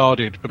highly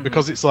regarded. But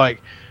because it's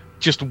like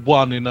just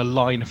one in a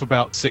line of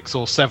about 6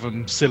 or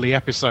 7 silly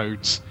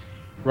episodes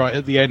right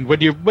at the end,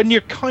 when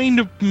you're kind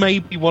of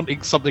maybe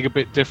wanting something a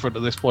bit different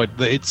at this point,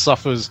 that it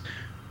suffers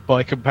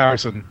by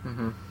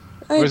comparison.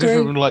 Whereas if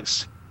it were like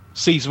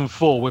season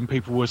 4, when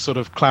people were sort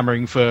of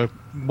clamouring for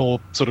more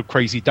sort of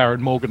crazy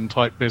Darren Morgan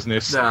type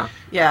business,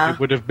 it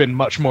would have been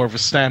much more of a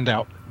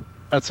standout.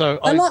 And so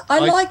I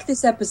like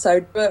this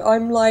episode, but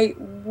I'm like,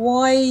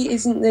 why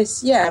isn't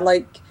this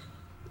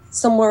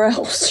somewhere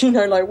else?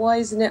 Like why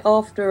isn't it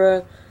after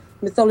a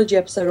mythology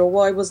episode, or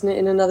why wasn't it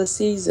in another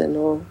season,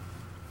 or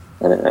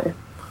I don't know.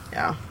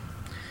 Yeah.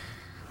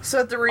 So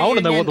at the reunion, I want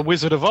to know what the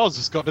Wizard of Oz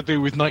has got to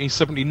do with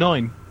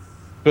 1979,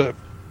 but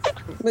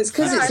it's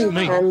because it's in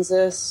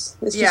Kansas.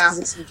 It's just because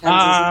it's in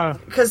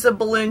Kansas. Because the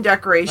balloon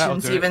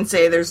decorations even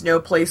say there's no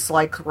place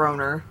like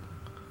Roner.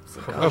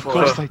 Of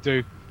course they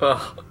do.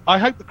 I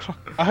hope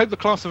the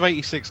class of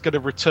 '86 get a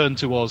return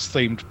to Oz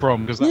themed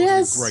prom, because that would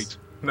be great.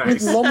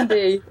 With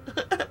Lombi.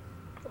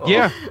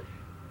 Yeah,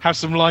 have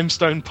some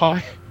limestone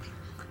pie.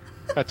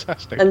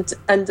 Fantastic.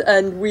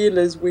 And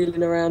wheelers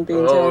wheeling around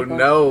being terrified. Oh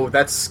no,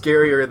 that's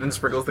scarier than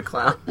Sprinkles the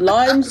Clown.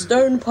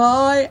 Limestone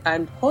pie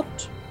and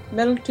hot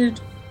melted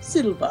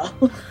silver.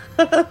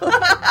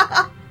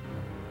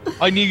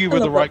 I knew you were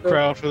the right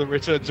crowd for the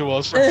Return to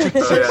Oz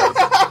reference.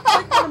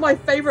 One of my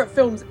favourite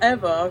films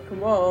ever.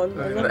 Come on.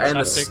 And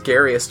the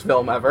scariest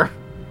film ever.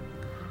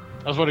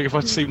 I was wondering if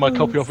I'd see my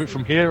copy of it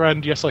from here,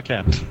 and yes, I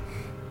can.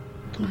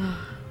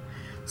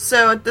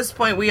 So at this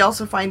point, we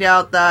also find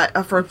out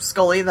that for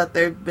Scully that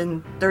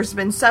there's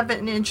been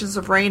 7 inches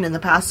of rain in the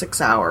past 6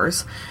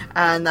 hours,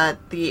 and that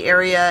the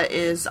area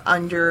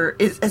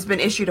has been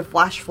issued a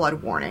flash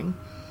flood warning.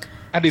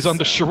 And is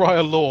under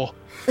Sharia law.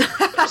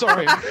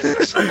 Sorry.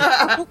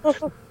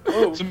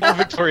 Some more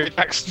Victoria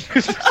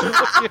Jackson.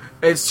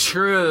 It's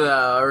true,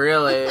 though,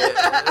 really.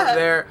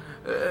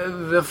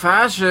 The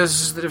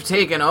fascists that have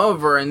taken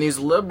over, and these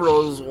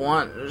liberals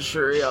want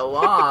Sharia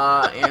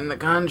law in the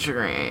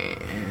country.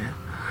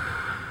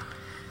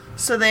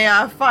 So they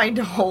find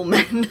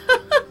Holman.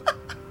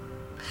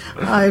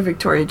 Hi,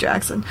 Victoria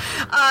Jackson.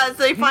 So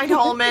they find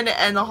Holman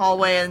in the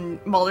hallway, and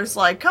Mulder's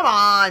like, "Come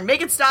on,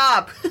 make it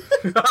stop."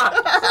 He's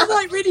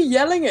like really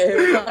yelling at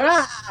him.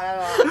 Like,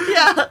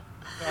 Yeah.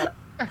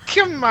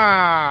 Come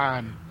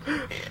on!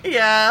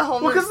 Yeah,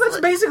 Holman's Well, because that's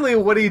basically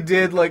what he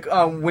did, like,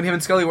 when him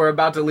and Scully were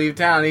about to leave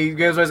town. He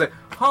goes, like,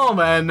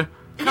 Holman,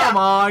 come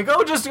on,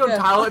 go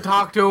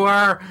talk to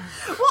her.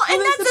 Well,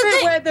 and there's that's the the bit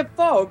thing. where the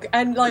fog,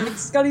 and like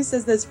Scully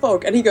says there's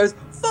fog, and he goes,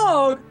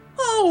 "Fog,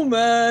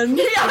 Holman."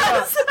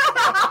 Yes.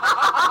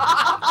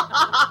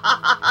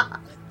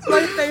 It's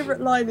my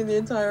favourite line in the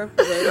entire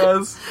episode.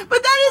 Yes.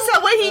 But that is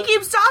the way he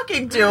keeps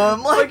talking to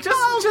him. Like, Just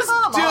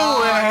come do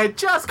on. it.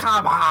 Just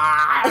come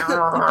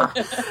on.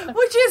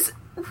 Which is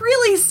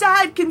really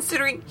sad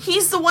considering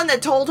he's the one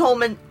that told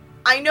Holman,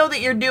 "I know that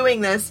you're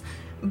doing this,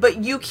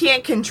 but you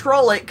can't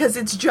control it because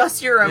it's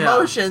just your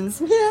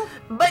emotions." Yeah.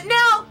 But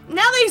now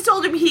that he's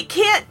told him he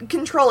can't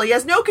control it, he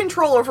has no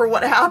control over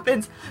what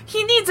happens,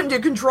 he needs him to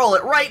control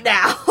it right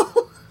now.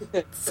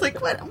 It's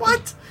like,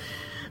 what?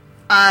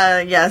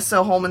 Yeah,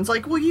 so Holman's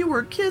like, "Well, you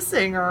were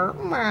kissing her."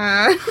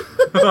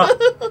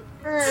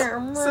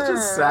 Such a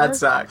sad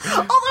sack.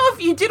 Although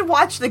if you did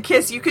watch the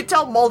kiss, you could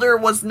tell Mulder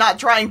was not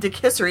trying to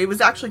kiss her, he was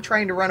actually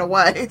trying to run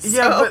away. So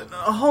Yeah, but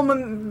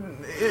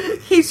Holman...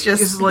 he's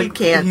just, is like,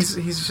 he can't.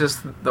 He's just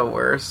the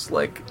worst,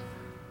 like...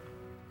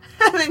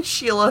 And then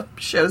Sheila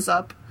shows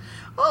up.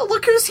 "Oh,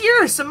 look who's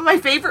here! Some of my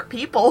favorite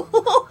people."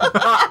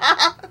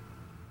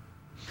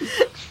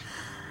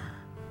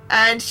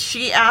 And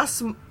she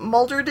asks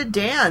Mulder to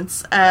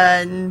dance,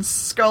 and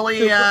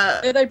Scully,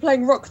 Are they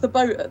playing Rock the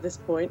Boat at this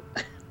point?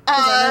 'Cause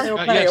I know they were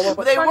playing yes. at one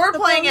point. they Rock were the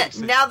playing Boat.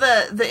 it. Now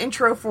the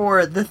intro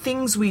for The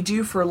Things We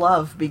Do for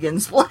Love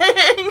begins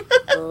playing.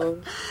 Oh.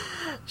 They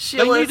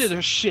Sheila's- needed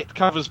a shit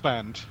covers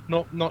band,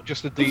 not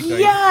just a DJ.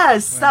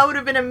 Yes, that would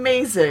have been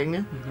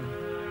amazing.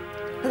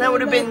 And that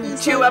would have been Love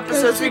is 2 like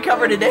episodes we a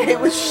covered today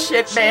with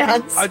shit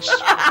bands. I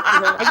just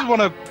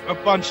want a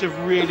bunch of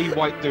really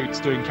white dudes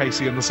doing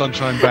Casey and the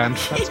Sunshine Band.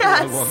 That's what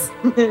I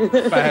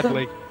want.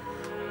 Badly.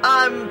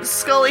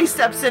 Scully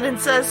steps in and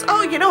says,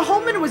 "Oh,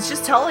 Holman was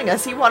just telling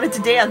us he wanted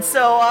to dance,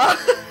 so,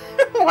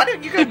 why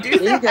don't you go do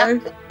There you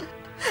that?" go.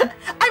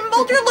 And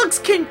Mulder looks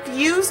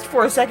confused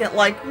for a second,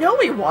 like, "No,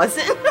 he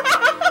wasn't."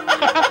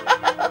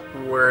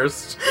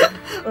 Worst.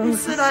 He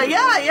said,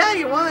 yeah,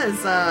 he was.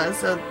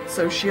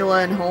 So Sheila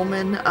and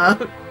Holman,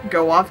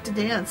 go off to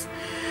dance.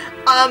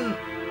 And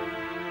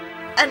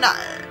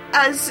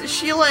as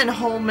Sheila and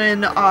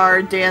Holman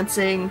are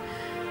dancing,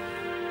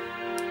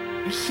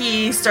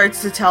 he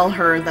starts to tell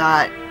her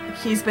that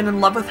he's been in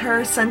love with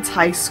her since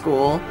high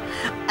school.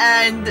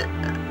 And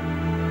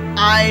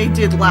I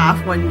did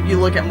laugh when you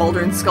look at Mulder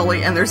and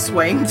Scully and they're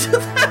swaying to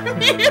the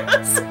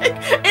music.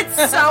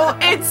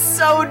 It's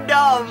so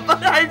dumb,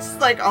 but I'm just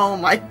like, oh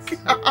my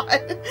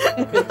god.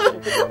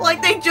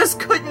 Like they just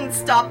couldn't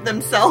stop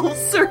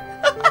themselves.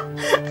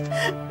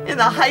 In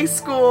the high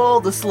school,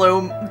 the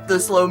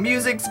slow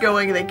music's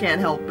going, they can't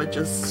help but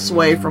just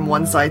sway from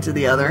one side to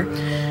the other.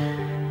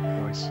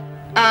 Nice.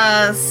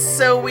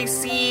 So we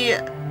see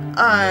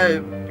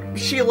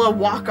Sheila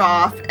walk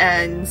off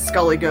and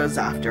Scully goes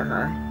after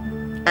her.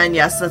 And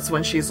yes, that's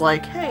when she's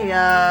like, "Hey,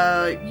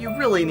 you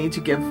really need to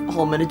give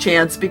Holman a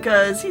chance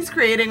because he's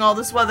creating all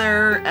this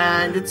weather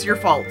and it's your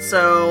fault."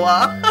 So,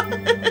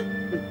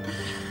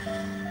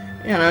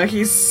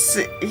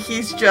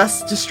 he's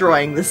just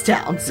destroying this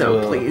town. So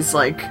Ugh. please,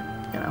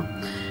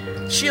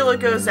 Sheila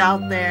goes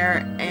out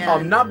there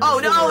and... not Oh,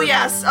 no, before.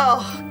 yes.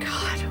 Oh,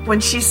 God. When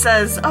she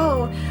says,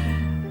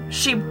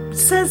 she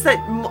says that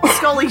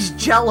Scully's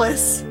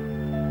jealous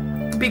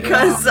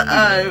because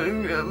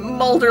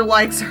Mulder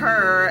likes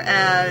her,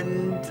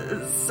 and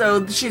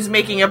so she's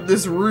making up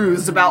this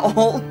ruse about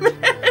Holman.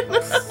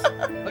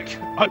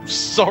 I'm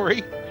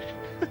sorry.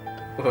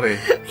 Oy.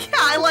 Yeah,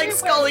 I like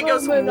Scully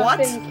goes, Holman, "What?"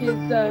 I think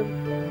is,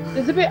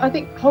 there's a bit, I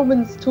think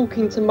Holman's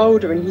talking to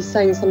Mulder and he's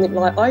saying something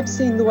like, "I've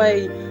seen the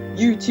way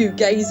you two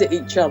gaze at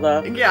each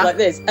other like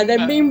this." And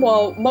then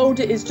meanwhile,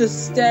 Mulder is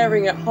just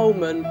staring at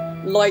Holman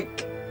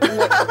like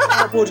a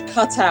cardboard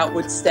cutout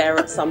would stare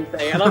at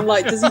something. And I'm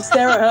like, does he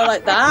stare at her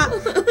like that?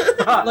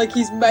 Like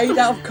he's made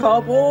out of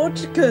cardboard?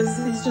 Because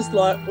he's just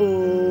like,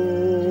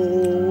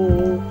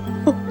 oh.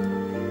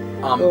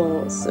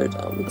 Oh, so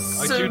dumb.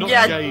 I do not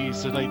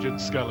gaze at Agent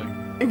Scully.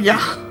 Yeah.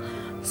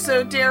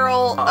 So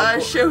Daryl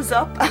shows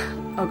up.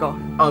 Oh,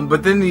 go.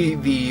 But then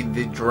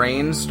the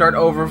drains start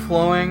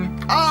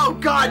overflowing. Oh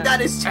God, that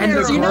is And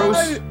the terrible.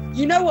 gross-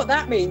 You know what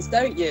that means,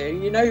 don't you?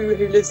 You know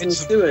who lives in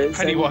It's sewers.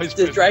 Pennywise and the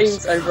business.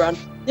 drains overrun.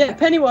 Yeah,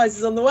 Pennywise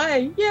is on the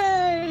way.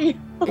 Yay!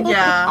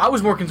 Yeah. I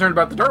was more concerned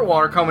about the dirt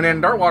water coming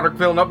in, dirt water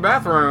filling up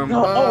bathroom.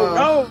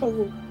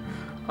 Oh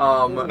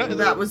no!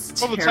 That was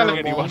Not terrible. telling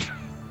anyone.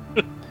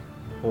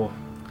 Oh.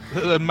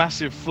 The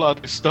massive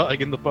flood is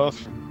starting in the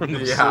bathroom from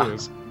the Yeah.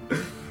 sewers.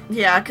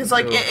 Yeah, because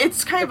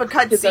it's kind of a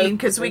cut scene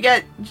because we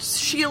get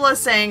Sheila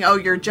saying, "Oh,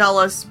 you're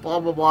jealous," blah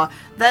blah blah.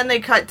 Then they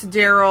cut to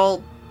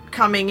Daryl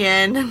coming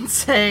in and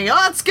saying,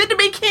 "Oh, it's good to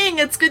be king.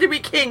 It's good to be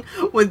king,"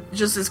 with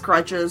just his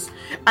crutches.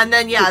 And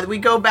then we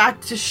go back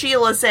to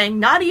Sheila saying,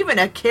 "Not even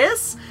a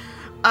kiss."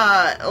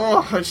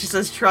 She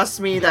says, "Trust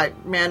me,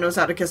 that man knows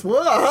how to kiss."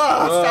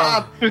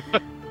 Stop.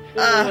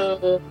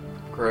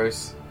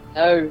 Gross.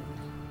 No,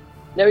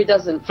 he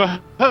doesn't. For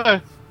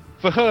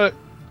her,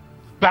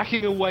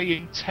 backing away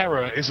in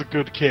terror is a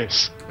good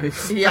kiss.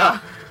 Yeah.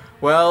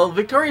 Well,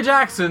 Victoria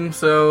Jackson,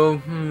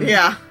 so...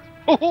 Yeah.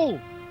 Oh.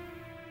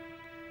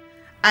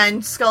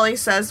 And Scully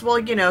says,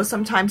 well,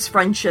 sometimes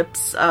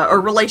friendships, or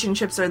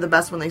relationships are the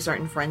best when they start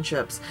in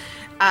friendships.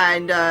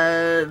 And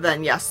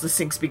then, yes, the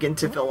sinks begin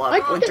to fill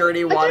up with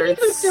dirty water.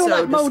 It's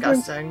so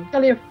disgusting. And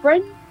Scully are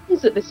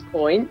friends at this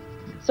point.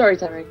 Sorry,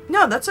 Tammy.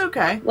 No, that's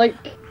okay. Like,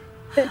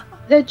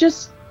 they're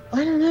just,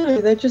 I don't know,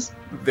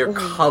 They're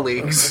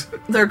colleagues.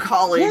 They're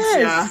colleagues,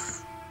 yes.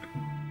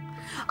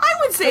 I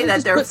would say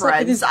that they're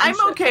friends. I'm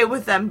okay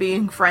with them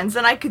being friends,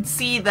 and I could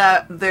see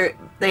that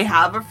they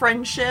have a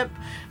friendship,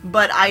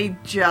 but I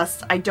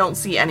don't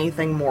see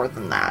anything more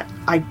than that.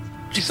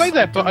 You say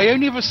that, but I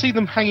only ever see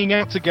them hanging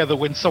out together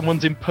when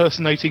someone's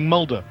impersonating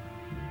Mulder.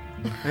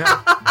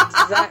 Yeah.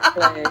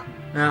 Exactly.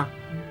 Yeah.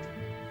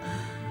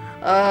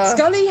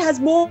 Scully has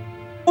more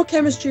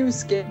chemistry with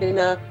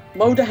Skinner.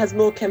 Mulder has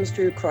more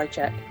chemistry with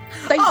Krychek.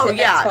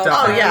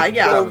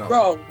 Yeah.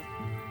 Wrong.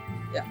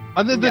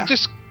 And then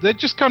they're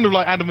just kind of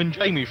like Adam and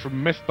Jamie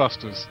from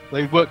Mythbusters.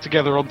 They work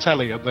together on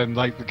telly and then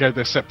they go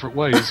their separate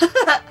ways.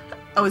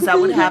 Oh, is that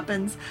what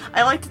happens?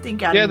 I like to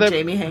think Adam and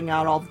Jamie hang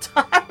out all the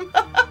time.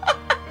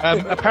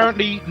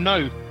 Apparently,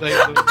 no. They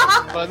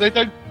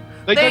don't.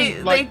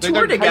 They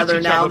tour together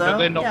now, though.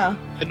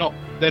 But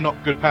they're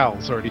not good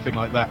pals or anything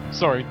like that.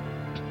 Sorry.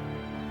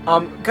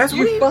 Guys,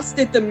 You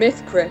busted the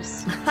myth,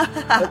 Chris.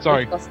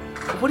 Sorry.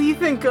 What do you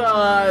think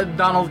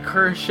Donald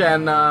Kirsch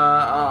and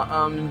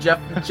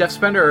Jeff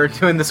Spender are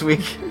doing this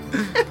week?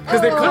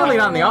 Because they're clearly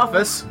not in the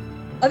office.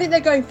 I think they're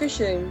going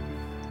fishing.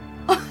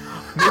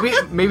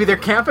 Maybe they're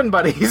camping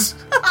buddies.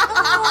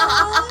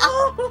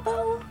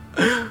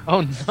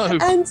 Oh no!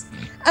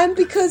 And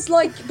because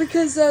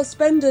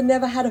Spender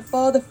never had a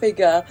father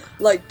figure,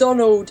 like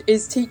Donald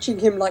is teaching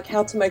him like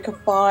how to make a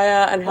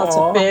fire and how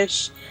to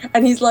fish,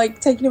 and he's like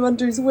taking him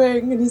under his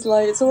wing, and he's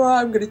like, "It's all right,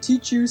 I'm going to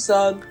teach you,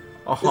 son."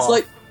 It's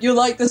like, you're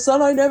like the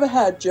son I never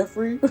had,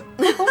 Jeffrey.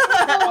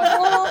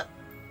 I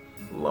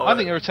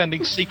think they're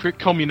attending secret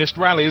communist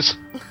rallies.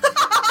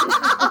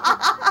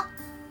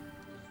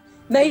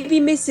 Maybe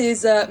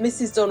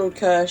Mrs. Donald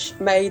Kirsch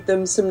made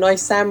them some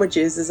nice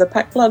sandwiches as a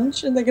packed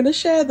lunch, and they're going to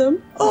share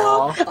them.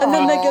 And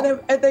then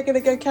they're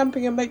gonna go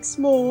camping and make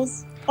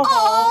s'mores.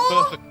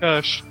 Perfect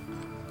Kirsch.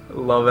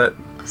 Love it.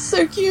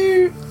 So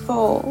cute.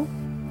 Oh,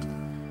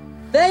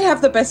 they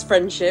have the best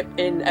friendship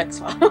in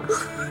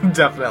X-Files.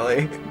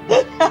 Definitely.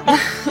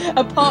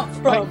 Apart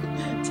from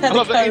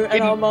Teleco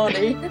and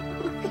Armani.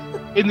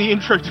 In the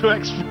intro to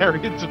X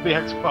variants of the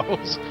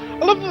X-Files.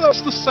 I love that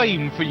that's the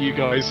same for you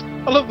guys.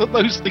 I love that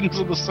those things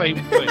are the same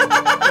thing.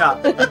 Yeah.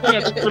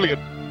 That's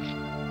brilliant.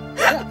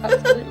 Yeah,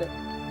 absolutely.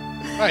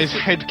 That is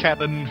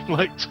headcanon,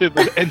 like, to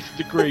the nth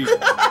degree.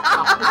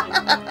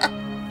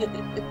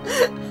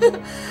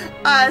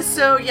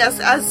 So, yes,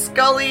 as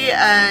Scully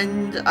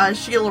and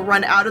Sheila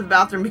run out of the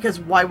bathroom, because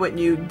why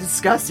wouldn't you?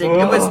 Disgusting.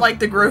 It was like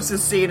the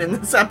grossest scene in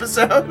this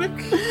episode.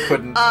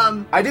 Couldn't.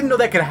 I didn't know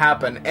that could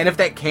happen. And if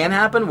that can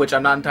happen, which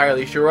I'm not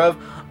entirely sure of,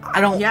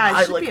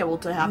 it should be able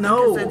to happen.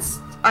 No.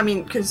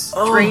 Because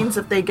drains,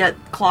 if they get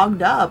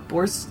clogged up,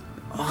 or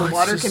the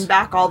water can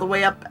back all the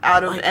way up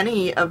out of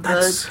any of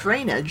the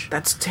drainage.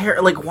 That's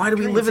terrible. Like, why do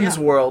we live in this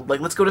world? Like,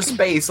 let's go to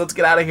space. Let's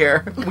get out of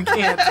here. We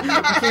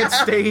can't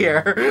stay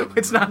here.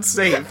 It's not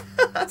safe.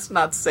 It's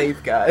not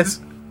safe, guys.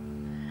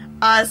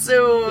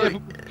 So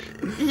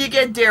you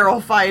get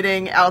Daryl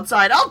fighting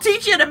outside. I'll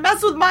teach you to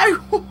mess with my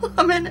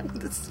woman.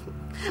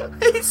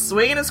 He's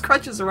swinging his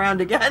crutches around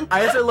again.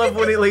 I also love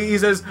when he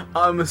says,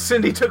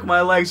 Cindy took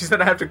my leg. She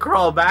said I have to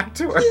crawl back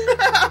to her.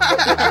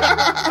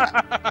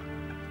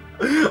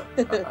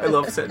 I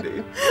love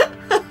Cindy.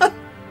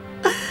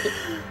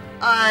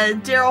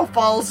 Daryl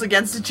falls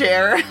against a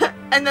chair,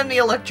 and then the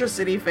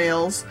electricity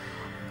fails.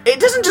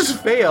 It doesn't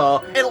just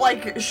fail.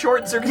 It,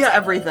 short circuits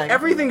everything.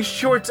 Everything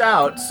shorts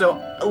out,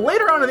 so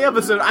later on in the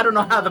episode, I don't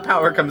know how the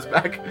power comes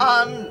back.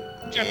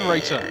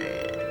 Generator.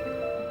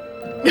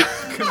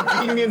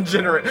 Convenient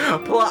generator.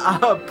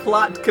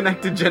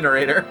 Plot-connected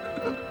generator.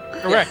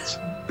 Correct.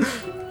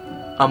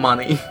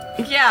 Amani.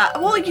 Yeah,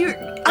 well,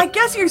 I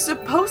guess you're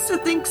supposed to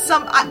think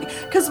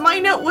because my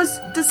note was,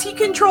 does he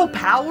control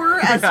power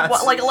as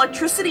well, like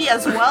electricity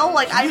as well?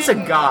 Like, He's a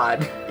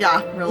god.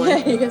 Yeah, really. Yeah,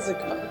 he is a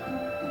god.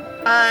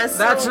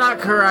 That's not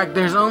correct.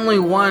 There's only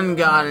one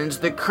god, and it's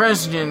the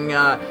Christian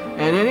god.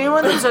 And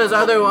anyone that says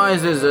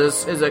otherwise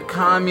is a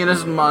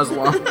communist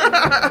Muslim.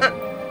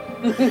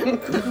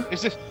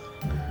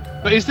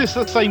 Is this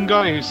the same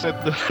guy who said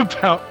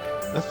about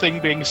the thing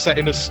being set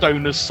in a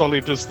stone as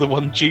solid as the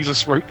one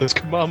Jesus wrote those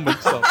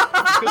commandments on?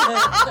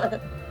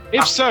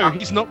 If so,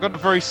 he's not got a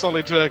very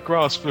solid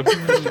grasp of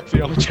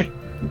theology.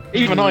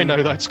 Even I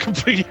know that's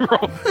completely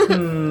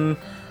wrong.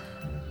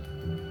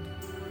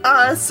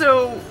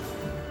 So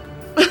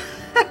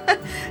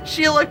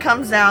Sheila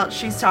comes out.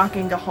 She's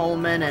talking to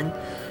Holman, and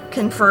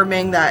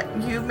confirming that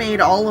you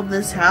made all of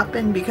this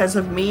happen because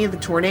of me, the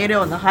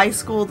tornado in the high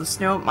school, the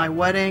snow at my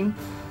wedding.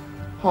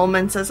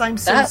 Holman says, I'm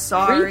so That's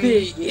sorry.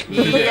 creepy.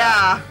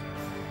 Yeah.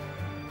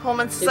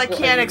 Holman says, I It's what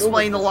can't I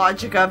explain the know.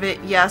 logic of it.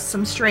 Yes,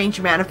 some strange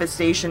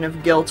manifestation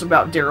of guilt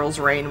about Daryl's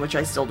rain, which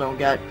I still don't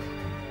get.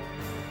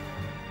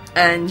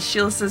 And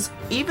Sheila says,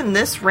 even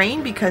this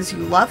rain because you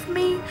love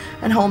me?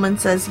 And Holman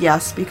says,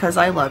 yes, because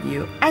I love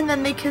you. And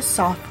then they kiss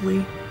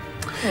softly.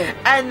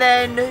 And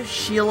then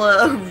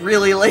Sheila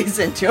really lays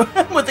into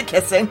him with the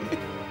kissing.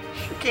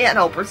 She can't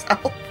help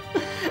herself.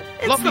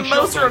 It's Lovely the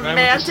most shot, though,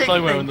 man, with the romantic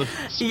slow-mo thing. and the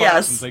sparks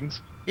Yes. and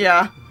things.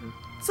 Yeah.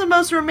 It's the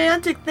most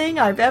romantic thing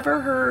I've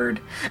ever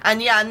heard.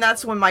 And yeah, and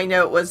that's when my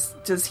note was,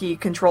 does he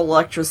control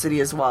electricity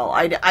as well?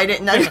 I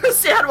didn't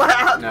understand what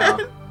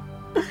happened.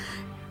 No.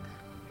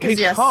 His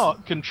yes.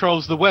 heart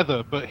controls the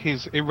weather, but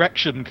his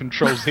erection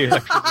controls the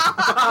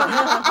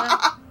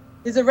electricity.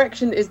 His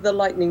erection is the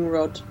lightning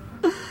rod.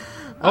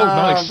 Oh,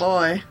 nice.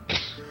 Boy.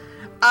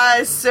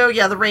 So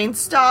yeah, the rain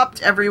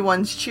stopped,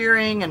 everyone's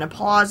cheering, and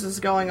applause is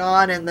going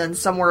on, and then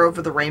Somewhere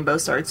Over the Rainbow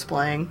starts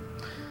playing.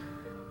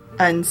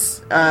 And,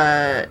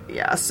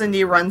 yeah,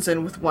 Cindy runs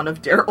in with one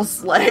of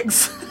Daryl's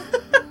legs.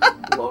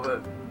 Love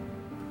it.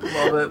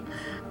 Love it.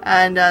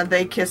 And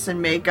they kiss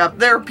and make up.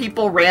 There are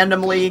people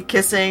randomly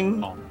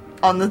kissing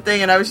on the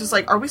thing, and I was just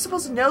like, are we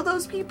supposed to know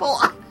those people?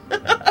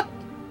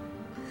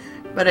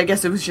 But I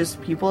guess it was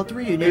just people at the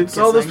reunion It's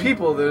all those kissing.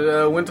 people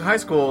that went to high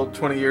school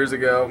 20 years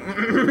ago.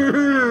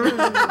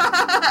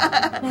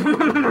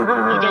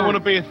 You don't want to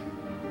be.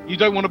 You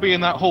don't want to be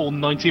in that hall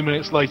 90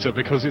 minutes later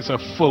because it's a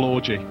full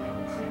orgy.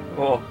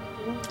 Oh.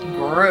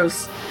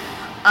 Gross.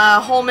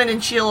 Holman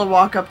and Sheila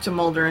walk up to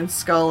Mulder and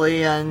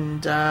Scully,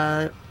 and,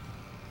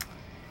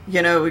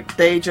 you know,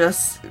 they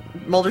just...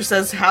 Mulder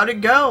says, how'd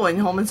it go? And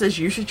Holman says,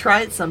 you should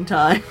try it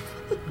sometime.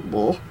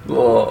 Well,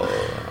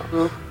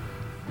 Oh.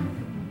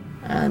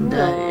 and,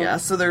 yeah,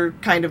 so they're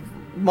kind of...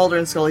 Mulder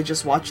and Scully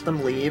just watch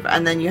them leave,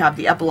 and then you have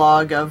the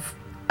epilogue of,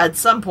 at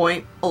some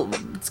point,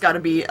 it's gotta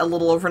be a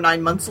little over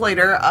 9 months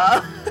later,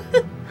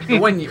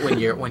 1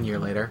 year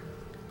later.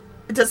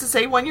 Does it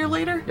say 1 year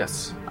later?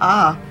 Yes.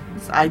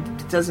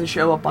 It doesn't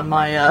show up on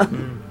my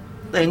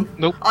thing.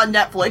 Nope. On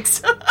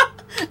Netflix.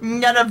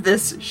 None of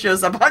this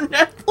shows up on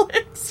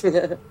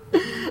Netflix.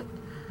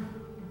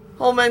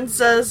 Holman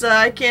says,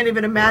 I can't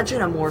even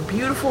imagine a more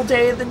beautiful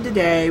day than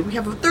today. We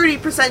have a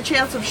 30%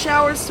 chance of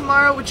showers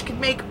tomorrow, which could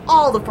make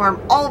all of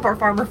our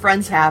farmer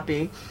friends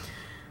happy.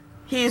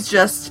 He's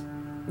just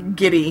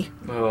giddy.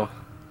 Oh.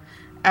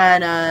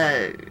 And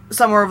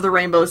Somewhere Over the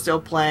Rainbow is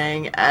still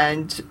playing,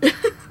 and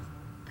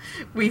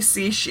we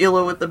see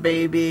Sheila with the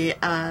baby.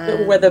 And,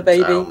 Little weather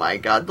baby. Oh my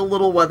god, the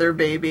little weather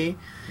baby.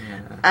 Yeah.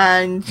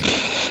 And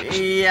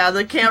yeah,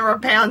 the camera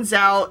pans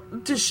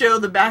out to show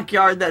the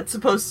backyard that's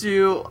supposed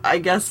to, I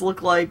guess,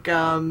 look like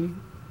Kansas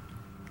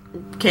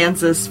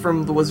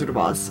from The Wizard of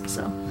Oz.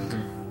 So.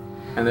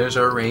 And there's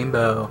a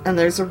rainbow. And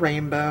there's a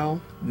rainbow.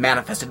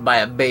 Manifested by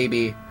a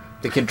baby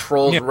that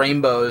controls Yep.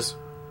 rainbows.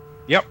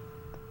 Yep.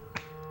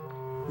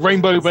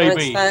 Rainbow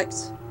baby.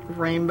 Science fact.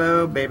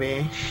 Rainbow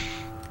baby.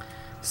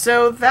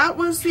 So that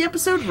was the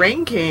episode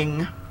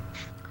ranking.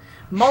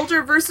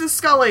 Mulder versus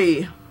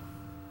Scully.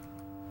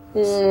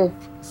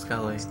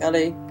 Scully.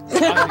 Scully.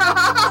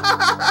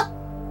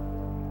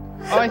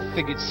 I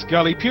think it's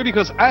Scully purely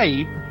because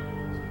A,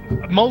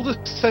 Mulder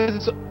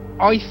says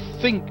I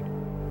think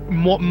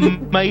what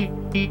may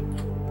be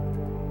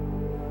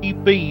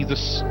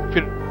the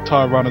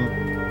entire run of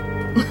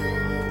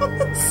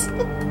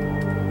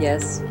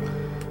Yes.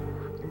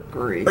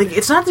 Great. Like,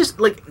 it's not just,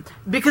 like,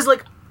 because,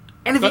 like,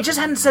 and if he just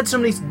hadn't said so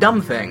many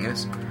dumb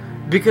things,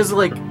 because,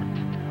 like,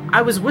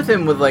 I was with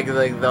him with, like the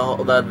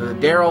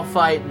Daryl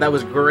fight, that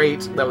was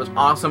great, that was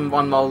awesome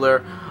on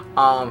Mulder,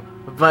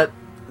 but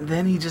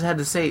then he just had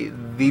to say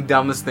the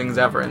dumbest things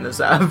ever in this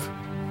app.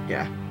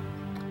 Yeah.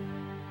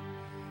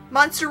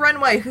 Monster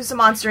Runway. Who's the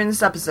monster in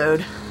this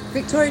episode?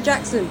 Victoria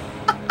Jackson.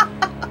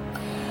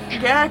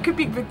 Yeah, it could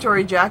be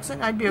Victoria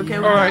Jackson. I'd be okay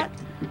with Alright.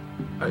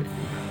 that.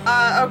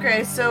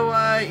 Okay, so,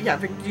 yeah,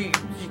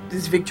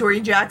 is Victoria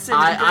Jackson?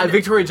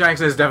 Victoria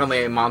Jackson is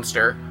definitely a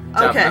monster.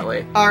 Definitely.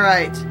 Okay,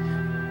 alright.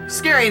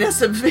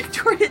 Scariness of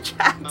Victoria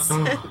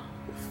Jackson.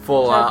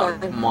 Full out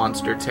Terrifying.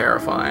 monster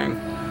terrifying.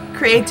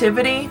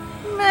 Creativity?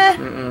 Meh.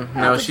 No,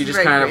 think she she's just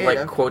very kind of, like,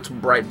 creative. quotes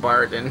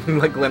Breitbart and,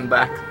 like, Glenn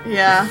Beck.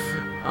 Yeah.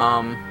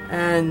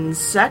 And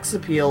sex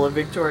appeal of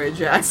Victoria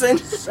Jackson.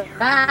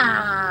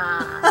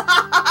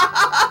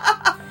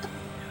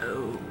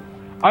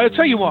 I'll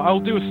tell you what, I'll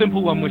do a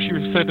simple one where she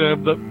said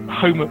that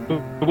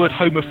the word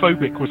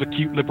homophobic was a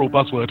cute liberal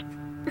buzzword.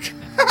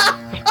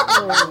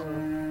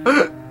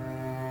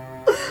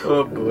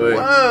 Oh boy.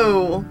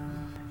 Whoa.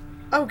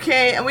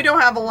 Okay, and we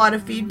don't have a lot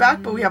of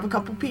feedback, but we have a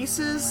couple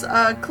pieces.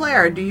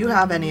 Claire, do you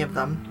have any of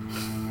them?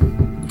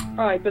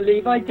 I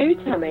believe I do,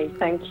 Tammy.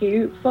 Thank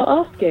you for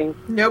asking.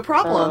 No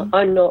problem.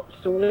 I'm not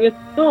stalling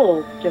at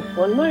all. Just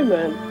one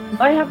moment.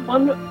 I have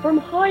one from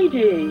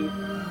Heidi.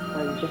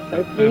 I'm just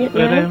opening it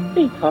now.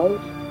 Be told.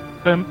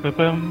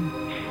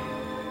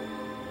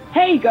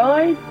 Hey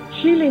guys,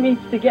 Sheila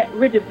needs to get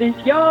rid of this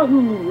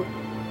Yahoo!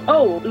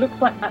 Oh, looks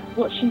like that's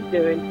what she's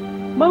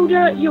doing.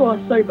 Mulder, you are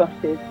so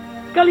busted.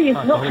 Scully is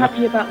not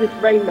happy about this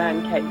Rain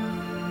Man case.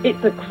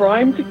 It's a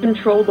crime to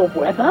control the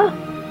weather?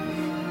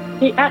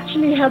 He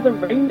actually has a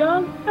rain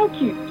dance? How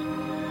cute.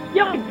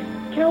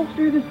 Yikes! Kel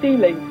through the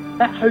ceiling.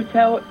 That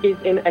hotel is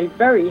in a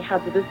very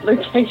hazardous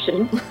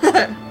location.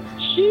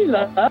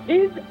 Sheila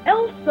is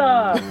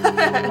Elsa!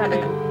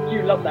 Tammy,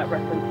 you love that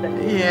reference,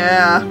 don't you?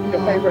 Yeah.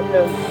 Your favourite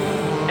film.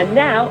 And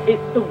now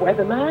it's the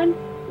weatherman.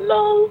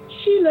 Lol,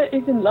 Sheila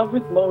is in love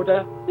with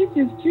Mulder. This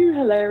is too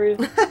hilarious.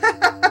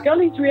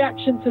 Scully's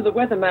reaction to the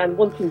weatherman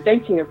wanting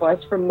dating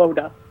advice from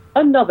Mulder.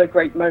 Another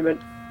great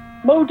moment.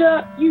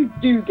 Mulder, you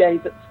do gaze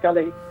at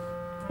Scully.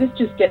 This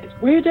just gets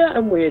weirder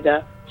and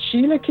weirder.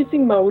 Sheila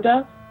kissing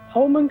Mulder,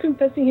 Holman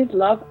confessing his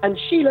love, and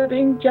Sheila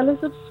being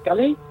jealous of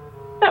Scully.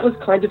 That was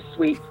kind of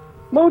sweet.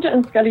 Mulder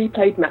and Scully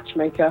played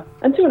matchmaker.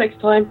 Until next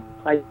time,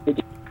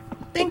 Heidi.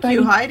 Thank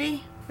you,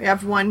 Heidi. We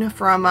have one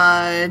from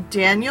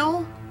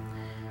Daniel.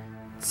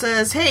 It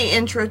says, hey,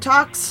 Intro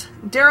Talks.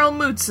 Daryl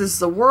Moots is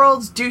the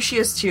world's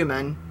douchiest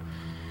human.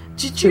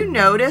 Did you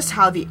notice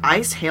how the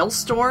ice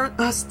hailstones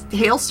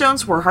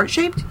were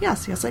heart-shaped?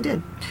 Yes, I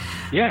did.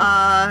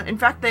 Yeah. In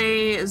fact,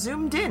 they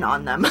zoomed in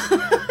on them.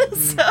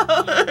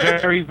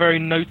 Very, very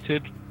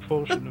noted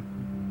portion of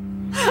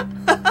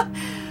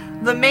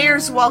The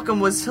mayor's welcome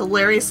was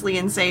hilariously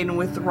insane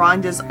with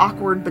Rhonda's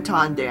awkward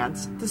baton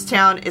dance. This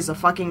town is a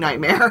fucking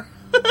nightmare.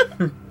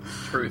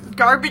 Truth.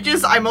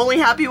 Garbage's I'm only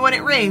happy when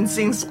it rains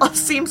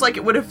seems like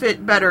it would have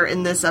fit better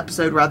in this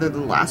episode rather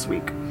than last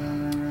week.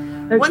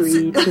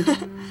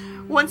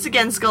 Once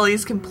again, Scully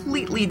is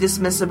completely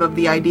dismissive of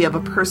the idea of a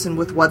person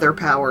with weather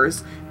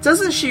powers.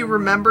 Doesn't she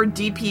remember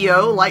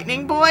DPO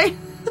Lightning Boy?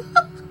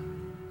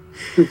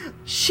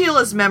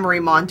 Sheila's memory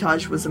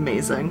montage was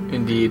amazing.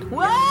 Indeed.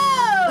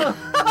 Whoa!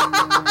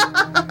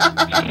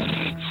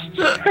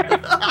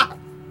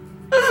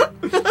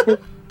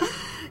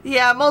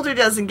 Yeah, Mulder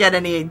doesn't get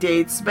any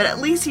dates, but at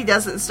least he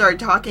doesn't start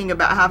talking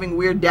about having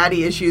weird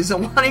daddy issues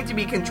and wanting to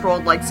be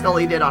controlled like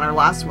Scully did on our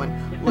last one.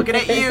 Looking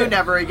at you,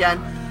 never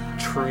again.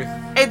 Truth.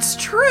 It's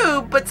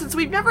true, but since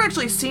we've never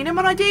actually seen him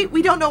on a date,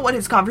 we don't know what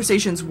his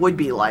conversations would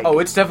be like. Oh,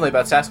 it's definitely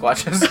about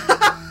Sasquatches.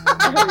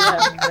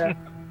 Yeah.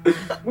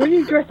 Will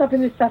you dress up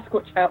in this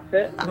Sasquatch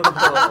outfit?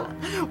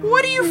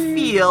 What do you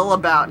feel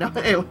about... No,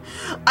 anyway,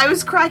 I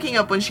was cracking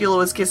up when Sheila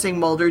was kissing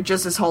Mulder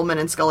just as Holman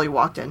and Scully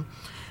walked in.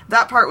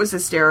 That part was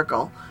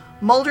hysterical.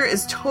 Mulder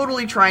is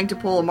totally trying to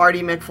pull a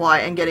Marty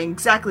McFly and getting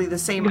exactly the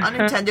same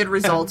unintended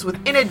results with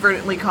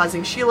inadvertently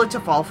causing Sheila to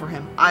fall for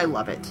him. I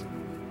love it.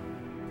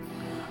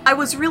 I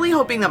was really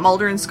hoping that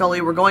Mulder and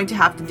Scully were going to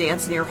have to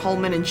dance near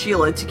Holman and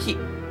Sheila to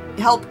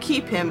help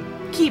keep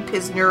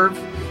his nerve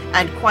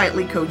and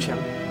quietly coach him.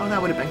 Oh,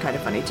 that would have been kind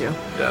of funny too.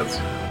 That's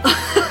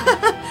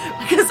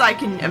because I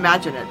can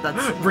imagine it.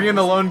 That's bring in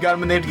the lone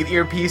gunman. They have to get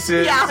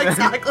earpieces. Yeah,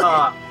 exactly.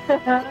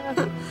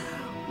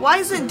 Why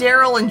isn't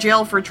Daryl in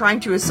jail for trying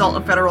to assault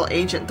a federal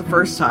agent the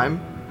first time?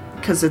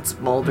 Because it's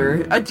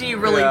Mulder. Do you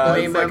really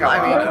blame him?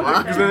 I mean, come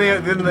on. Because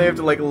then they have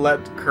to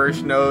let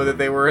Kirsch know that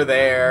they were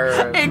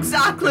there.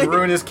 Exactly.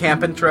 Ruin his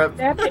camping trip.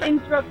 They have to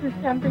interrupt his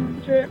camping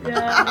trip.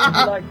 Yeah.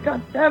 He's like,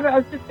 God damn it! I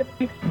was just going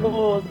to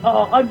explore.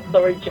 Oh, I'm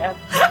sorry, Jeff.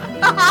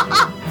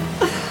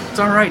 It's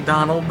all right,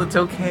 Donald. It's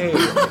okay.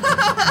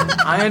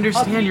 I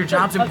understand your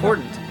job's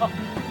important.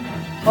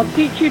 I'll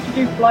teach you to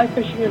do fly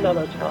fishing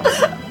another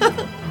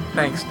time.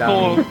 Thanks,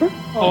 Donald.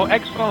 For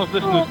X-Files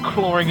listeners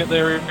clawing at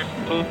their ears,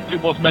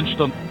 it was mentioned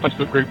on the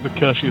Facebook group that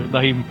Kirsch's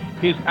name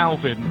is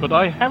Alvin, but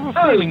I have a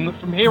feeling that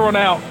from here on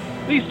out,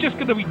 he's just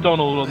going to be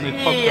Donald on this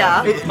podcast.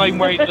 Yeah. The same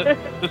way that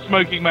the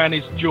smoking man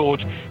is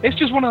George. It's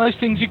just one of those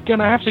things you're going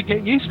to have to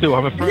get used to,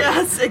 I'm afraid.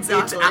 Yes,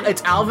 exactly.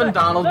 It's Alvin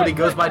Donald, but he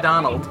goes by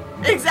Donald.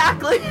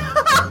 Exactly.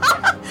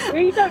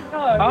 We don't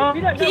know.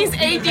 We don't know. He's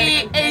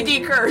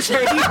A.D. Kirsch.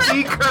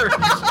 A.D. Kirsch.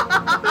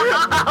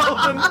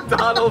 Alvin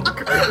Donald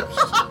Kirsch.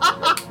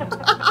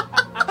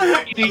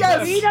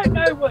 Yes. We don't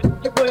know what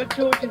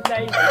George's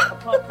name is,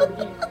 apart from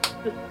he's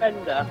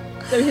Suspender.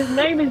 So his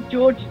name is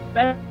George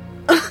Suspender.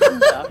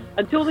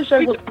 Until the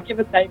show wants to give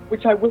a name,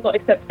 which I will not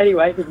accept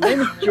anyway. His name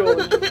is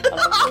George.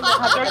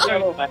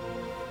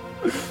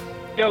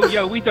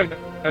 Yo, we don't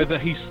know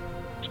that he's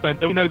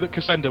Spender. We know that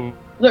Cassandra.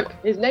 Look,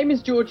 his name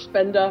is George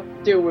Spender.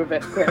 Deal with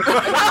it, quick.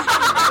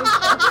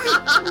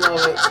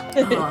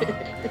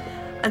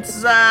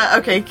 It's,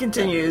 okay,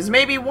 continues.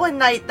 Maybe one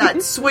night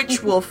that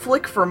switch will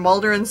flick for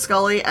Mulder and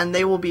Scully and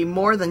they will be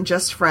more than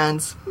just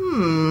friends.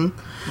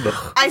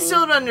 I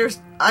still don't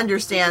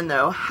understand,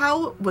 though.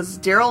 How was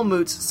Daryl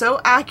Moots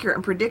so accurate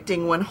in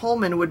predicting when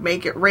Holman would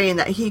make it rain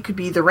that he could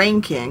be the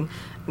Rain King?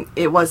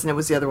 It wasn't. It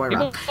was the other way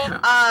around.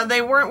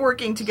 They weren't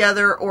working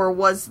together, or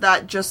was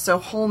that just so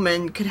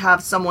Holman could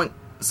have someone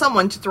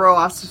to throw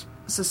off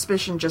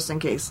suspicion just in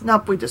case?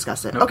 Nope, we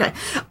discussed it. Nope. Okay.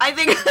 I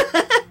think...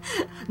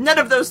 None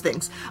of those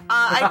things.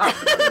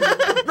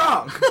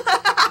 Wrong.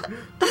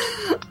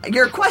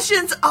 Your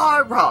questions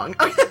are wrong.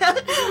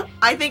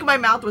 I think my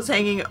mouth was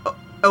hanging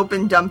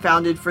open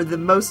dumbfounded for the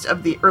most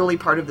of the early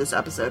part of this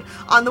episode.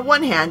 On the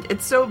one hand,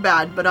 it's so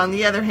bad, but on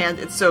the other hand,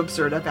 it's so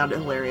absurd I found it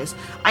hilarious.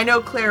 I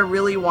know Claire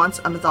really wants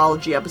a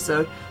mythology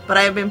episode, but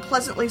I have been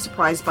pleasantly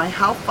surprised by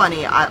how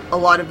funny a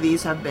lot of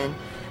these have been,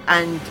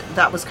 and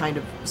that was kind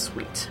of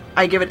sweet.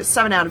 I give it a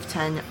 7 out of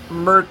 10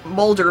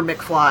 Mulder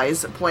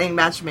McFlies playing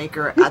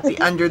matchmaker at the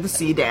Under the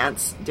Sea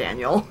dance,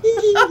 Daniel.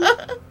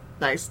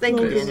 Nice. Thank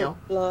you, Daniel.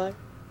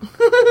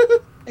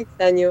 Thanks,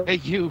 Daniel.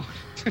 Hey, you.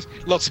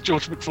 Lots of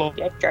George McFly.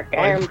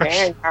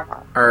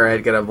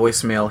 Alright, got a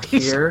voicemail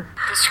here.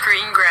 The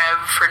screen grab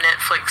for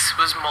Netflix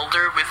was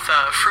Mulder with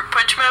fruit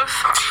punch mouth.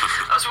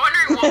 I was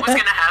wondering what was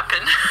going to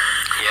happen.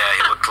 Yeah,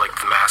 he looked like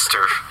the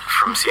master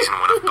from season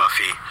 1 of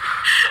Buffy.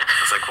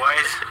 I was like, why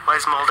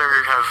does Mulder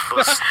have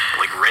those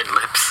like red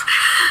lips?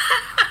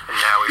 And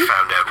now we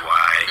found out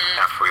why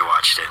after we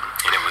watched it.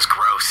 And it was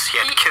gross. He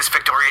had to kiss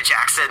Victoria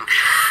Jackson.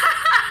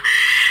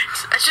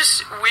 I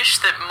just wish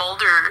that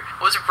Mulder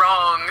was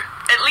wrong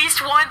at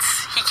least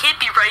once. He can't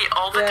be right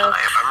all the time.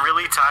 I'm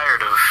really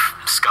tired of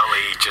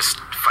Scully just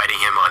fighting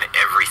him on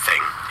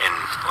everything. And,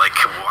 like,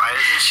 why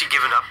hasn't she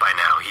given up by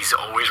now? He's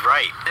always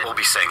right. We'll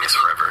be saying this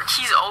forever.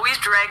 He's always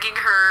dragging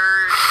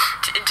her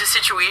into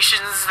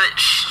situations that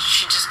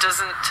she just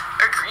doesn't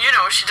agree,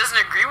 she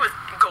doesn't agree with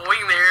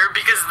going there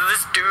because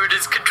this dude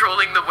is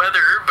controlling the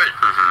weather, but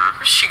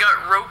she got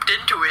roped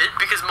into it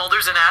because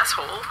Mulder's an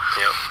asshole.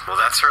 Yep. Well,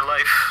 that's her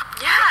life.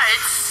 Yeah,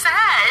 it's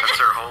sad. That's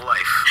her whole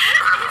life.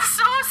 It's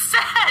so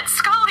sad.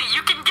 Scully,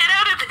 you can get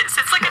out of this.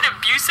 It's like an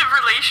abusive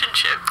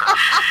relationship.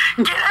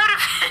 Get out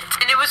of it.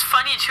 And it was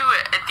funny, too,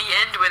 at the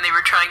end when they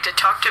were trying to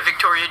talk to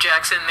Victoria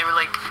Jackson, they were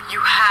like, you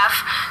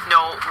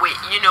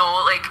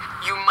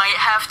might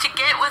have to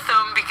get with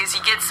him because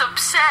he gets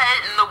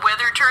upset and the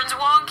weather turns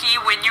wonky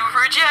when you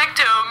reject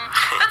him.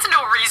 That's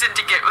no reason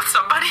to get with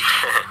somebody.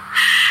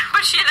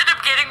 But she ended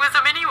up getting with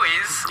him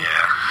anyways.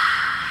 Yeah.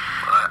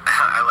 Well,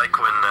 I like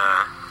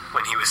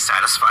when he was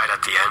satisfied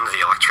at the end,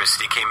 the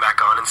electricity came back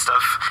on and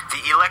stuff.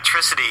 The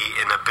electricity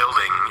in a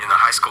building, in the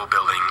high school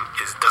building,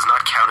 does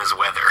not count as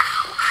weather.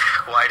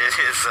 Why did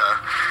his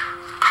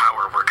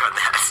power work on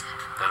that?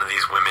 None of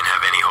these women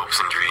have any hopes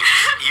and dreams.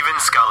 Even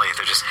Scully,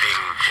 they're just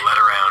being led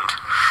around.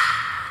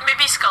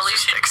 Maybe Scully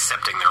should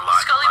accepting their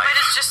lot. Scully might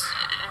have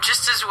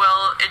just as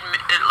well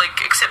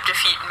accept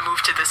defeat and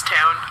move to this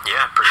town.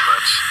 Yeah, pretty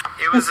much.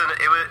 It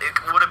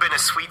would have been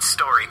a sweet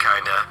story,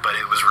 kinda, but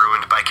it was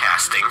ruined by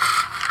casting.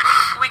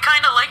 We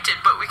kind of liked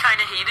it, but we kind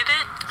of hated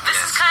it.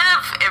 This is kind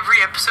of every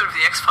episode of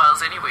the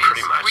X-Files, anyways.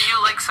 Pretty much. Where you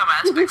like some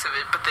aspects of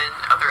it, but then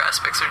other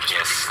aspects are just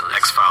ridiculous.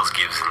 X-Files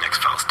gives and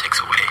X-Files takes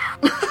away.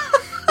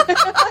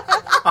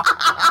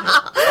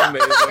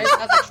 Amazing.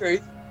 That's the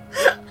truth.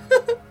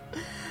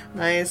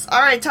 Nice.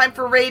 Alright, time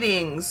for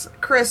ratings.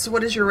 Chris,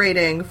 what is your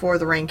rating for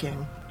the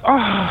ranking?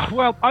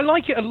 Well, I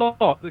like it a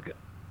lot.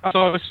 So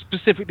I was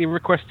specifically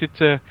requested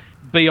to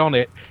be on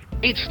it.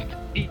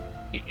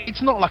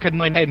 It's not like a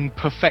 9/10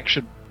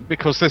 perfection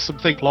because there's some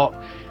things a lot,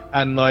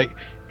 and like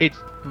it's.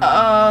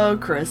 Oh,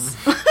 Chris,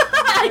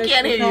 I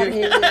can't hear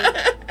you.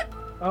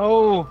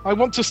 Oh, I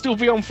want to still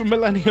be on for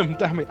Millennium.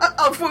 Damn it!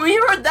 We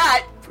heard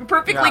that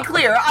perfectly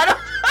clear. I don't.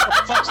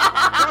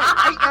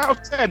 8 out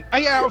of 10.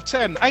 8 out of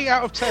 10. 8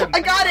 out of 10. I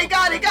got it. 8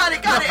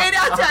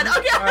 out of 10.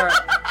 Okay. All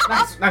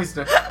right. Nice.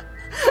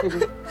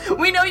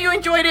 We know you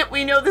enjoyed it.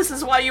 We know this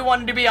is why you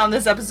wanted to be on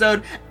this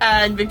episode.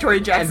 And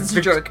Victoria Jackson's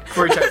a jerk.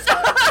 There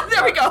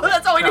we go.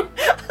 That's all we need.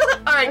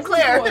 All right,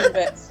 Claire.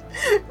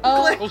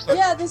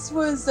 Yeah, this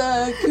was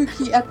a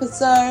kooky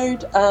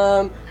episode.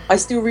 I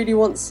still really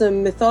want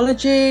some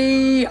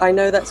mythology. I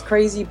know that's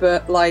crazy,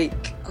 but I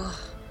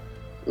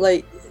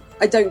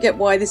don't get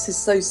why this is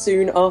so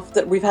soon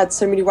after we've had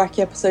so many wacky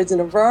episodes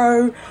in a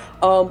row.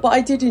 But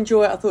I did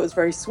enjoy it. I thought it was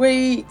very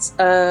sweet.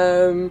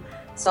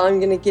 So I'm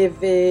going to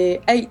give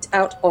it 8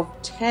 out of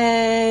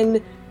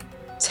 10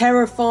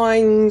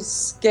 terrifying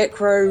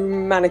scarecrow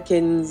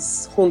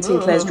mannequins haunting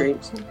Claire's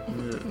dreams.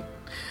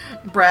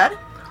 Brad?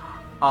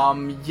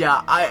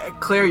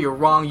 Claire, you're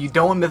wrong. You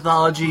don't want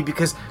mythology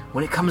because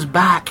when it comes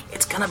back,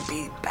 it's gonna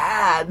be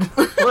bad.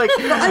 But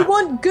I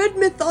want good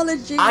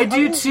mythology. I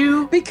do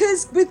too.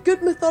 Because with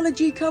good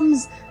mythology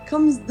comes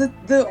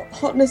the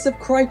hotness of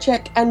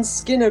Krychek and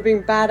Skinner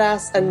being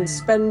badass and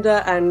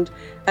Spender and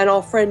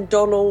our friend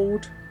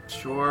Donald.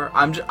 Sure.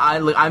 I'm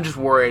just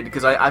worried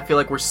because I feel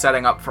like we're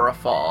setting up for a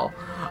fall.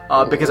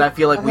 Because I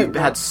feel like we've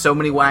had so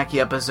many wacky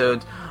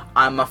episodes.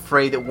 I'm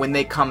afraid that when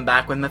they come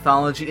back with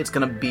mythology, it's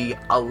going to be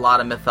a lot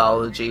of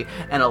mythology.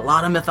 And a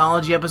lot of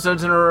mythology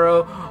episodes in a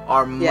row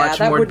are much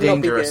more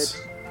dangerous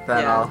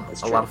than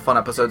a lot of fun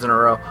episodes in a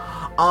row.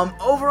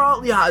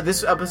 Overall,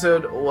 this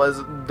episode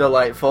was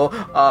delightful.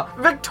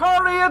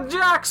 Victoria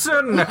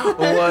Jackson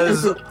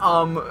was,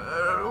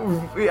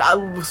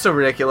 so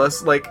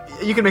ridiculous. Like,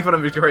 you can make fun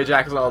of Victoria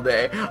Jackson all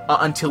day,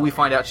 until we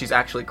find out she's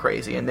actually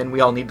crazy, and then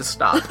we all need to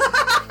stop.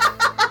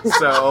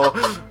 So,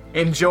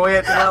 enjoy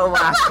it to the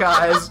last,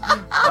 guys.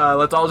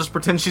 Let's all just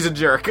pretend she's a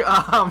jerk. It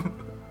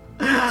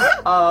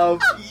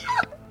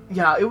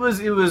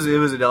was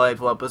a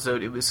delightful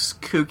episode. It was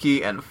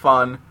kooky and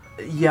fun.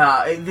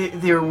 Yeah,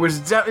 it was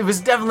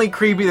definitely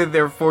creepy that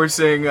they're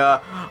forcing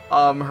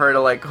her to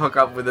like hook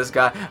up with this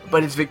guy,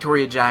 but it's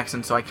Victoria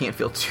Jackson, so I can't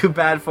feel too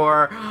bad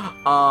for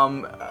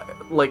her.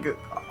 Like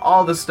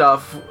all the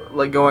stuff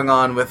like going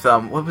on with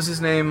what was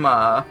his name?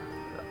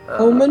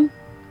 Holman?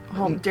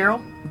 Daryl?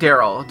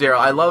 Daryl.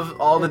 I love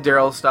all the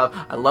Daryl stuff.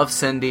 I love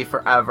Cindy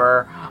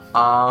forever.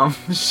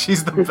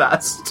 She's the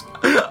best.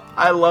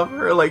 I love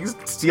her, like,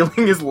 stealing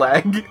his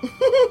leg.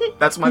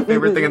 That's my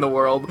favorite thing in the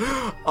world.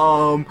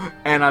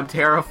 And I'm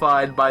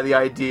terrified by the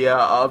idea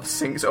of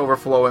sinks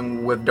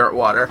overflowing with dirt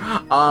water.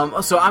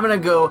 So I'm gonna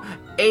go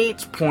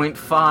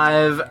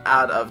 8.5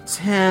 out of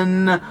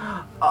 10.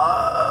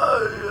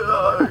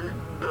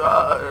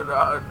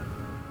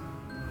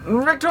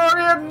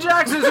 Victoria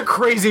Jackson's a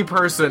crazy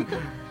person.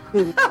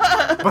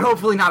 But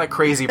hopefully not a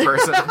crazy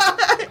person.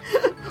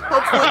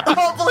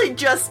 hopefully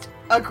just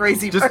a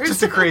crazy person.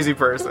 Just a crazy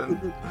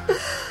person.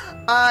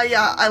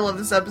 Yeah, I love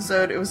this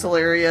episode. It was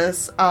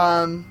hilarious.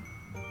 I'm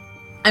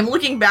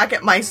looking back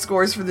at my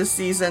scores for this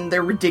season.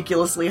 They're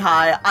ridiculously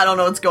high. I don't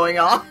know what's going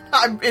on.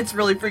 It's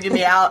really freaking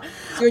me out.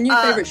 It's your new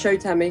favorite show,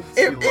 Tammy.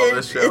 You love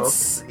this show.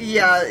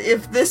 Yeah,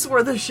 if this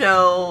were the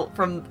show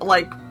from,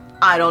 like,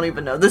 I don't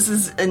even know. This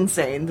is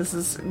insane. This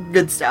is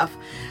good stuff.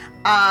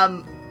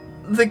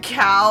 The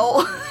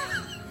cow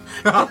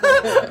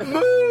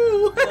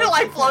moo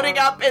like floating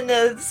up in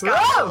the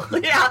sky.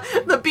 Yeah,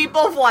 the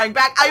people flying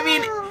back. I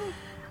mean,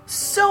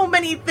 so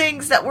many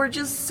things that were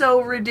just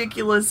so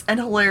ridiculous and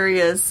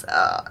hilarious.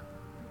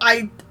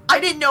 I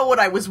didn't know what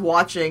I was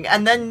watching,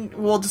 and then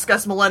we'll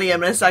discuss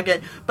Millennium in a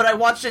second, but I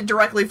watched it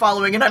directly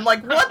following, and I'm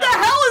like, what the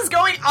hell is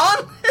going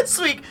on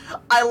this week?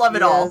 I love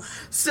it all.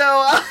 So,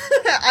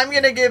 I'm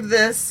gonna give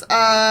this,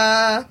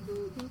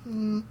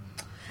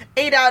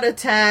 8 out of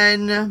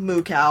 10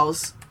 moo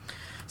cows.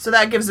 So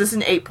that gives us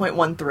an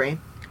 8.13.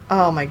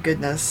 Oh my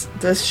goodness.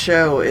 This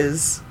show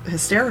is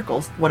hysterical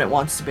when it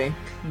wants to be.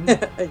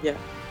 Yeah.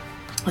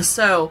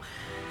 So,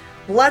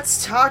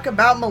 let's talk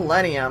about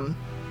Millennium.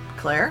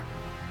 Claire?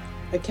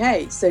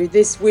 Okay, so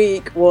this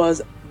week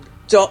was ...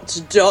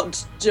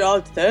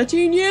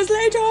 13 years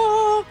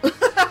later!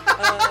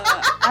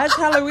 As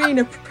Halloween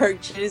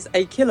approaches,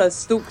 a killer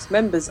stalks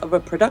members of a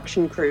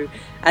production crew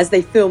as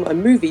they film a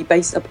movie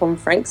based upon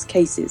Frank's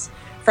cases.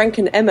 Frank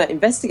and Emma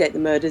investigate the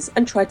murders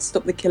and try to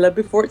stop the killer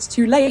before it's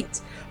too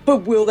late.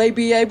 But will they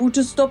be able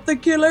to stop the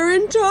killer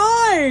in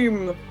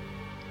time?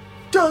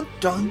 Dun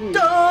dun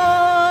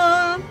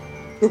dun!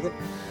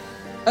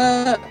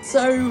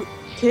 So,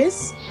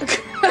 kiss?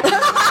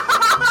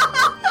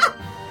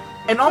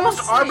 An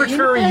almost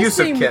arbitrary use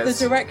of kiss. With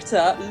the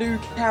director, Lou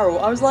Carroll,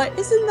 I was like,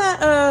 isn't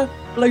that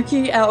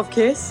Blokey out of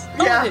Kiss?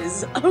 Yeah. Oh, it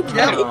is. Okay.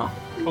 Yeah.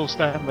 Paul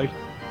Stanley.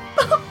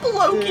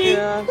 Blokey!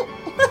 Yeah.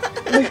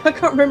 I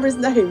can't remember his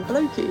name.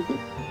 Blokey.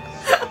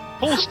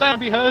 Paul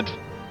Stanley heard.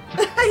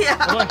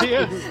 Yeah. Am I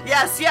here?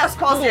 Yes,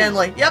 Paul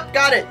Stanley. Yep,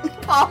 got it.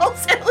 Paul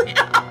Stanley.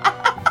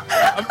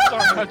 I'm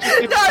sorry.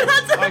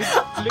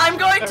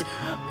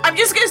 I'm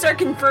just gonna start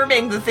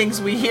confirming the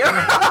things we hear.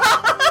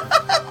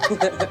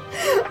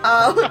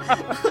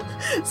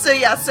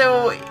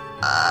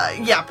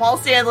 Paul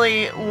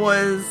Stanley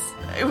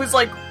it was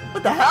like,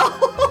 what the hell?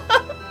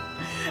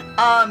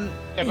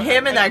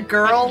 Him and that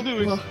girl.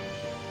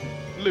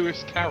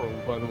 Lewis Carroll,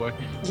 by the way.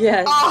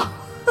 Yes. Oh.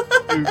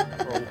 Lou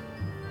Carroll.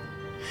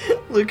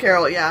 Lou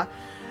Carroll, yeah.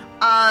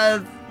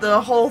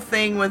 The whole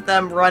thing with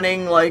them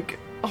running, like,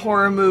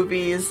 horror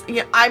movies.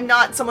 Yeah, I'm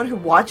not someone who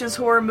watches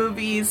horror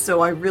movies,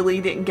 so I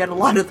really didn't get a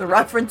lot of the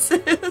references.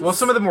 Well,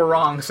 some of them were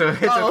wrong, so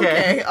it's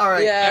okay. All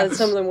right. Yeah,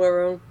 some of them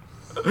were wrong.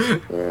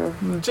 Yeah.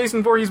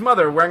 Jason Voorhees'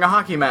 mother wearing a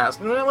hockey mask.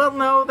 Well,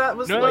 no, that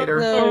was later.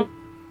 No.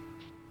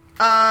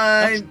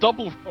 That's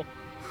double wrong.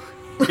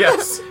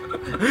 Yes.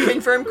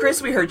 Confirm,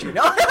 Chris, we heard you.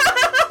 No.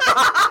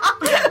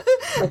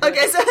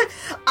 Okay, so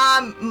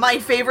my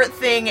favorite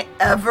thing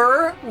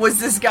ever was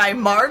this guy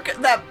Mark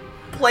that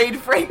played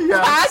Frank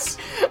Black.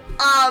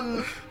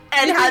 And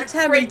had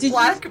Frank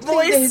Black voice.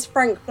 Think that his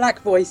Frank Black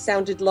voice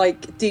sounded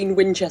like Dean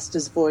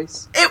Winchester's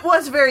voice? It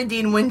was very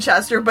Dean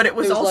Winchester, but it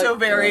was also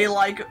very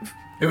like.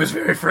 It was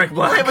very Frank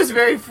Black. It was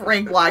very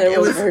Frank Black. It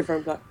was very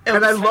Frank Black. It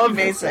was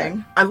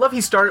amazing. I love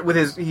he started with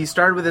his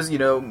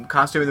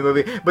costume in the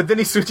movie, but then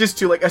he switches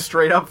to like a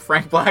straight up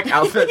Frank Black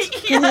outfit.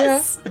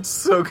 Yes. It's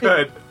so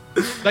good.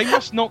 They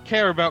must not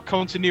care about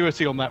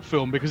continuity on that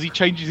film because he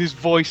changes his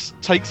voice,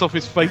 takes off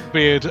his fake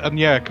beard,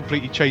 and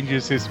completely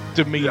changes his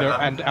demeanor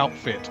and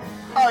outfit.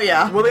 Oh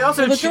yeah. Well, they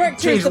also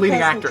changed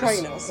leading actors.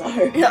 Trainer, so.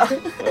 Yeah.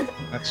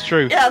 That's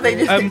true. Yeah, they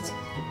did.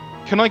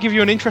 Can I give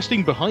you an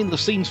interesting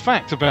behind-the-scenes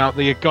fact about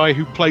the guy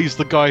who plays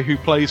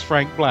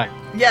Frank Black?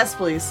 Yes,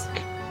 please.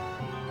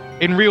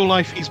 In real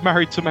life, he's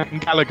married to Megan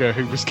Gallagher,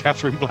 who was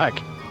Catherine Black.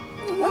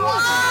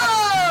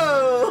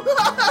 Whoa!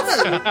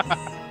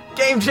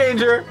 Game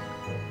changer.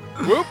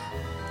 Whoop.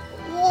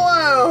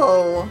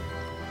 Whoa!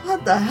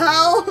 What the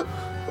hell?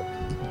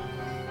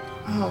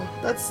 Oh,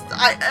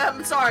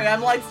 I'm sorry.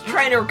 I'm like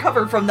trying to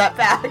recover from that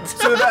fact.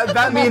 So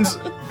that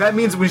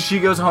means when she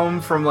goes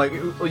home from like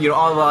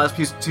all the last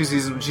 2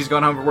 seasons, when she's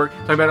gone home from work,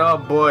 talking about oh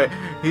boy,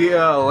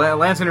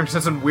 Lance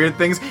Henriksen said some weird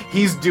things.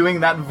 He's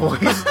doing that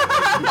voice.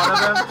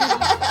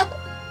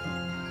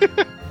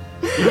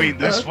 You mean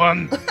this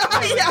one?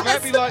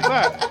 Yes. Maybe like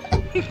that.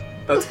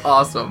 That's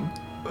awesome.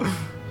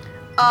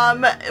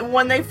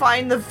 When they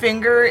find the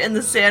finger in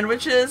the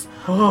sandwiches,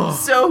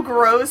 so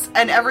gross,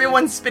 and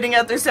everyone's spitting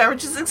out their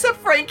sandwiches except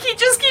Frank. He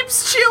just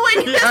keeps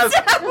chewing his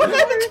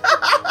sandwich.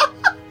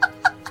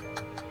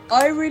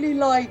 I really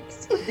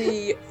liked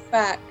the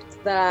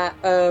fact that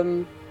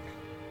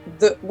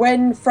that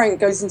when Frank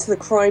goes into the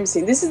crime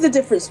scene, this is the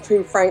difference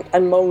between Frank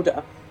and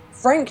Mulder.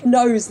 Frank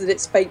knows that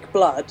it's fake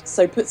blood,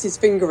 so puts his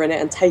finger in it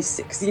and tastes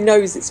it because he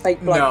knows it's fake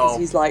blood. Because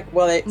he's like,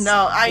 well, it's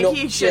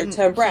he shouldn't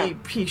turn brown.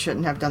 He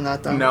shouldn't have done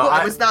that though. No,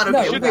 I was not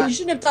okay with that. He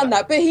shouldn't have done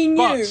that. But he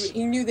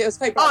knew that it was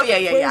fake blood. Oh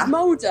yeah.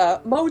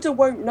 Whereas Mulder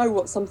won't know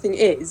what something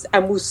is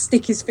and will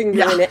stick his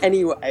finger in it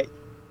anyway.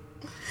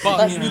 But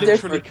that's you the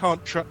literally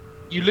difference.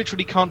 you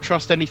literally can't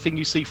trust anything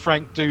you see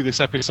Frank do this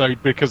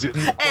episode because it's.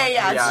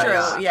 It's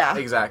true. Yeah,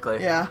 exactly.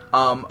 Yeah.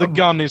 The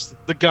gun is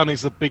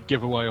the big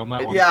giveaway on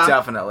that one. Yeah,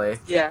 definitely.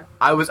 Yeah.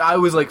 I was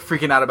like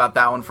freaking out about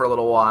that one for a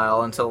little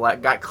while until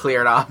that got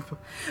cleared up.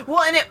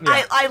 Well, and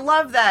I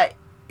love that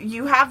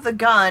you have the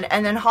gun,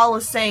 and then Hall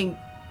is saying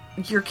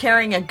you're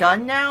carrying a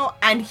gun now,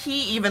 and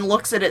he even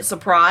looks at it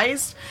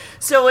surprised.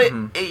 So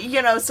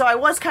so I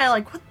was kind of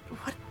like,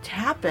 what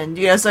happened?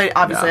 So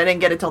obviously I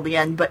didn't get it till the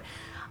end, but.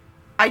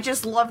 I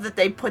just love that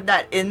they put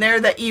that in there,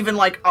 that even,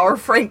 like, our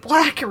Frank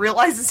Black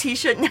realizes he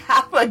shouldn't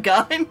have a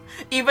gun,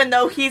 even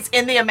though he's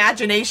in the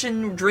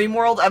imagination dream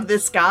world of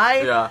this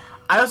guy. Yeah.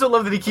 I also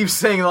love that he keeps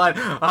saying the line,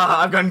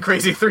 I've gone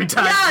crazy 3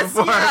 times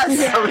before. Yes.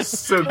 That was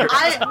so good.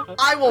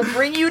 I will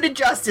bring you to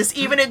justice,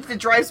 even if it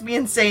drives me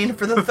insane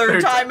for the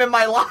third time in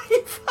my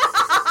life.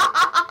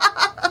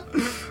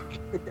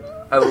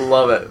 I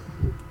love it.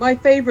 My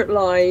favourite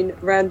line,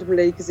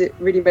 randomly, because it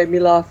really made me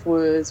laugh,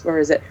 was, where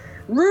is it?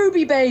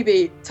 Ruby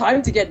baby,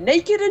 time to get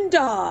naked and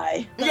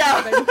die.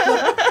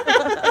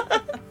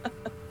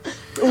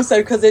 Also,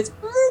 because it's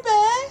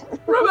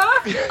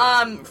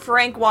Ruby.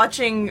 Frank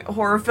watching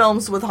horror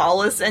films with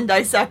Hollis and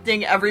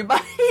dissecting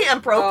everybody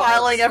and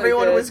profiling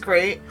everyone good. was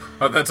great.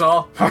 Oh, that's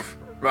all?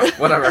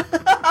 Whatever.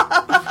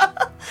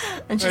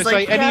 And she's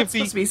like, that's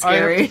supposed to be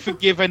scary. I have to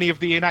forgive any of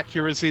the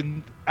inaccuracies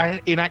in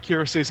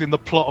the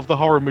plot of the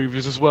horror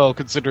movies as well,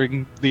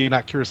 considering the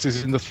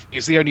inaccuracies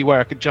it's the only way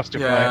I could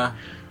justify it.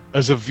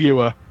 As a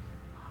viewer,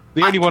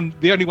 the only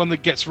one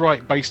that gets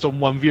right based on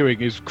one viewing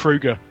is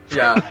Kruger.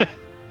 Yeah.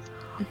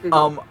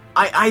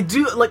 I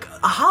do like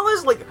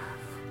Hollis, like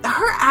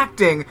her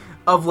acting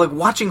of like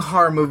watching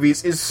horror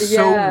movies is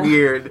so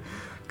weird.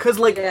 Cause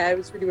like it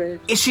was really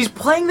weird. She's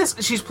playing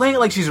it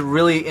like she's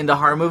really into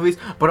horror movies,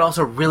 but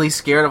also really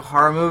scared of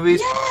horror movies.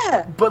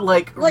 Yeah. But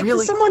like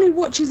really, for someone who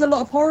watches a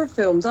lot of horror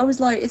films, I was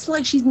like, it's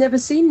like she's never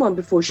seen one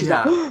before. She's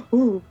like,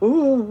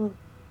 oh.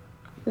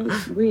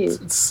 That's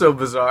weird. It's so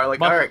bizarre. Like,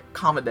 all right,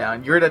 calm it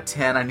down. You're at a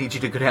 10. I need you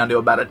to go down to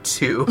about a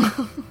 2.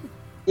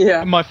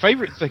 Yeah. My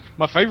favourite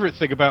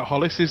thing about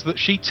Hollis is that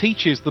she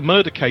teaches the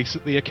murder case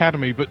at the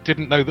academy, but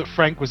didn't know that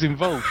Frank was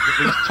involved.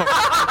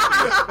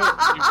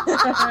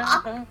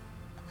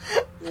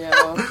 Yeah.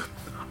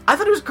 I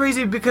thought it was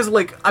crazy because,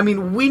 like, I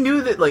mean, we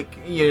knew that,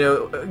 like,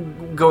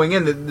 going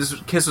in that this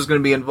kiss was going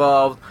to be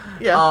involved.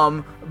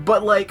 Yeah.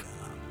 But like.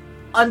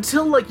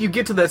 Until, like, you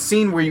get to that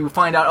scene where you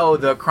find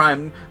out, the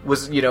crime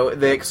was,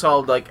 they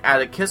solved, like, at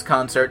a Kiss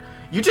concert,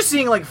 you're just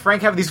seeing, like,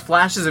 Frank have these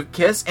flashes of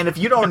Kiss, and if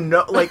you don't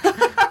know, like,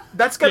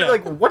 that's kind of,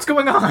 like, what's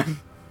going on?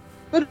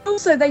 But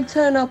also, they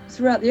turn up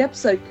throughout the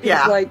episode.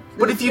 Yeah. Like,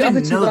 but if you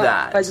didn't know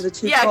that. Guys are the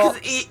two because,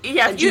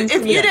 if you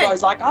didn't... I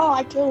was like,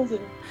 I killed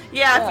him.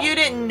 Yeah, if you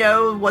didn't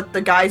know what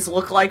the guys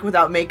look like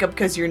without makeup,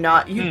 because you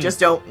just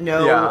don't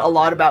know a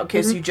lot about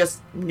Kiss, Mm-hmm. you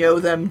just know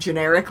them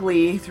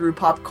generically through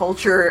pop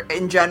culture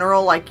in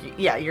general, like,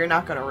 you're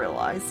not going to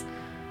realize.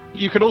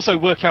 You can also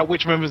work out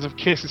which members of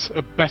Kiss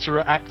are better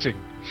at acting.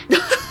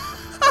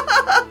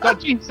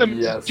 Like Gene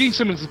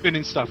Simmons has been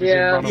in stuff. He's in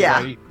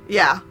Runaway.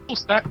 Yeah.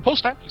 Paul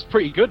Stanley's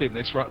pretty good in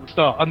this right at the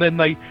start, and then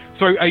they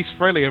throw Ace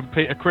Frehley and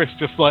Peter Criss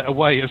just like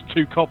away as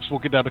 2 cops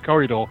walking down the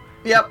corridor.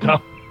 Yep.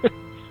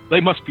 They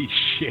must be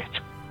shit.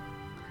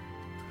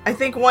 I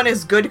think one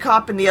is good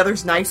cop and the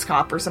other's nice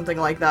cop or something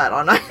like that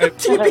on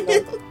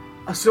IMDb.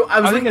 So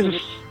I think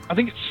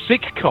it's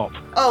sick cop.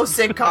 Oh,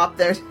 sick cop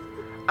there.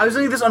 I was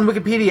looking at this on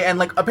Wikipedia, and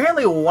like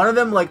apparently one of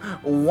them like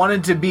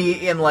wanted to be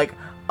in like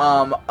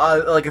a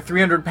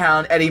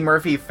 300-pound Eddie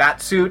Murphy fat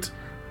suit.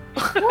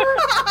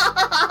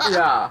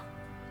 Yeah.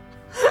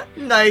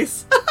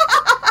 Nice.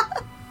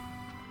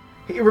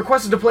 He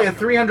requested to play a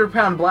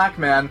 300-pound black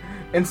man,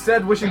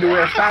 instead wishing to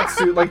wear a fat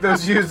suit like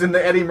those used in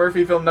the Eddie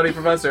Murphy film Nutty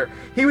Professor.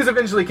 He was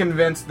eventually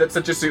convinced that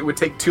such a suit would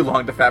take too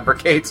long to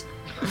fabricate.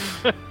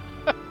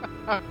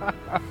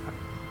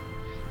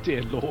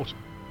 Dear Lord.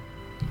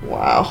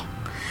 Wow.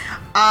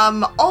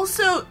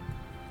 Also,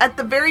 at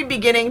the very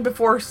beginning,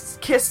 before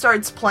Kiss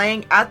starts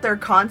playing at their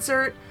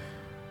concert,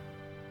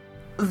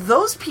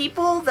 those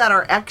people that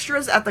are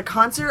extras at the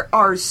concert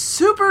are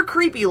super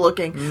creepy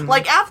looking. Mm-hmm.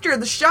 Like, after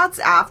the shots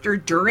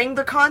during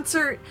the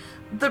concert,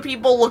 the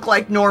people look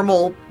like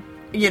normal,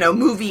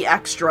 movie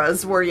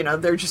extras where,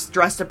 they're just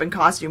dressed up in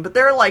costume. But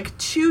there are, like,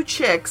 2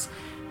 chicks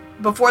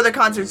before the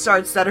concert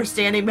starts that are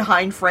standing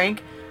behind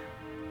Frank.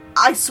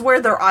 I swear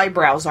their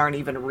eyebrows aren't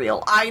even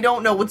real. I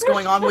don't know what's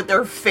going on with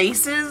their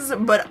faces,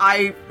 but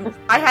I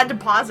had to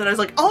pause it. I was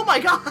like, oh my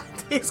god,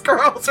 these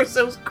girls are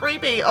so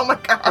creepy. Oh my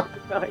god.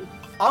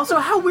 Also,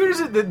 how weird is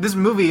it that this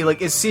movie,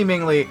 like, is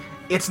seemingly,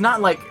 it's not,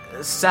 like,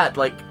 set,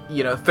 like,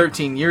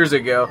 13 years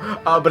ago,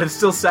 but it's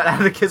still set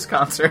at a Kiss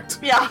concert.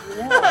 Yeah.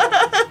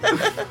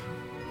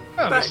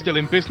 They're still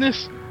in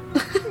business.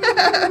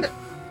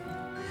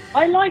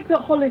 I like that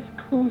Hollis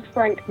calls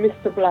Frank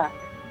Mr. Black.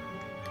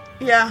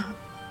 Yeah.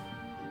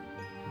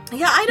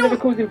 Yeah, I don't...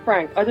 Never calls him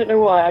Frank. I don't know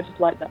why, I just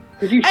like that.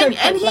 Because you show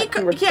Frank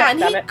some respect, yeah,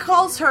 and he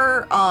calls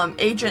her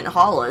Agent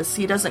Hollis.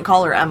 He doesn't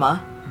call her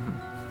Emma.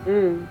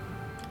 Mm.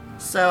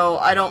 So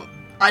I don't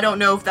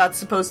know if that's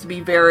supposed to be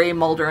very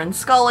Mulder and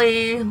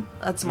Scully.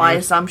 That's my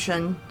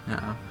assumption.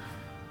 Yeah.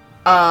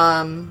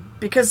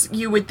 Because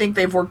you would think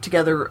they've worked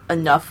together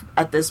enough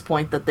at this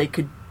point that they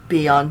could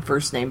be on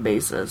first name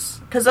basis.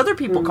 Because other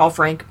people call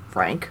Frank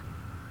Frank.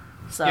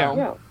 So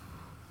yeah.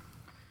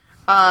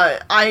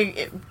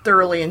 I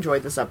thoroughly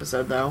enjoyed this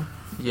episode, though.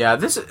 Yeah,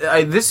 this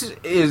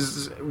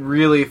is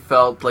really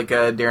felt like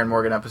a Darren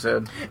Morgan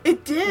episode.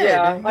 It did.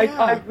 Yeah,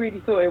 I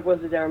really thought it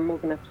was a Darren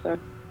Morgan episode.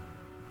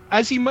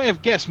 As you may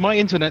have guessed, my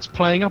internet's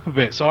playing up a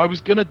bit, so I was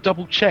going to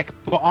double check,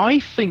 but I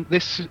think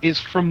this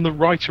is from the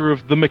writer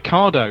of The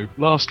Mikado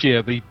last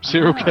year, the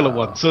serial killer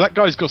one. So that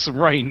guy's got some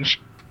range.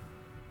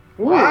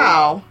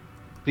 Wow.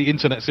 The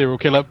internet serial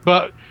killer,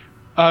 but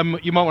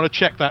you might want to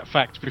check that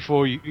fact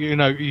before you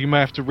may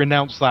have to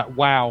renounce that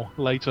wow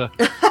later.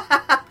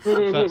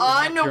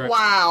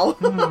 Wow.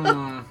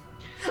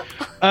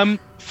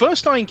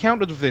 First I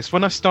encountered with this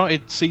when I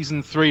started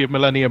season 3 of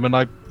Millennium, and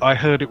I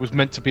heard it was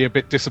meant to be a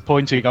bit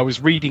disappointing. I was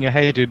reading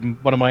ahead in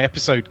one of my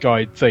episode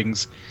guide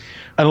things,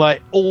 and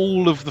like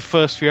all of the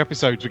first few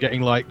episodes were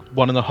getting like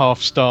 1.5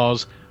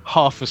 stars,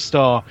 half a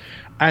star,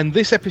 and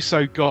this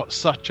episode got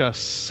such a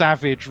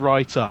savage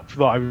write-up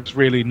that I was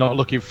really not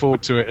looking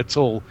forward to it at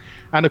all.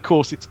 And of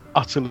course it's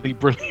utterly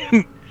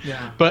brilliant.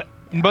 Yeah. But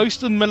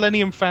most of the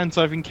Millennium fans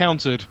I've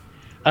encountered,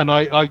 and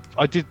I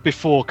did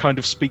before kind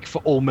of speak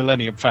for all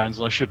Millennium fans,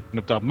 and I shouldn't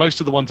have done.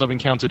 Most of the ones I've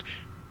encountered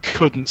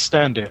couldn't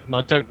stand it, and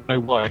I don't know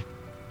why.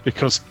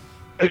 Because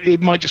it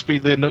might just be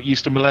they're not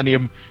used to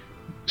Millennium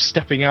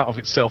stepping out of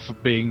itself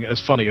of being as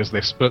funny as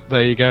this, but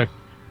there you go.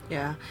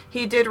 Yeah.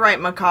 He did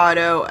write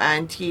Mikado,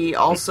 and he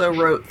also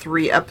wrote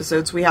 3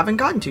 episodes we haven't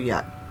gotten to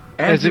yet.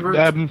 And is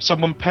it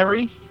someone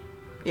Perry?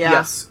 Yeah.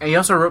 Yes, and he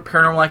also wrote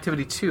Paranormal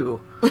Activity 2.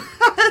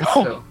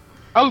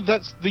 Oh,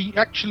 that's the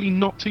actually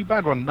not too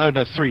bad one. No,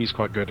 3 is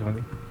quite good, I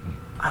think.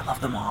 I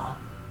love them all.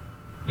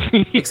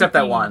 Except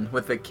that one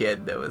with the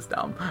kid that was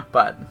dumb.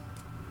 But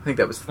I think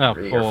that was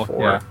 3 or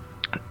 4. Yeah.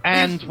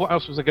 And what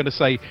else was I going to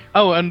say?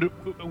 Oh, and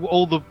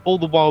all the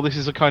while this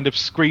is a kind of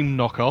Scream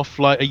knockoff.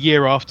 Like a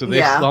year after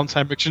this, Lance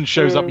Henriksen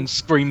shows up in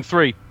Scream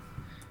 3.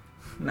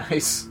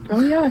 Nice. Oh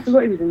yeah, I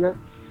forgot he was in that.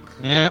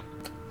 Yeah.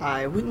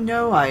 I wouldn't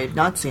know. I had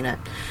not seen it.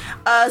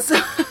 So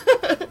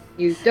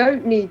you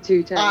don't need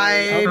to, Tony.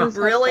 I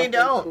really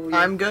don't.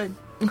 I'm good.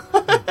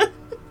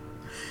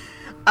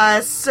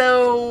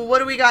 So what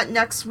do we got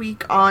next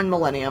week on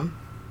Millennium?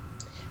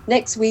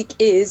 Next week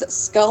is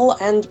Skull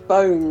and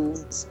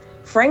Bones.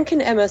 Frank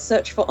and Emma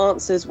search for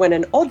answers when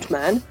an odd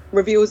man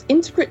reveals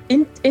intricate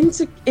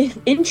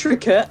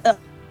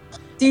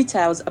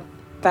details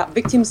about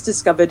victims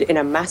discovered in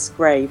a mass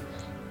grave.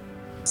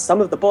 Some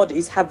of the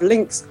bodies have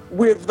links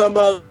with the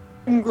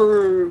Millennium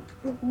group.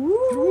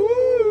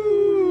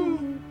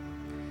 Woo!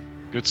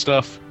 Good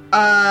stuff.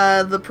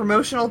 The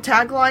promotional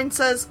tagline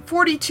says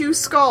 42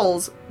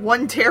 skulls,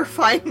 one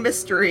terrifying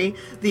mystery.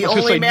 The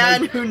only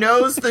man who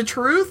knows the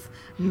truth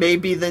may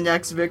be the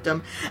next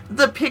victim.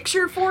 The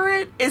picture for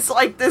it is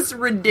like this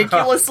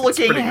ridiculous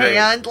looking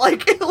hand.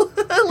 Like it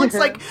looks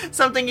like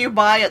something you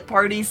buy at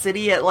Party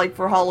City at like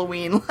for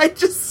Halloween. Like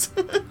just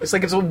it's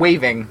like it's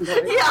waving.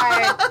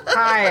 Yeah.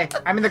 Hi,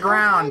 I'm in the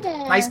ground.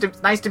 Nice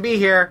to be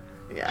here.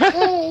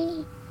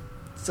 Yeah.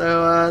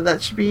 So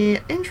that should be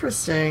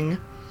interesting.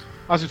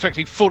 I was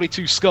infecting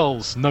 42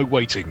 skulls, no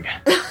waiting.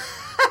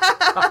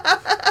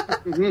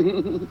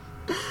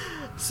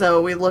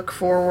 So we look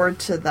forward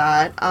to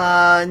that.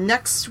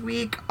 Next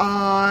week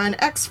on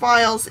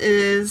X-Files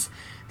is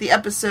the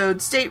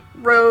episode State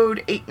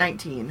Road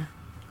 819.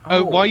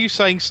 Oh, why are you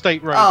saying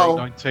State Road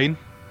 819?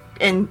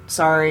 In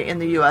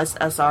the US,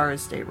 SR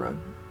is State Road.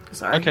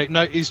 Sorry. Okay,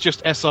 no, it's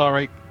just SR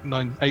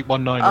 819 or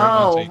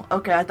 819.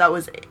 Okay, I thought it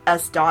was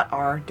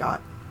S.R.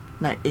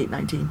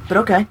 819. But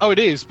okay. Oh, it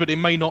is, but it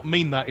may not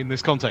mean that in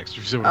this context.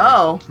 If you see what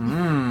I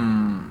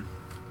mean.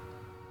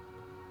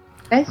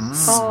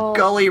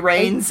 Scully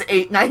Reigns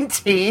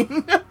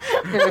 819.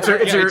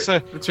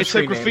 It's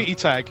a graffiti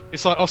tag.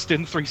 It's like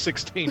Austin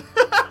 316.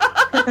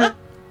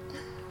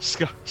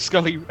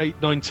 Scully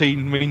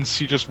 819 means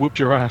she just whooped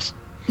your ass.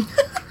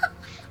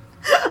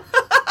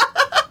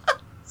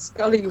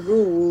 Scully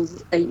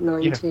rules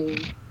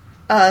 819.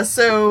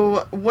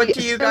 So what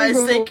do you guys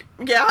think?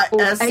 Yeah,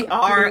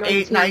 SR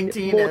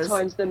 819 more is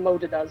times than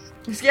Mulder does.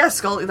 Yeah,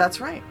 Scully. That's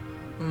right.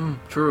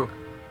 True.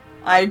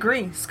 I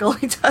agree.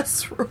 Scully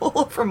does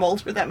rule for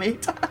Mulder that many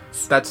times.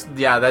 It's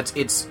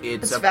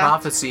a fact.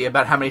 prophecy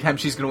about how many times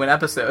she's going to win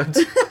episodes.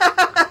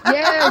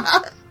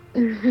 Yes.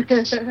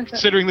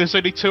 Considering there's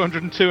only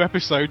 202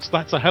 episodes,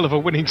 that's a hell of a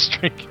winning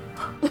streak.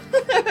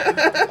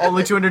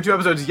 Only 202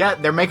 episodes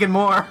yet. They're making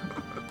more.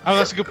 Oh,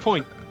 that's a good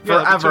point.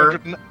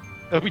 Forever.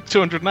 That'll be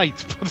 208 by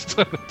the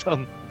time they're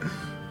done.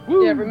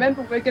 Yeah,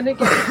 remember, we're going to get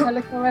the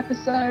Teleco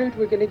episode,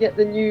 we're going to get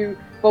the new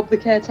Bob the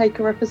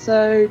Caretaker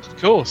episode.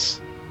 Of course.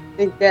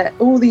 And get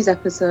all these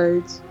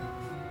episodes.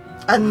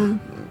 And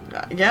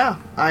yeah,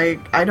 I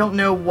don't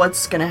know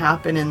what's going to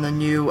happen in the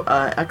new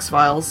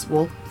X-Files.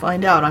 We'll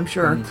find out, I'm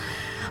sure.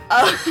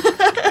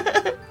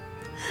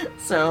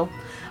 So,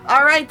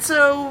 alright,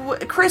 so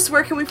Chris,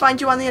 where can we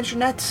find you on the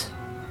internet?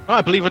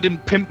 I believe I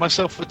didn't pimp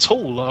myself at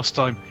all last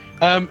time.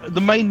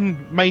 The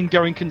main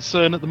going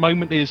concern at the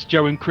moment is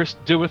Joe and Chris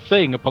Do a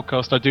Thing, a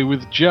podcast I do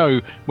with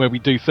Joe, where we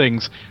do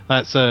things.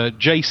 That's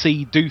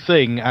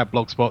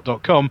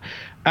jcdothing@blogspot.com.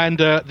 And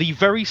the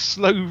very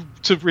slow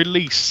to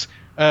release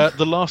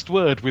The Last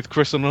Word with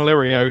Chris and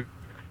Illyrio,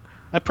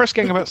 a press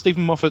gang about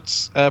Stephen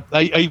Moffat's... a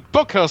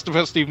podcast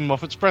about Stephen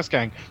Moffat's press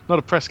gang, not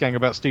a press gang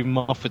about Stephen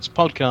Moffat's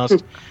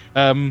podcast.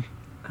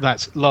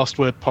 That's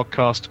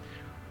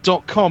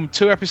lastwordpodcast.com.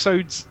 2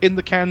 episodes in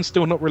the can,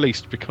 still not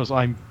released because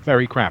I'm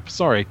very crap.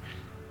 Sorry.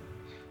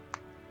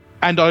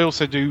 And I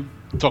also do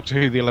Doctor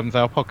Who, the 11th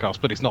Hour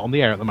podcast, but it's not on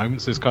the air at the moment,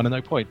 so there's kind of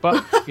no point.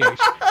 But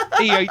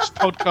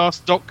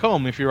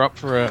ehpodcast.com if you're up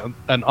for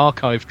an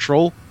archive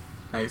troll.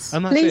 Nice.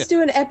 And that's Please it.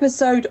 do an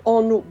episode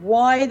on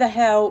why the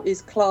hell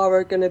is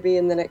Clara going to be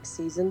in the next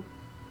season.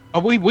 Oh,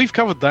 we've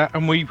covered that,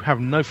 and we have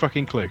no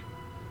fucking clue.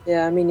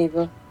 Yeah, me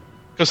neither.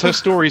 Because her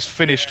story's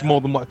finished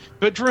more than one.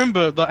 But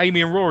remember that Amy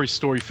and Rory's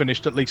story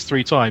finished at least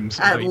 3 times.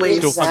 At They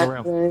least. still hung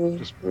around.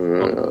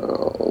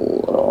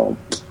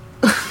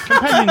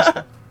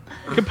 Exactly.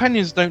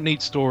 Companions don't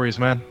need stories,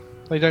 man.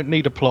 They don't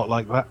need a plot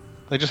like that.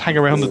 They just hang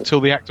around until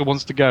the actor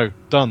wants to go.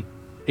 Done.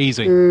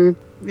 Easy.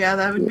 Yeah,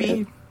 that would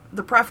be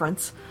the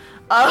preference.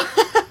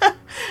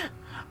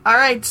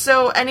 Alright,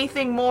 so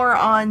anything more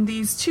on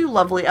these 2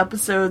 lovely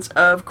episodes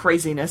of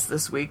craziness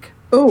this week?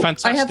 Oh, I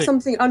Fantastic. have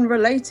something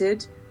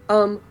unrelated,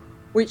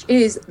 which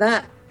is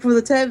that for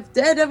the 10th,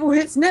 Daredevil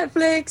hits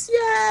Netflix.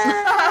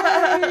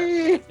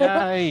 Yay!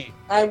 Yay!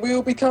 And we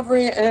will be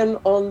covering it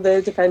on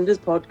the Defenders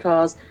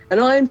podcast. And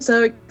I'm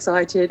so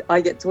excited. I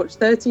get to watch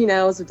 13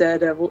 hours of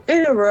Daredevil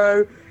in a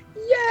row.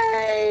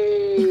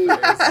 Yay!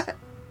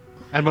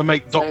 And my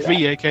mate Doc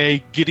V,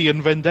 aka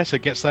Gideon Vendetta,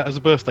 gets that as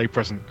a birthday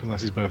present, because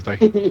that's his birthday.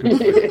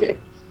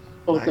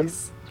 Awesome.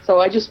 Nice. So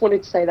I just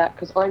wanted to say that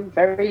because I'm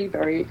very,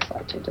 very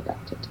excited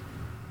about it.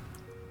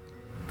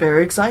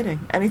 Very exciting.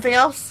 Anything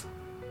else?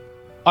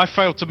 I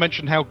failed to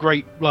mention how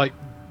great, like,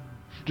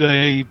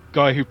 the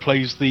guy who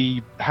plays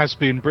the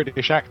has-been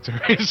British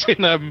actor is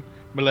in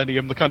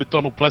Millennium, the kind of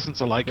Donald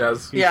Pleasance alike.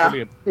 Yes. He's Yeah.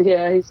 brilliant.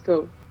 Yeah, he's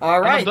cool. All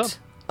I'm right. done.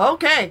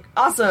 Okay,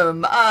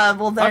 awesome.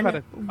 Well I've then,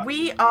 had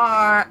we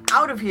are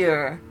out of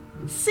here.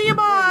 See you,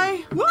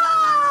 bye. Woo!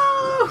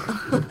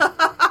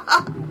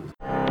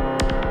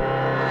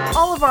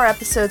 All of our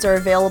episodes are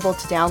available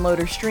to download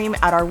or stream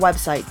at our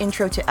website,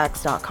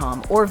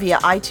 introtox.com, or via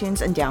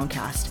iTunes and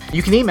Downcast.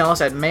 You can email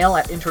us at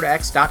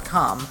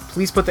mail@introtox.com.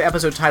 Please put the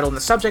episode title in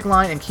the subject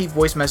line and keep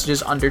voice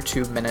messages under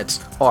 2 minutes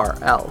or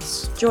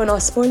else. Join our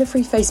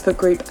spoiler-free Facebook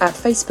group at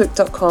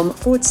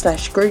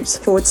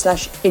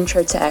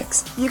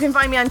facebook.com/groups/intro-to-X. You can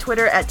find me on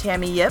Twitter at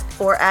Tammy Yip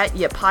or at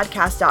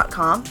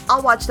yippodcast.com,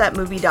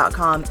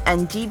 I'llWatchThatMovie.com,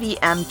 and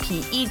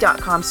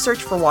dvmpe.com.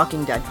 Search for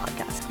Walking Dead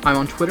Podcast. I'm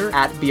on Twitter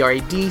at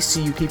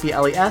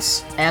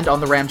BRADCUPPLES and on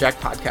the Ramjack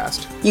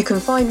Podcast. You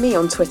can find me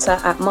on Twitter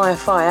at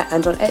MayaFire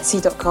and on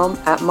Etsy.com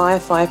at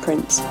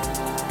MayaFirePrints.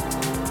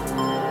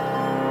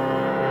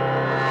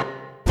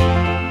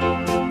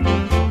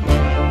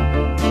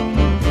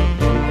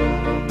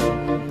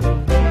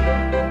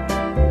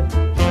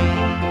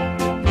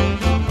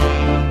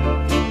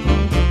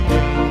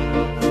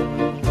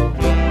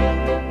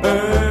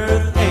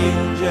 Earth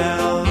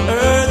angel,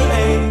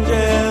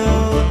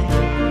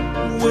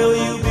 will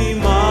you be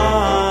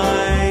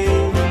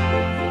mine?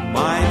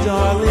 My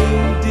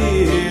darling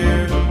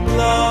dear,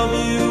 love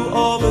you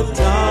all the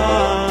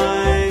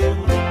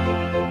time.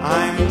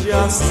 I'm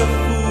just a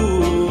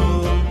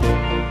fool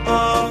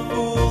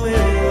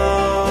in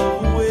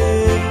love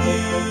with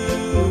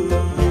you.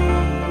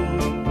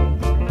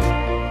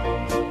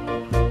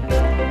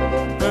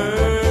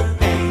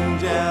 Earth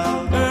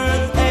angel,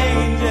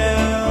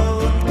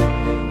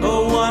 the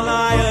one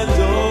I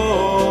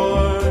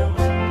adore.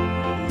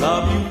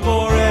 Love you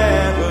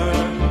forever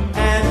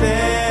and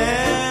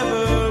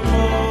ever.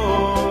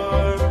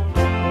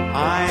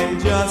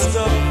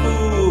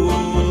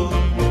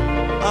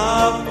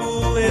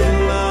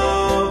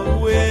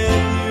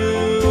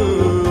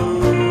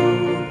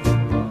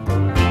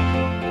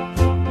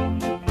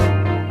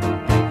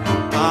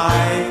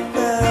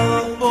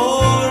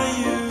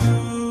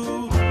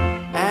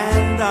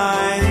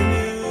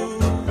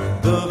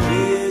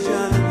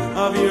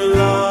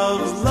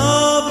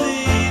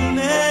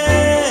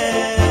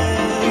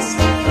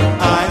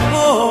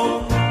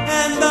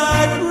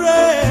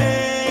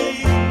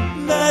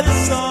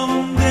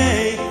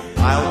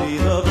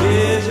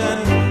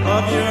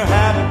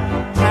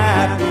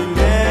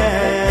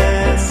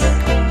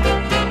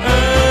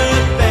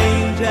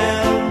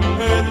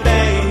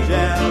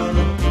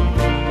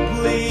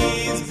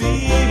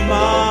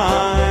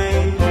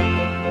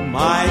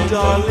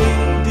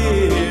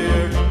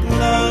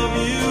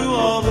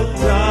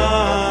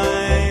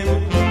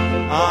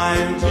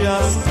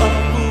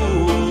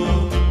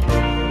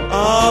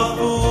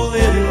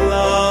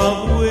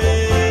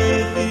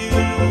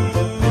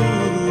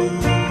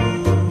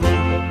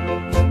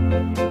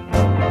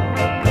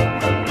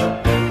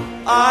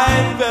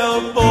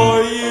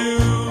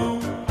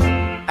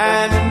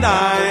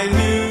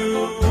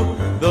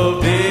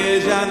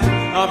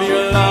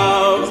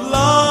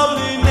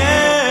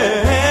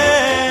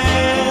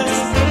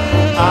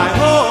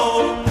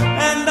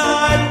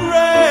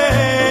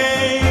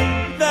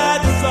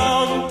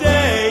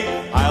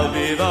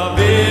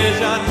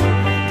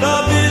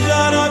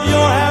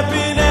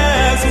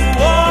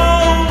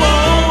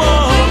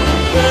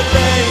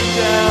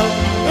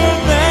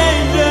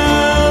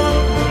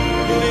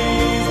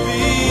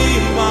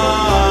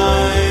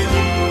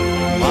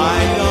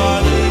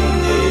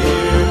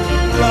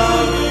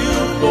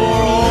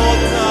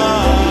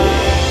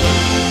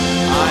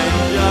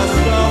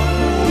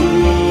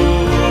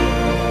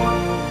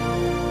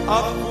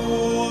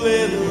 fool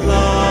in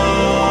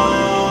love.